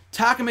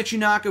 Taka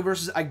Michinaka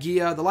versus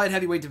Agia. The light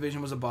heavyweight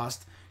division was a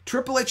bust.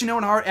 Triple H and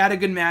Owen Hart had a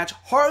good match.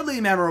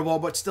 Hardly memorable,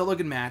 but still a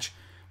good match.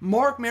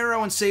 Mark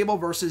Mero and Sable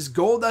versus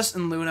Goldust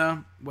and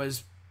Luna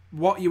was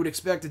what you would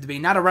expect it to be.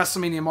 Not a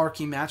WrestleMania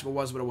marquee match, but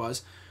was what it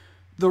was.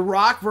 The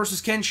Rock versus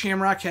Ken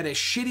Shamrock had a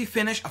shitty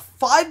finish. A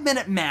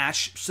 5-minute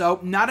match, so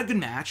not a good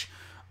match.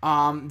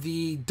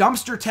 The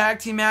dumpster tag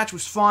team match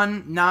was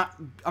fun, not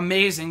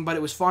amazing, but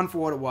it was fun for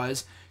what it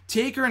was.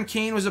 Taker and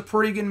Kane was a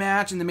pretty good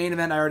match, and the main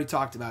event I already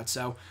talked about.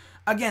 So,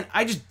 again,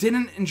 I just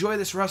didn't enjoy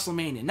this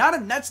WrestleMania.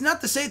 That's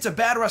not to say it's a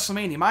bad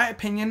WrestleMania. My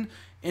opinion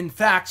and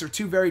facts are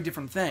two very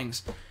different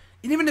things.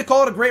 And even to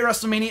call it a great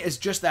WrestleMania is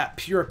just that,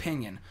 pure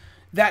opinion.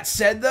 That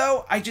said,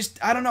 though, I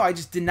don't know. I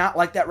just did not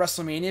like that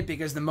WrestleMania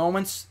because the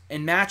moments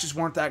and matches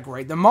weren't that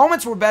great. The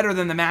moments were better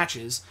than the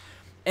matches.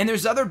 And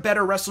there's other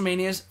better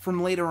WrestleManias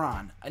from later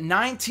on.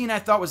 19 I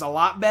thought was a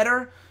lot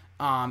better.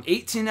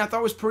 18 I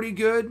thought was pretty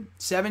good.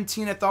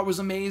 17 I thought was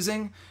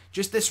amazing.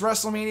 Just this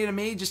WrestleMania to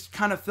me just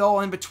kind of fell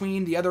in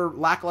between the other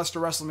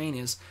lackluster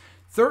WrestleManias.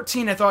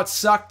 13 I thought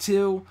sucked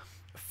too.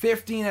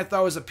 15 I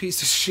thought was a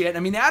piece of shit. I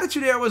mean, the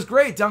Attitude Era was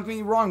great, don't get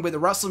me wrong, but the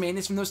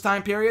WrestleManias from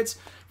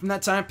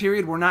that time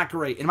period, were not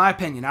great, in my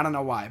opinion. I don't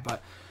know why,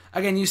 but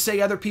again, you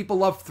say other people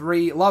love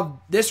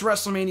this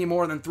WrestleMania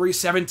more than 3,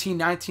 17,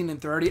 19,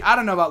 and 30. I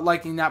don't know about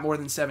liking that more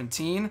than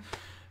 17,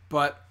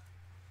 but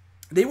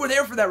they were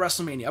there for that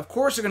WrestleMania. Of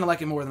course they're going to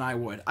like it more than I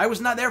would. I was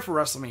not there for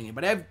WrestleMania,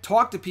 but I've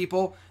talked to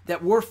people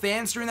that were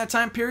fans during that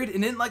time period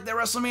and didn't like that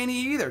WrestleMania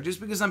either.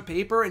 Just because on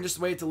paper and just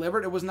the way it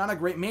delivered, it was not a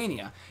great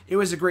Mania. It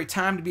was a great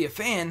time to be a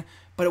fan,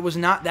 but it was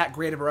not that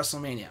great of a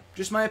WrestleMania.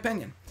 Just my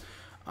opinion.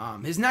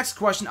 His next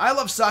question, I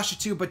love Sasha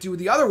too, but do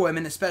the other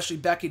women, especially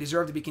Becky,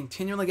 deserve to be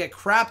continually get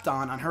crapped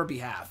on her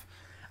behalf?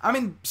 I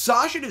mean,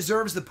 Sasha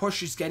deserves the push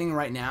she's getting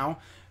right now,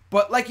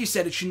 but like you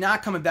said, it should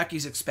not come at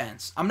Becky's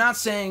expense. I'm not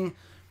saying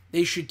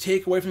they should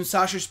take away from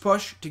Sasha's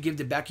push to give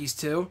to Becky's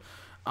too.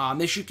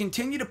 They should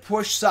continue to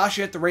push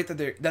Sasha at the rate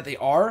that they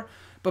are,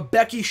 but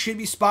Becky should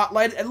be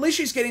spotlighted. At least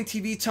she's getting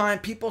TV time.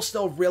 People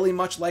still really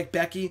much like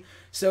Becky,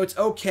 so it's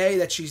okay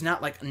that she's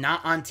not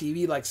on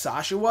TV like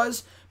Sasha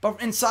was. But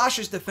in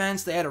Sasha's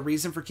defense, they had a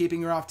reason for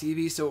keeping her off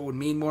TV, so it would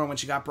mean more when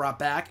she got brought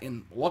back.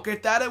 And look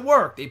at that, it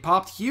worked. They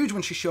popped huge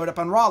when she showed up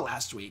on Raw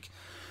last week.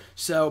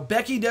 So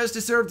Becky does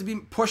deserve to be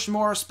pushed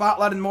more,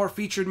 spotlighted more,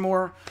 featured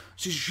more.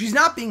 She's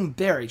not being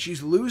buried.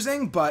 She's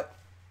losing,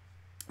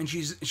 and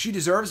she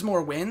deserves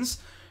more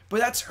wins.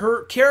 But that's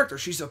her character.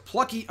 She's a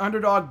plucky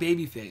underdog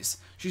babyface.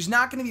 She's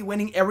not going to be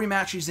winning every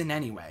match she's in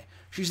anyway.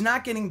 She's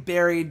not getting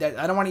buried.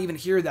 I don't want to even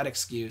hear that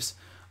excuse.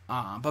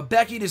 But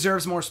Becky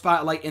deserves more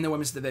spotlight in the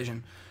women's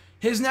division.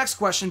 His next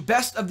question,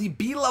 best of the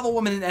B-level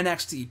women in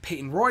NXT,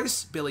 Peyton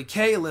Royce, Billie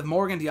Kay, Liv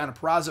Morgan, Deonna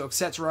Purrazzo,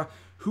 etc.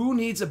 Who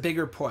needs a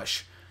bigger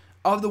push?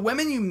 Of the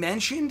women you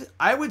mentioned,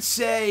 I would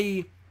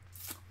say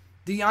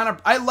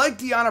I like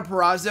Deonna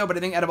Purrazzo, but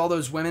I think out of all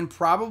those women,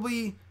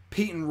 probably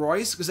Peyton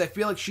Royce, because I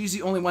feel like she's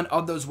the only one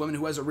of those women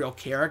who has a real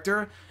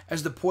character.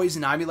 As the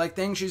Poison Ivy-like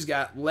thing, she's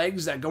got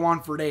legs that go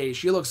on for days.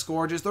 She looks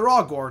gorgeous. They're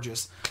all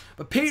gorgeous.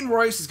 But Peyton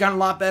Royce has gotten a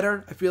lot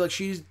better. I feel like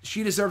she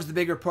deserves the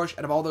bigger push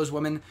out of all those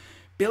women.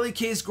 Billie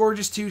Kay's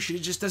gorgeous too. She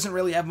just doesn't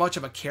really have much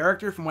of a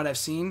character from what I've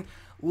seen.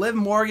 Liv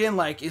Morgan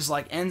is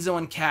like Enzo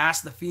and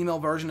Cass, the female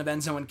version of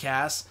Enzo and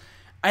Cass.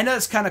 I know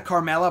it's kind of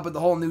Carmella, but the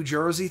whole New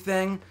Jersey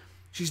thing,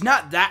 she's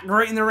not that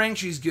great in the ring.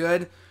 She's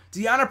good.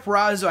 Deonna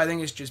Purrazzo, I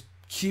think, is just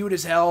cute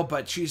as hell,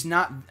 but she's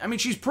not. I mean,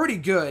 she's pretty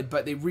good,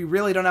 but we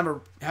really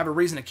don't have a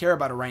reason to care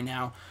about her right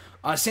now.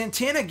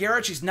 Santana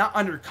Garrett, she's not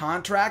under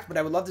contract, but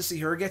I would love to see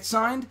her get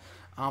signed.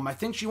 I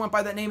think she went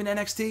by that name in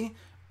NXT,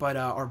 but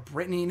or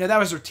Brittany. No, that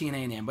was her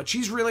TNA name. But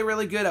she's really,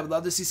 really good. I would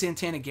love to see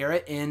Santana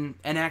Garrett in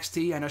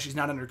NXT. I know she's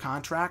not under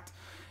contract.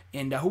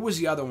 And who was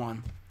the other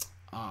one?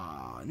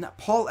 Not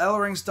Paul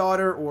Ellering's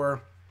daughter,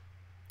 or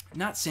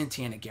not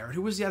Santana Garrett.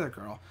 Who was the other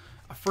girl?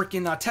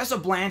 Freaking Tessa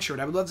Blanchard.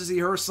 I would love to see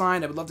her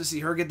signed. I would love to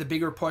see her get the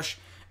bigger push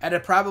out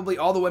of probably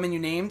all the women you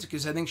named,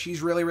 because I think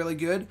she's really, really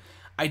good.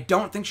 I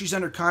don't think she's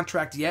under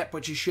contract yet,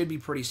 but she should be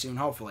pretty soon,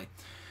 hopefully.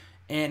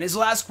 And his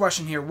last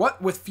question here, what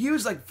with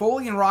feuds like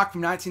Foley and Rock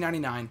from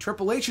 1999,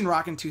 Triple H and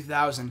Rock in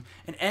 2000,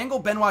 and Angle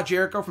Benoit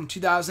Jericho from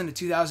 2000 to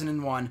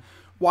 2001,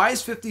 why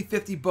is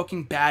 50-50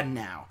 booking bad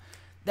now?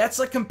 That's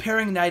like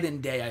comparing night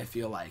and day, I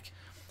feel like.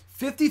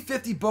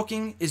 50-50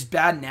 booking is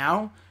bad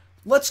now.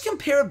 Let's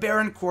compare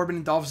Baron Corbin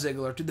and Dolph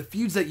Ziggler to the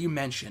feuds that you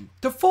mentioned,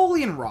 to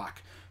Foley and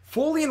Rock.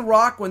 Foley and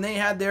Rock, when they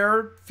had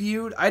their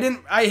feud,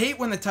 I hate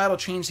when the title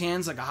changed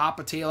hands like a hot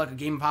potato, like a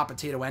game of hot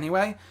potato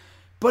anyway.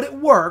 But it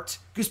worked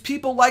because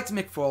people liked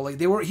Mick Foley.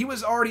 He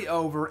was already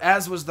over,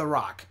 as was The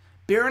Rock.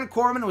 Baron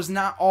Corbin was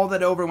not all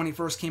that over when he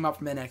first came up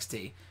from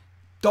NXT.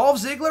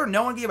 Dolph Ziggler,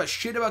 no one gave a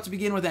shit about to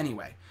begin with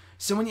anyway.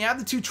 So when you have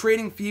the two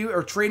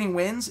trading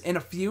wins in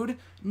a feud,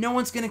 no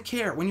one's gonna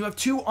care. When you have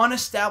two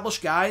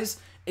unestablished guys,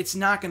 it's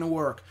not gonna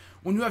work.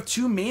 When you have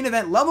two main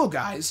event level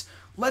guys,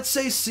 let's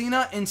say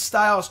Cena and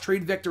Styles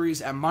trade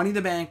victories at Money in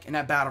the Bank and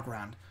at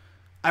Battleground.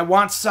 I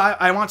want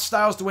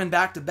Styles to win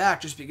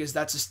back-to-back just because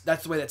that's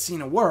the way that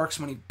Cena works.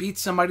 When he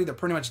beats somebody, they're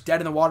pretty much dead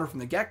in the water from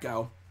the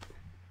get-go.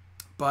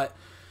 But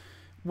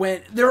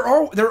when they're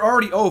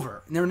already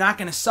over, and they're not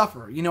going to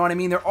suffer. You know what I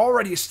mean? They're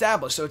already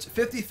established. So it's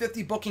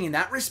 50-50 booking in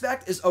that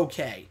respect is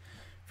okay.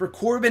 For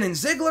Corbin and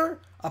Ziggler,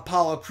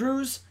 Apollo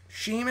Crews,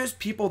 Sheamus,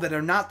 people that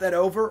are not that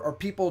over, or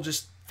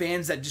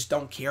fans that just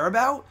don't care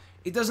about,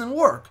 it doesn't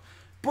work.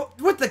 But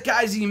with the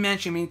guys you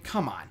mentioned, I mean,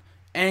 come on.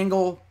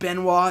 Angle,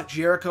 Benoit,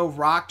 Jericho,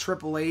 Rock,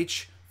 Triple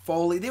H,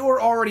 Foley, they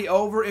were already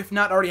over, if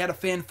not already had a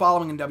fan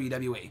following in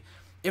WWE.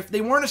 If they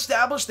weren't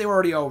established, they were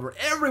already over.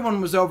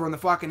 Everyone was over in the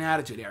fucking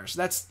Attitude Era.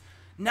 So that's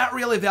not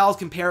really a valid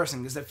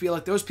comparison, because I feel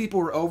like those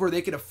people were over.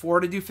 They could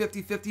afford to do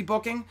 50-50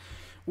 booking.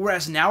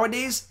 Whereas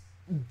nowadays,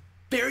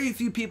 very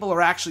few people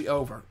are actually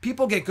over.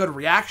 People get good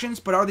reactions,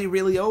 but are they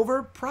really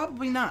over?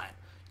 Probably not.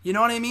 You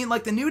know what I mean?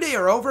 Like, the New Day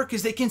are over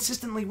because they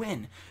consistently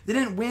win. They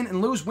didn't win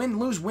and lose, win,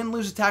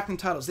 lose, attack them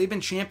titles. They've been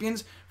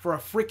champions for a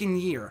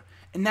freaking year.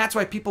 And that's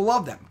why people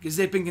love them, because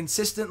they've been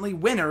consistently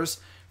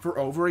winners for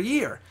over a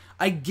year.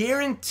 I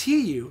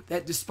guarantee you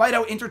that despite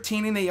how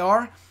entertaining they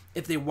are,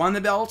 if they won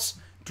the belts,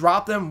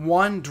 dropped them,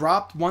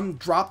 dropped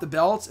the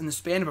belts in the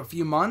span of a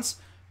few months,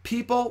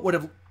 people would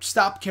have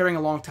stopped caring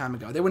a long time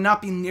ago. They would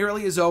not be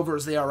nearly as over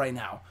as they are right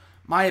now.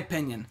 My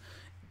opinion.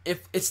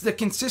 If it's the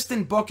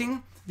consistent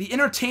booking, the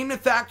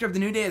entertainment factor of the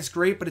New Day is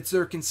great, but it's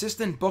their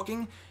consistent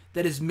booking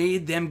that has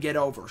made them get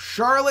over.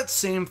 Charlotte,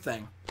 same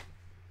thing.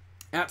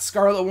 At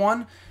Scarlet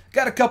 1,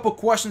 got a couple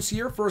questions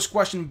here. First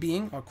question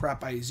being, oh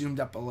crap, I zoomed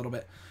up a little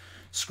bit.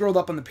 Scrolled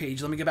up on the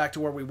page. Let me get back to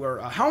where we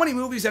were. How many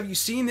movies have you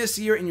seen this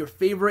year and your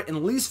favorite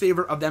and least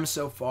favorite of them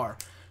so far?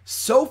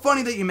 So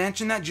funny that you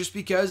mentioned that, just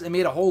because I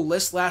made a whole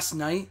list last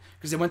night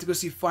because I went to go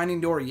see Finding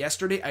Dory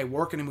yesterday. I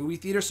work in a movie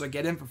theater, so I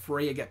get in for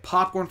free. I get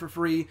popcorn for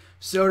free,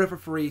 soda for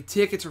free,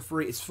 tickets for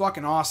free. It's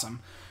fucking awesome.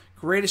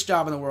 Greatest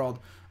job in the world.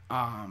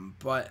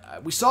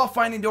 But we saw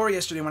Finding Dory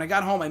yesterday. When I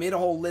got home, I made a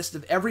whole list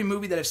of every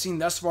movie that I've seen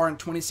thus far in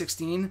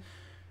 2016.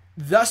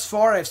 Thus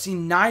far, I've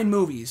seen 9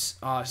 movies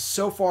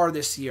so far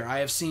this year. I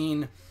have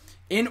seen,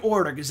 in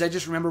order, because I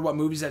just remember what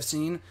movies I've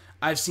seen,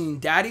 I've seen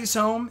Daddy's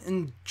Home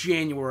in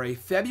January.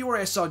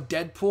 February, I saw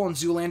Deadpool and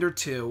Zoolander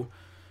 2.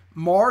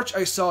 March,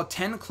 I saw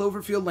 10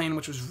 Cloverfield Lane,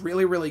 which was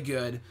really, really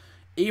good.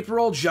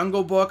 April,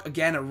 Jungle Book,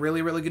 again, a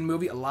really, really good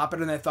movie. A lot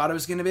better than I thought it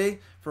was going to be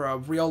for a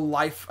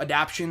real-life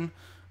adaptation,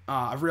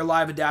 a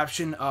real-live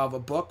adaptation of a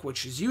book,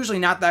 which is usually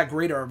not that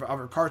great, or of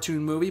a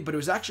cartoon movie, but it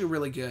was actually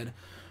really good.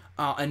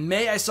 In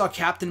May, I saw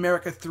Captain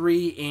America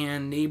 3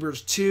 and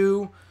Neighbors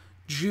 2.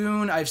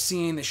 June, I've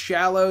seen The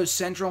Shallows,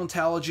 Central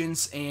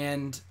Intelligence,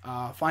 and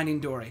Finding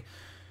Dory.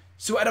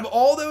 So out of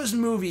all those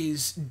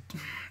movies,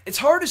 it's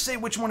hard to say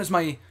which one is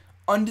my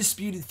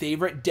undisputed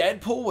favorite.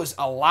 Deadpool was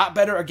a lot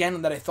better,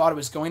 again, than I thought it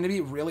was going to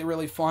be. Really,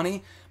 really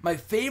funny. My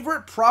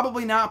favorite,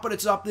 probably not, but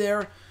it's up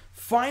there.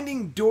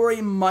 Finding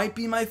Dory might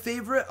be my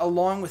favorite,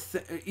 along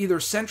with either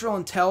Central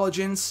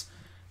Intelligence.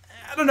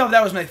 I don't know if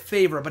that was my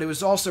favorite, but it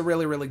was also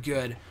really, really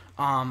good.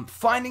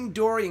 Finding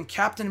Dory and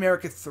Captain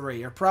America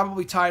 3 are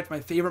probably tied for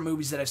my favorite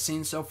movies that I've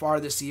seen so far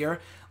this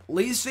year.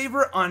 Least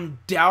favorite,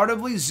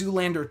 undoubtedly,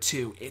 Zoolander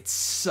 2. It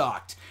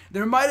sucked.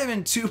 There might have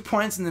been 2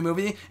 points in the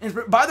movie, and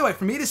by the way,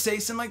 for me to say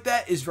something like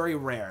that is very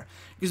rare.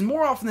 Because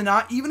more often than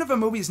not, even if a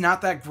movie is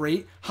not that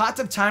great, Hot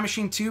Tub Time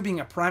Machine 2 being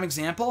a prime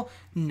example,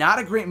 not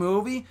a great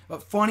movie,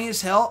 but funny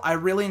as hell, I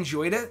really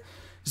enjoyed it.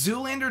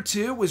 Zoolander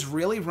 2 was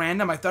really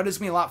random. I thought it was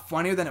going to be a lot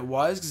funnier than it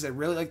was because I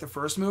really liked the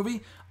first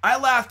movie. I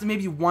laughed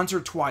maybe once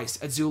or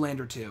twice at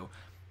Zoolander 2.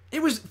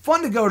 It was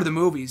fun to go to the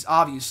movies,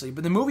 obviously,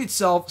 but the movie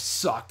itself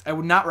sucked. I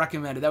would not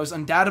recommend it. That was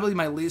undoubtedly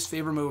my least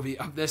favorite movie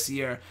of this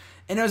year.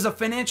 And it was a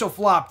financial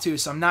flop, too,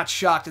 so I'm not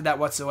shocked at that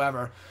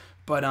whatsoever.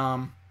 But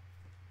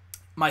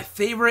my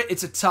favorite,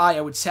 it's a tie,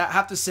 I would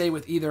have to say,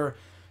 with either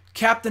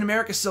Captain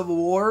America Civil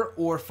War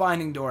or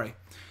Finding Dory.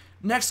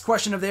 Next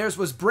question of theirs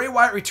was Bray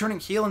Wyatt returning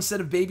heel instead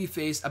of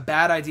babyface, a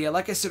bad idea.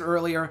 Like I said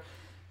earlier,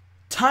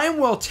 time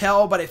will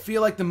tell, but I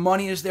feel like the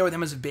money is there with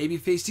him as a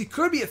babyface. He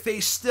could be a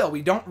face still.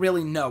 We don't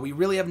really know. We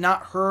really have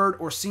not heard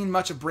or seen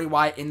much of Bray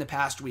Wyatt in the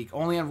past week,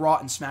 only on Raw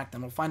and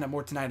SmackDown. We'll find out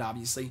more tonight,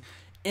 obviously,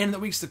 and in the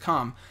weeks to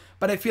come.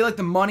 But I feel like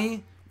the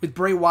money with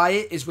Bray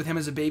Wyatt is with him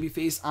as a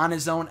babyface on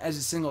his own as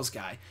a singles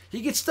guy.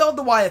 He could still have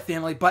the Wyatt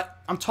family,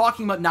 but I'm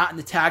talking about not in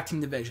the tag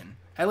team division.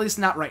 At least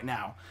not right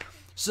now.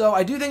 So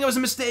I do think it was a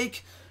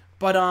mistake.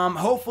 But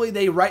hopefully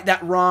they right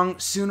that wrong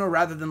sooner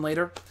rather than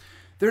later.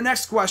 Their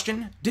next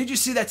question, did you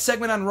see that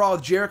segment on Raw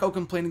with Jericho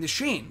complaining to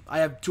Shane? I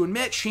have to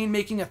admit, Shane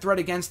making a threat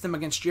against him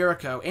against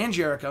Jericho,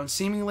 and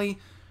seemingly,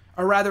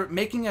 or rather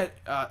making a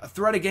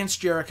threat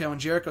against Jericho and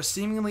Jericho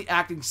seemingly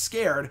acting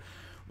scared,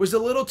 was a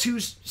little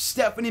too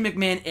Stephanie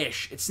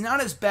McMahon-ish. It's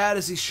not as bad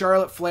as the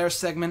Charlotte Flair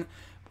segment,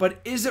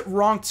 but is it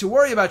wrong to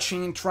worry about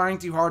Shane trying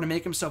too hard to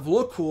make himself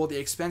look cool at the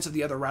expense of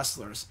the other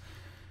wrestlers?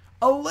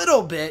 A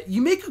little bit. You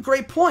make a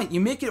great point.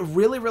 You make a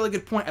really, really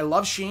good point. I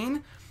love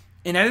Shane,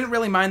 and I didn't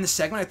really mind the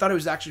segment. I thought it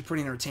was actually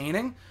pretty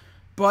entertaining,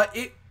 but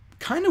it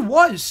kind of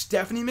was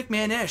Stephanie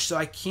McMahon-ish, so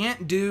I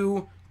can't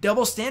do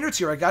double standards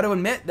here. I got to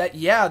admit that,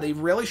 yeah, they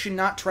really should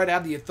not try to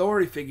have the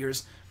authority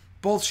figures,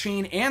 both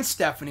Shane and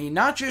Stephanie,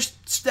 not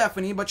just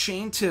Stephanie, but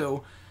Shane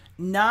too,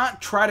 not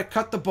try to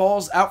cut the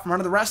balls out from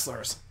under the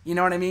wrestlers. You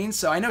know what I mean?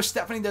 So I know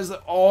Stephanie does it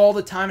all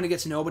the time, and it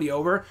gets nobody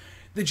over.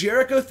 The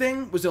Jericho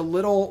thing was a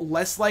little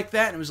less like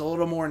that, and it was a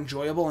little more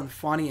enjoyable and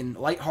funny and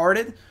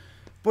lighthearted,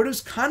 but it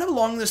was kind of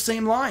along the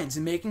same lines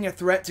and making a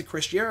threat to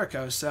Chris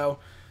Jericho. So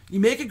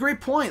you make a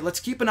great point. Let's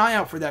keep an eye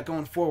out for that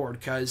going forward,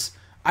 because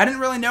I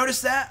didn't really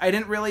notice that. I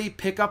didn't really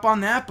pick up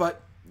on that,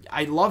 but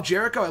I love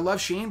Jericho. I love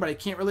Shane, but I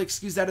can't really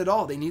excuse that at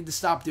all. They need to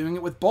stop doing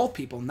it with both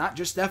people, not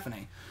just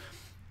Stephanie.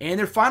 And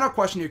their final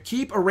question here,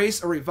 keep,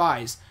 erase, or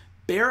revise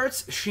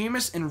Barrett's,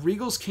 Sheamus, and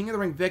Regal's King of the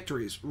Ring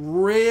victories.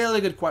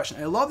 Really good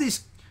question. I love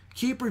these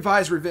keep,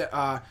 revise,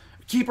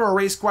 keep or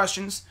erase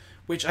questions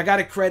which I got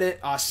to credit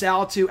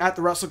Sal to at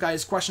the Wrestle Guy.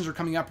 His questions are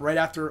coming up right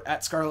after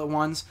at Scarlet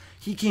Ones.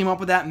 He came up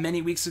with that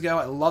many weeks ago.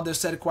 I love this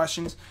set of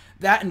questions.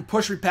 That and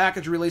push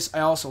repackage release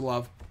I also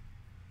love.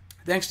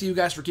 Thanks to you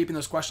guys for keeping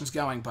those questions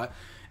going. But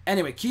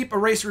anyway, keep,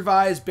 erase,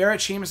 revise, Barrett,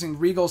 Sheamus, and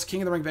Regal's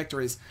King of the Ring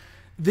victories.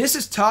 This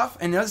is tough,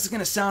 and I know this is going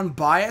to sound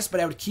biased, but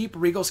I would keep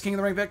Regal's King of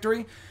the Ring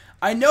victory.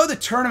 I know the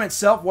tournament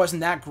itself wasn't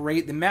that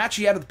great. The match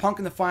he had with Punk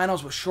in the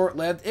finals was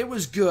short-lived. It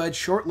was good,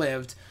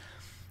 short-lived.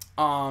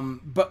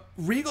 But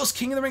Regal's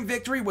King of the Ring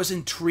victory was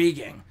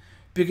intriguing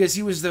because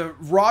he was the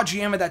Raw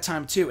GM at that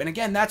time too. And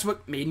again, that's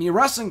what made me a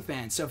wrestling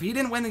fan. So if he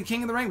didn't win the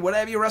King of the Ring, would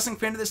I be a wrestling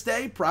fan to this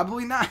day?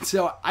 Probably not.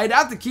 So I'd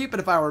have to keep it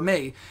if I were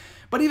me.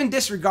 But even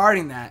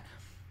disregarding that,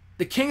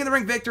 the King of the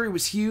Ring victory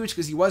was huge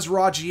because he was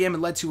Raw GM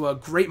and led to a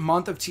great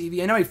month of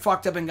TV. I know he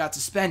fucked up and got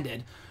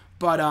suspended.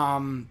 But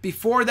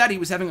before that, he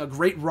was having a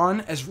great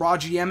run as Raw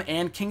GM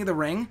and King of the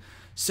Ring.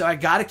 So I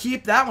got to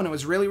keep that one. It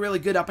was really, really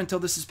good up until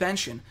the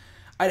suspension.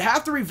 I'd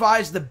have to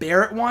revise the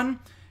Barrett one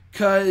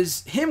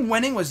because him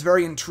winning was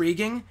very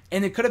intriguing,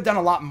 and they could have done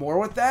a lot more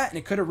with that, and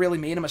it could have really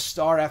made him a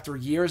star after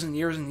years and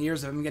years and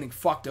years of him getting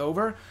fucked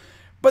over.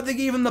 But they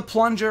gave him the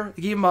plunger,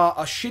 they gave him a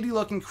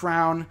shitty-looking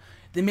crown,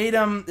 they made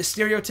him the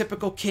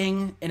stereotypical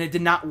king, and it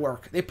did not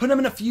work. They put him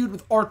in a feud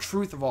with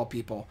R-Truth, of all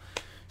people.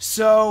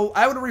 So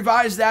I would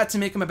revise that to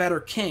make him a better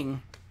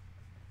king,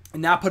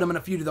 and not put him in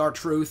a feud with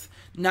R-Truth,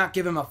 not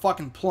give him a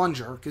fucking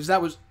plunger, because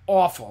that was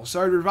awful.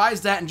 So I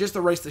revised that and just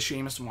erased the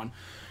Sheamus one.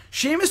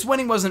 Sheamus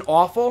winning wasn't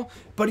awful,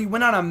 but he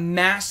went on a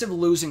massive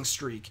losing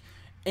streak.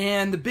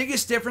 And the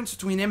biggest difference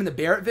between him and the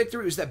Barrett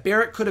victory was that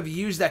Barrett could have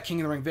used that King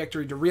of the Ring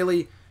victory to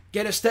really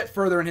get a step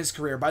further in his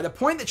career. By the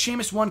point that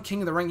Sheamus won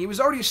King of the Ring, he was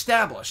already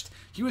established.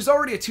 He was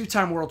already a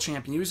two-time world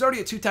champion. He was already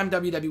a two-time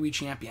WWE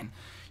champion.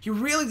 He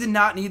really did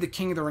not need the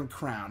King of the Ring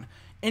crown.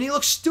 And he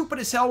looked stupid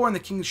as hell wearing the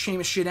King of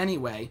Sheamus shit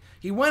anyway.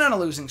 He went on a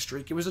losing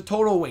streak. It was a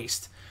total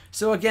waste.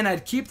 So again,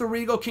 I'd keep the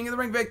Regal King of the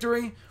Ring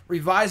victory,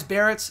 revise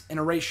Barrett's, and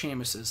erase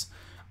Sheamus's.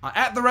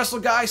 At the Wrestle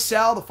Guy,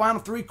 Sal, the final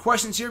 3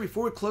 questions here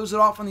before we close it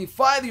off on the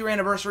 5-year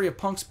anniversary of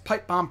Punk's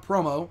Pipe Bomb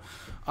promo.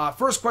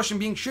 First question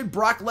being, should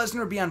Brock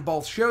Lesnar be on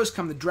both shows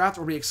come the draft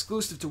or be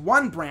exclusive to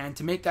one brand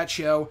to make that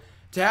show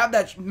have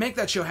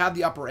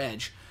the upper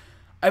edge?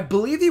 I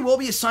believe he will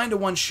be assigned to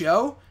one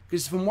show,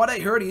 because from what I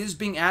heard, he is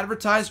being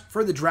advertised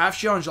for the draft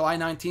show on July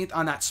 19th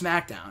on that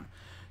SmackDown.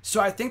 So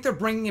I think they're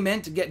bringing him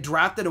in to get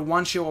drafted to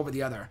one show over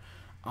the other.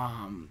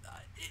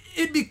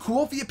 It'd be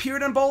cool if he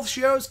appeared on both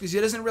shows, because he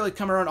doesn't really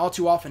come around all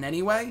too often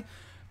anyway.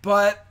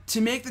 But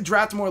to make the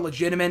draft more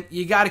legitimate,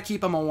 you got to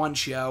keep him on one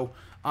show.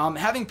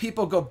 Having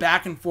people go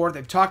back and forth,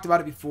 they've talked about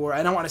it before.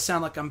 I don't want to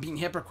sound like I'm being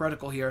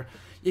hypocritical here.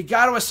 You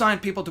got to assign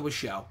people to a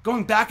show.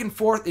 Going back and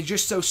forth is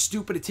just so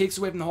stupid. It takes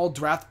away from the whole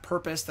draft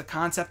purpose, the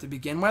concept to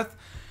begin with.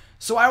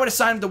 So I would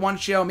assign him to one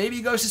show. Maybe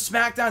he goes to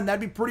SmackDown. That'd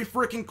be pretty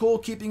freaking cool.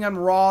 Keeping on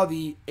Raw,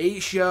 the A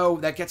show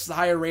that gets the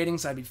higher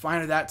ratings, I'd be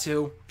fine with that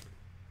too.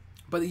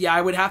 But yeah,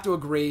 I would have to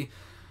agree.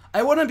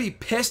 I wouldn't be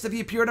pissed if he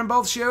appeared on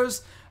both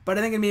shows, but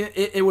I think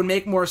it would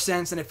make more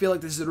sense, and I feel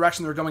like this is the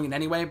direction they're going in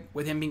anyway,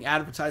 with him being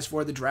advertised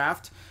for the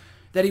draft,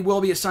 that he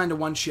will be assigned to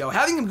one show.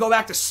 Having him go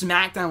back to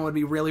SmackDown would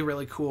be really,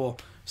 really cool.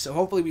 So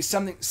hopefully we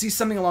see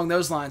something along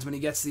those lines when he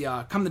gets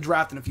come the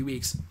draft in a few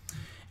weeks.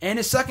 And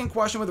his second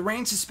question, with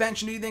Reigns'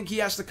 suspension, do you think he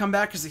has to come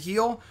back as a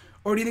heel,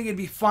 or do you think he'd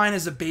be fine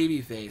as a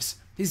babyface?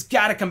 He's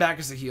got to come back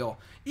as a heel.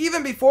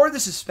 Even before the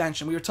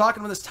suspension, we were talking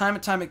about this time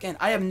and time again.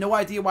 I have no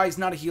idea why he's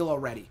not a heel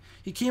already.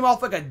 He came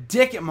off like a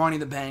dick at Money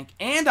in the Bank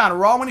and on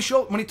Raw when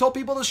he told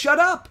people to shut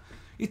up.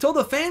 He told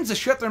the fans to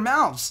shut their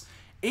mouths.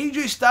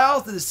 AJ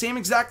Styles did the same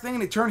exact thing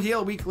and he turned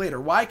heel a week later.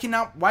 Why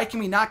can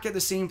we not get the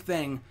same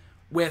thing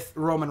with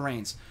Roman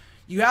Reigns?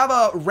 You have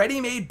a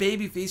ready-made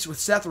babyface with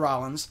Seth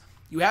Rollins.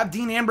 You have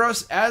Dean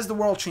Ambrose as the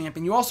world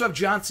champion. You also have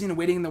John Cena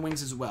waiting in the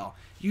wings as well.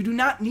 You do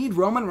not need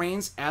Roman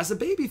Reigns as a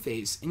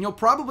babyface. And you'll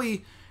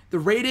probably, the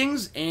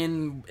ratings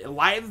and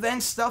live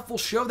event stuff will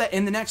show that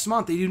in the next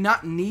month. They do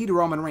not need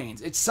Roman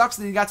Reigns. It sucks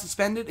that he got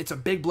suspended. It's a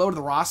big blow to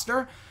the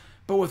roster.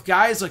 But with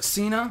guys like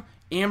Cena,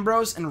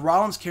 Ambrose, and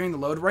Rollins carrying the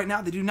load right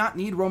now, they do not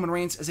need Roman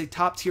Reigns as a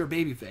top-tier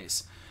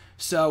babyface.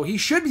 So he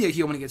should be a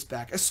heel when he gets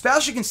back,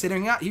 especially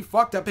considering he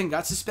fucked up and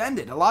got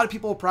suspended. A lot of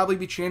people will probably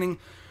be chanting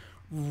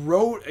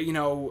Roman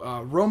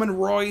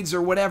roids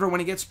or whatever when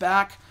he gets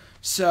back.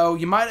 So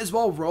you might as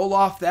well roll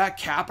off that,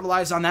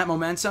 capitalize on that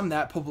momentum,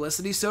 that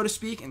publicity, so to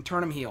speak, and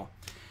turn him heel.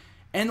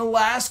 And the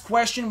last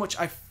question, which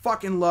I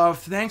fucking love,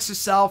 thanks to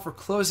Sal for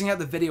closing out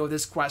the video with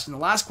this question. The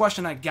last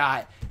question I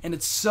got, and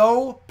it's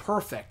so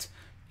perfect.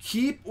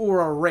 Keep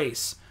or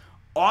erase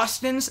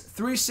Austin's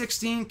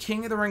 316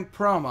 King of the Ring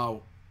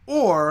promo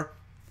or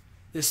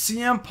the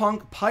CM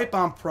Punk Pipe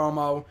Bomb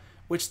promo,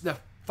 which the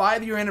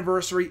 5-year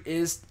anniversary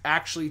is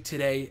actually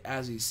today,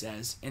 as he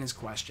says in his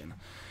question.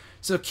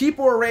 So keep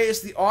or erase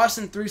the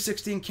Austin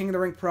 316 King of the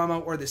Ring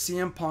promo or the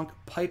CM Punk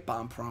Pipe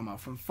Bomb promo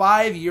from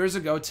 5 years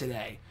ago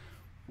today.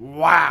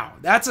 Wow,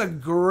 that's a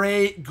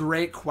great,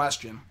 great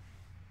question.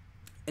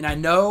 And I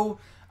know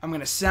I'm going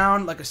to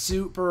sound like a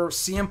super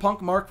CM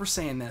Punk mark for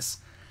saying this.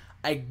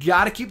 I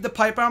got to keep the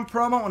pipe bomb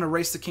promo and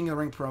erase the King of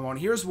the Ring promo, and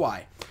here's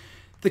why.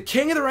 The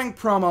King of the Ring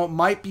promo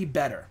might be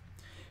better,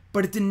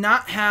 but it did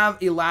not have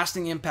a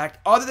lasting impact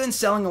other than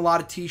selling a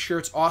lot of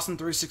t-shirts, Austin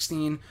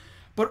 316.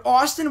 But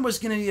Austin was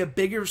going to be a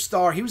bigger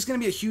star. He was going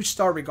to be a huge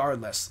star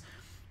regardless.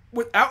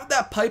 Without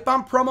that pipe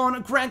bomb promo,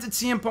 and granted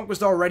CM Punk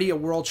was already a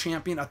world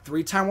champion, a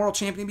 3-time world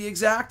champion to be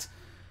exact,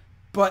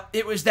 but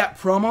it was that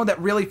promo that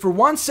really, for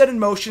one, set in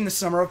motion the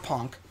summer of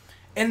Punk.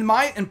 And in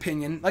my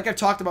opinion, like I've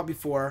talked about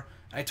before,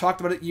 I talked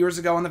about it years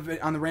ago on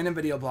the Random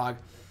Video blog,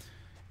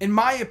 in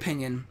my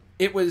opinion,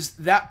 it was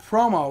that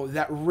promo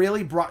that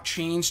really brought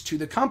change to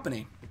the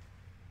company.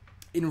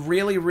 And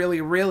really,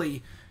 really,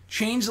 really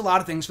changed a lot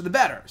of things for the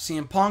better.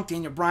 CM Punk,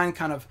 Daniel Bryan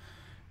kind of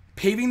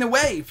paving the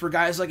way for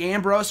guys like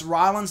Ambrose,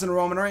 Rollins, and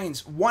Roman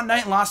Reigns. One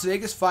night in Las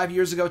Vegas 5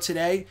 years ago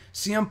today,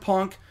 CM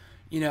Punk,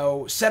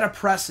 set a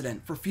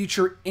precedent for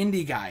future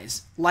indie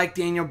guys like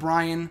Daniel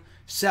Bryan,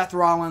 Seth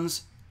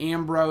Rollins,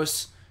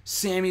 Ambrose,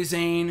 Sami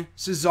Zayn,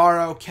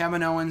 Cesaro,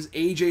 Kevin Owens,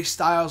 AJ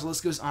Styles, the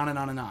list goes on and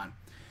on and on.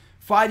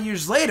 5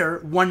 years later,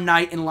 one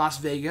night in Las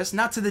Vegas,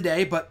 not to the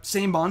day, but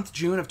same month,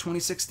 June of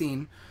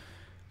 2016,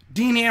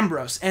 Dean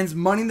Ambrose ends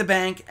Money in the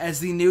Bank as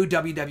the new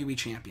WWE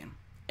champion.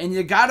 And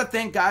you gotta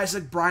thank guys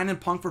like Bryan and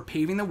Punk for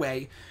paving the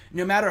way.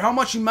 No matter how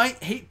much you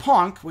might hate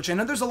Punk, which I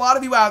know there's a lot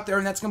of you out there,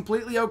 and that's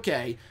completely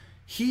okay,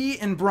 he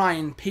and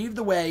Bryan paved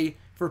the way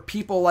for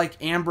people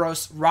like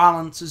Ambrose,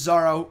 Rollins,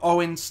 Cesaro,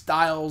 Owens,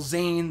 Styles,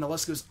 Zayn, the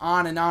list goes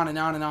on and on and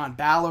on and on,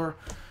 Balor,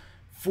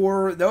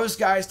 for those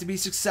guys to be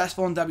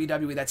successful in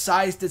WWE. That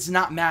size does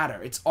not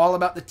matter. It's all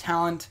about the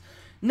talent.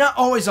 Not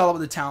always all about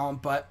the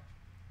talent, but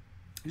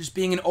just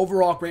being an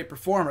overall great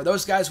performer.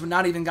 Those guys would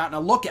not even gotten a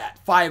look at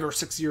 5 or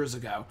 6 years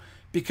ago.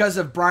 Because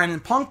of Bryan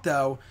and Punk,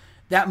 though,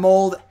 that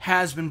mold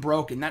has been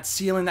broken. That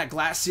ceiling, that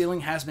glass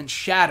ceiling, has been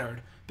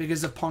shattered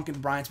because of Punk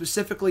and Bryan.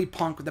 Specifically,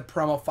 Punk with the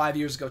promo 5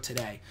 years ago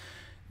today.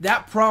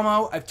 That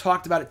promo, I've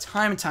talked about it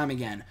time and time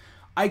again.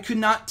 I could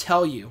not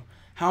tell you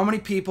how many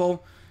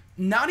people,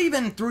 not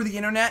even through the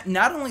internet,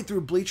 not only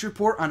through Bleacher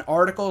Report on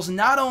articles,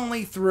 not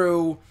only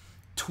through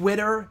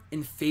Twitter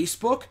and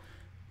Facebook,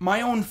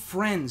 my own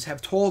friends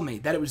have told me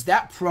that it was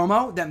that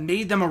promo that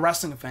made them a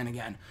wrestling fan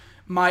again.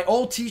 My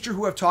old teacher,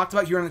 who I've talked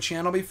about here on the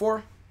channel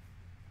before,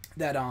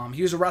 that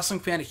he was a wrestling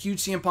fan, a huge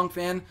CM Punk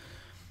fan.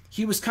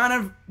 He was kind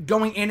of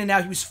going in and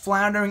out. He was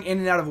floundering in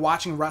and out of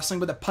watching wrestling,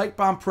 but the pipe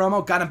bomb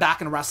promo got him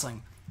back in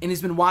wrestling. And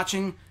he's been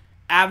watching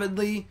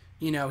avidly,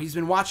 he's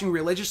been watching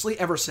religiously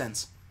ever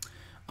since.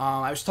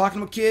 I was talking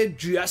to a kid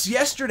just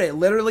yesterday,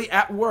 literally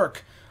at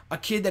work, a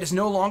kid that is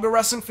no longer a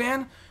wrestling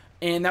fan,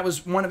 and that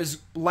was one of his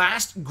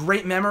last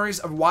great memories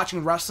of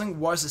watching wrestling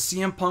was the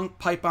CM Punk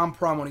pipe bomb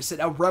promo. And he said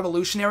how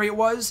revolutionary it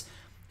was.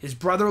 His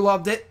brother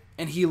loved it,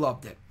 and he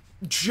loved it.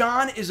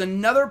 John is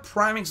another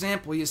prime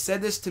example. He has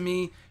said this to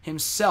me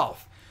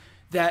himself,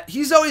 that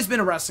he's always been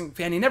a wrestling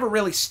fan. He never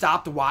really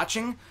stopped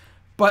watching.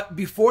 But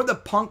before the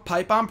Punk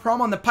pipe bomb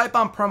promo, and the pipe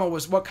bomb promo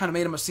was what kind of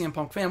made him a CM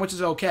Punk fan, which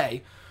is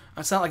okay.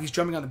 It's not like he's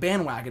jumping on the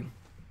bandwagon.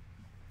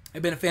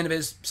 I've been a fan of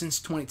his since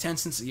 2010,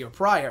 since the year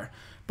prior.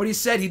 But he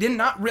said he did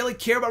not really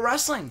care about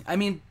wrestling. I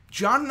mean,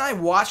 John and I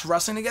watched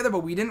wrestling together, but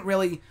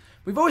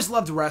we've always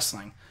loved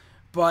wrestling.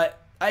 But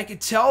I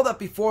could tell that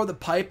before the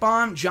pipe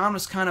bomb, John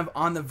was kind of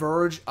on the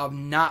verge of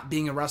not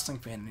being a wrestling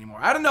fan anymore.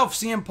 I don't know if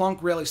CM Punk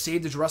really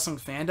saved his wrestling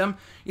fandom.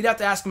 He'd have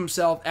to ask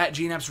himself at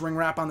GNF's Ring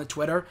Wrap on the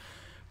Twitter.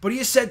 But he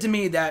has said to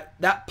me that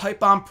that pipe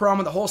bomb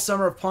promo, the whole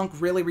summer of Punk,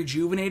 really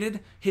rejuvenated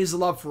his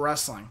love for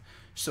wrestling.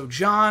 So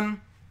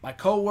John, my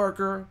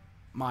coworker,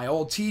 my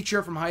old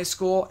teacher from high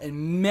school,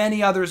 and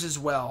many others as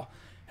well,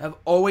 have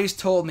always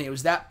told me it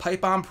was that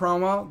pipe bomb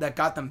promo that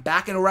got them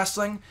back into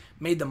wrestling,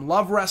 made them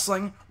love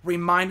wrestling,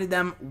 reminded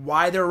them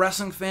why they're a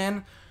wrestling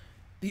fan.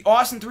 The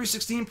Austin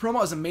 316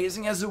 promo, as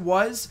amazing as it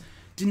was,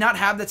 did not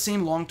have that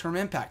same long-term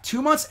impact.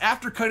 2 months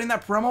after cutting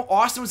that promo,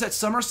 Austin was at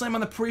SummerSlam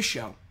on the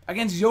pre-show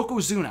against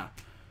Yokozuna.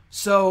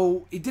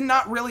 So it did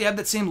not really have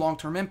that same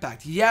long-term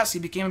impact. Yes, he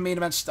became a main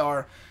event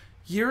star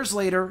years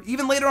later,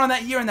 even later on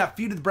that year in that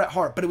feud with Bret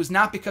Hart, but it was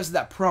not because of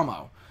that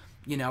promo.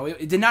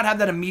 It did not have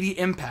that immediate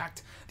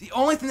impact. The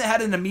only thing that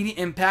had an immediate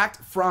impact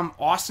from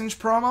Austin's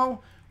promo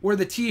were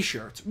the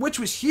t-shirts, which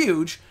was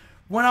huge.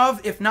 One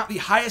of, if not the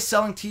highest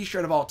selling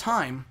t-shirt of all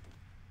time.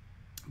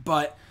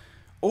 But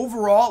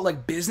overall,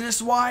 like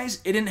business-wise,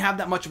 it didn't have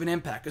that much of an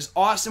impact because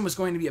Austin was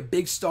going to be a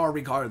big star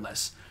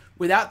regardless.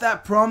 Without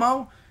that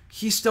promo,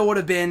 he still would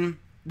have been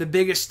the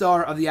biggest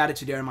star of the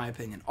Attitude Era, in my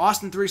opinion.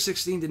 Austin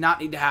 316 did not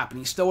need to happen.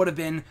 He still would have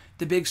been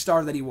the big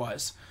star that he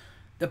was.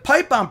 The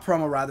pipe bomb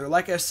promo, rather,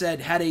 like I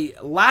said, had a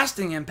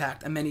lasting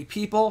impact on many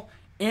people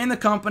and the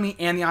company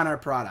and the on-air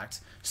product.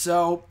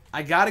 So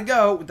I gotta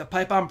go with the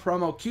pipe bomb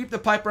promo. Keep the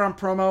pipe bomb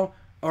promo.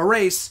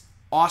 Erase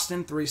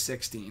Austin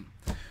 316.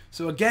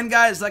 So again,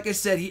 guys, like I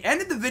said, he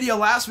ended the video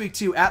last week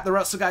too at the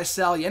Wrestle Guy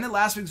Sal. He ended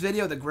last week's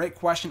video with a great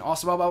question,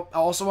 also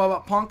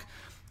about Punk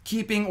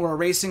keeping or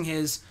erasing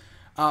his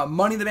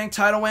Money in the Bank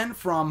title win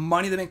from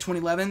Money in the Bank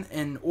 2011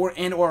 and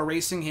or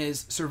erasing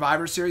his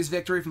Survivor Series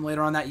victory from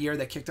later on that year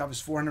that kicked off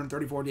his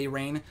 434-day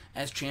reign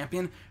as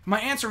champion. For my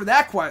answer to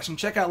that question,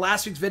 check out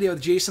last week's video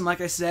with Jason.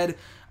 Like I said,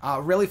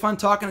 really fun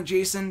talking to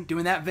Jason,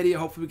 doing that video.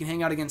 Hopefully we can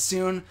hang out again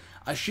soon.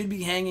 I should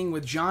be hanging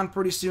with John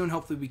pretty soon.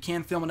 Hopefully we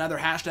can film another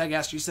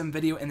 #AskG7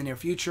 video in the near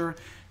future.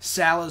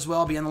 Sal as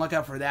well. Be on the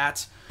lookout for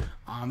that.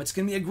 It's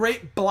going to be a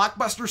great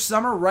blockbuster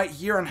summer right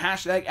here on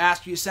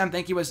 #AskG7.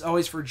 Thank you as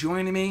always for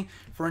joining me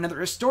for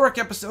another historic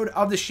episode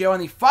of the show on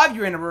the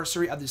 5-year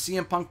anniversary of the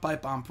CM Punk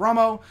Pipe Bomb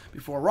promo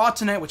before Raw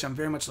tonight, which I'm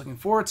very much looking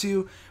forward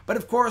to. But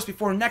of course,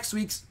 before next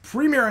week's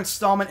premiere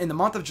installment in the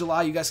month of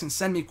July, you guys can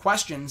send me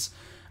questions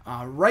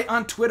right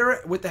on Twitter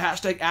with the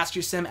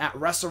 #AskGSim at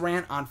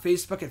WrestleRant, on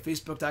Facebook at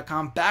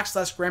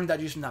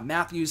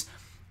facebook.com/Graham.Jason.Matthews.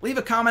 Leave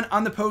a comment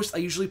on the post I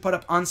usually put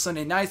up on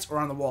Sunday nights or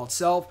on the wall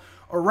itself,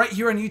 or right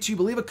here on YouTube.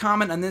 Leave a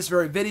comment on this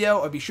very video,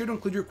 or be sure to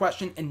include your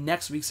question in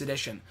next week's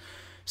edition.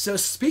 So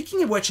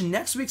speaking of which, in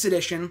next week's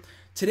edition,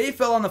 today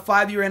fell on the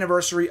 5-year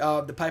anniversary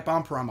of the Pipe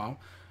Bomb promo.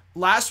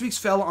 Last week's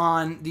fell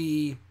on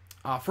the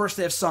first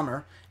day of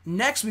summer.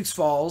 Next week's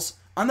falls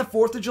on the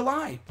 4th of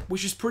July,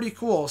 which is pretty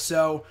cool.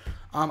 So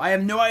I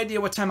have no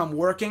idea what time I'm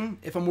working,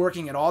 if I'm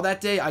working at all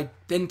that day. I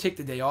didn't take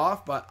the day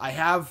off, but I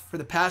have for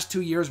the past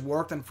 2 years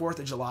worked on 4th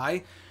of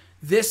July.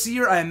 This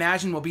year, I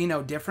imagine, will be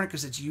no different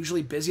because it's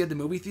usually busy at the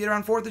movie theater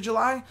on 4th of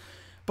July.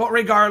 But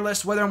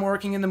regardless, whether I'm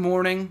working in the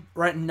morning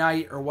or at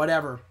night or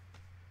whatever,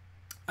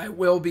 I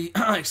will be,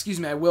 I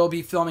will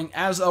be filming,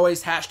 as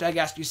always,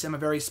 #AskGSim, a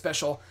very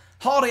special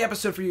holiday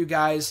episode for you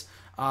guys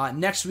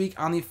next week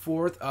on the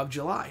 4th of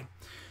July.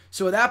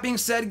 So with that being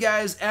said,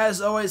 guys,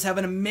 as always, have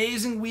an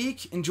amazing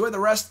week. Enjoy the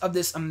rest of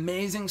this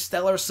amazing,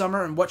 stellar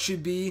summer and what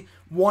should be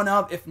one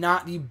of, if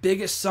not the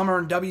biggest summer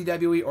in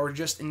WWE or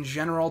just in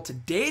general to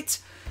date.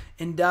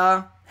 And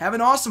have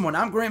an awesome one.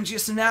 I'm Graham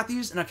Jason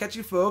Matthews, and I'll catch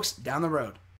you folks down the road.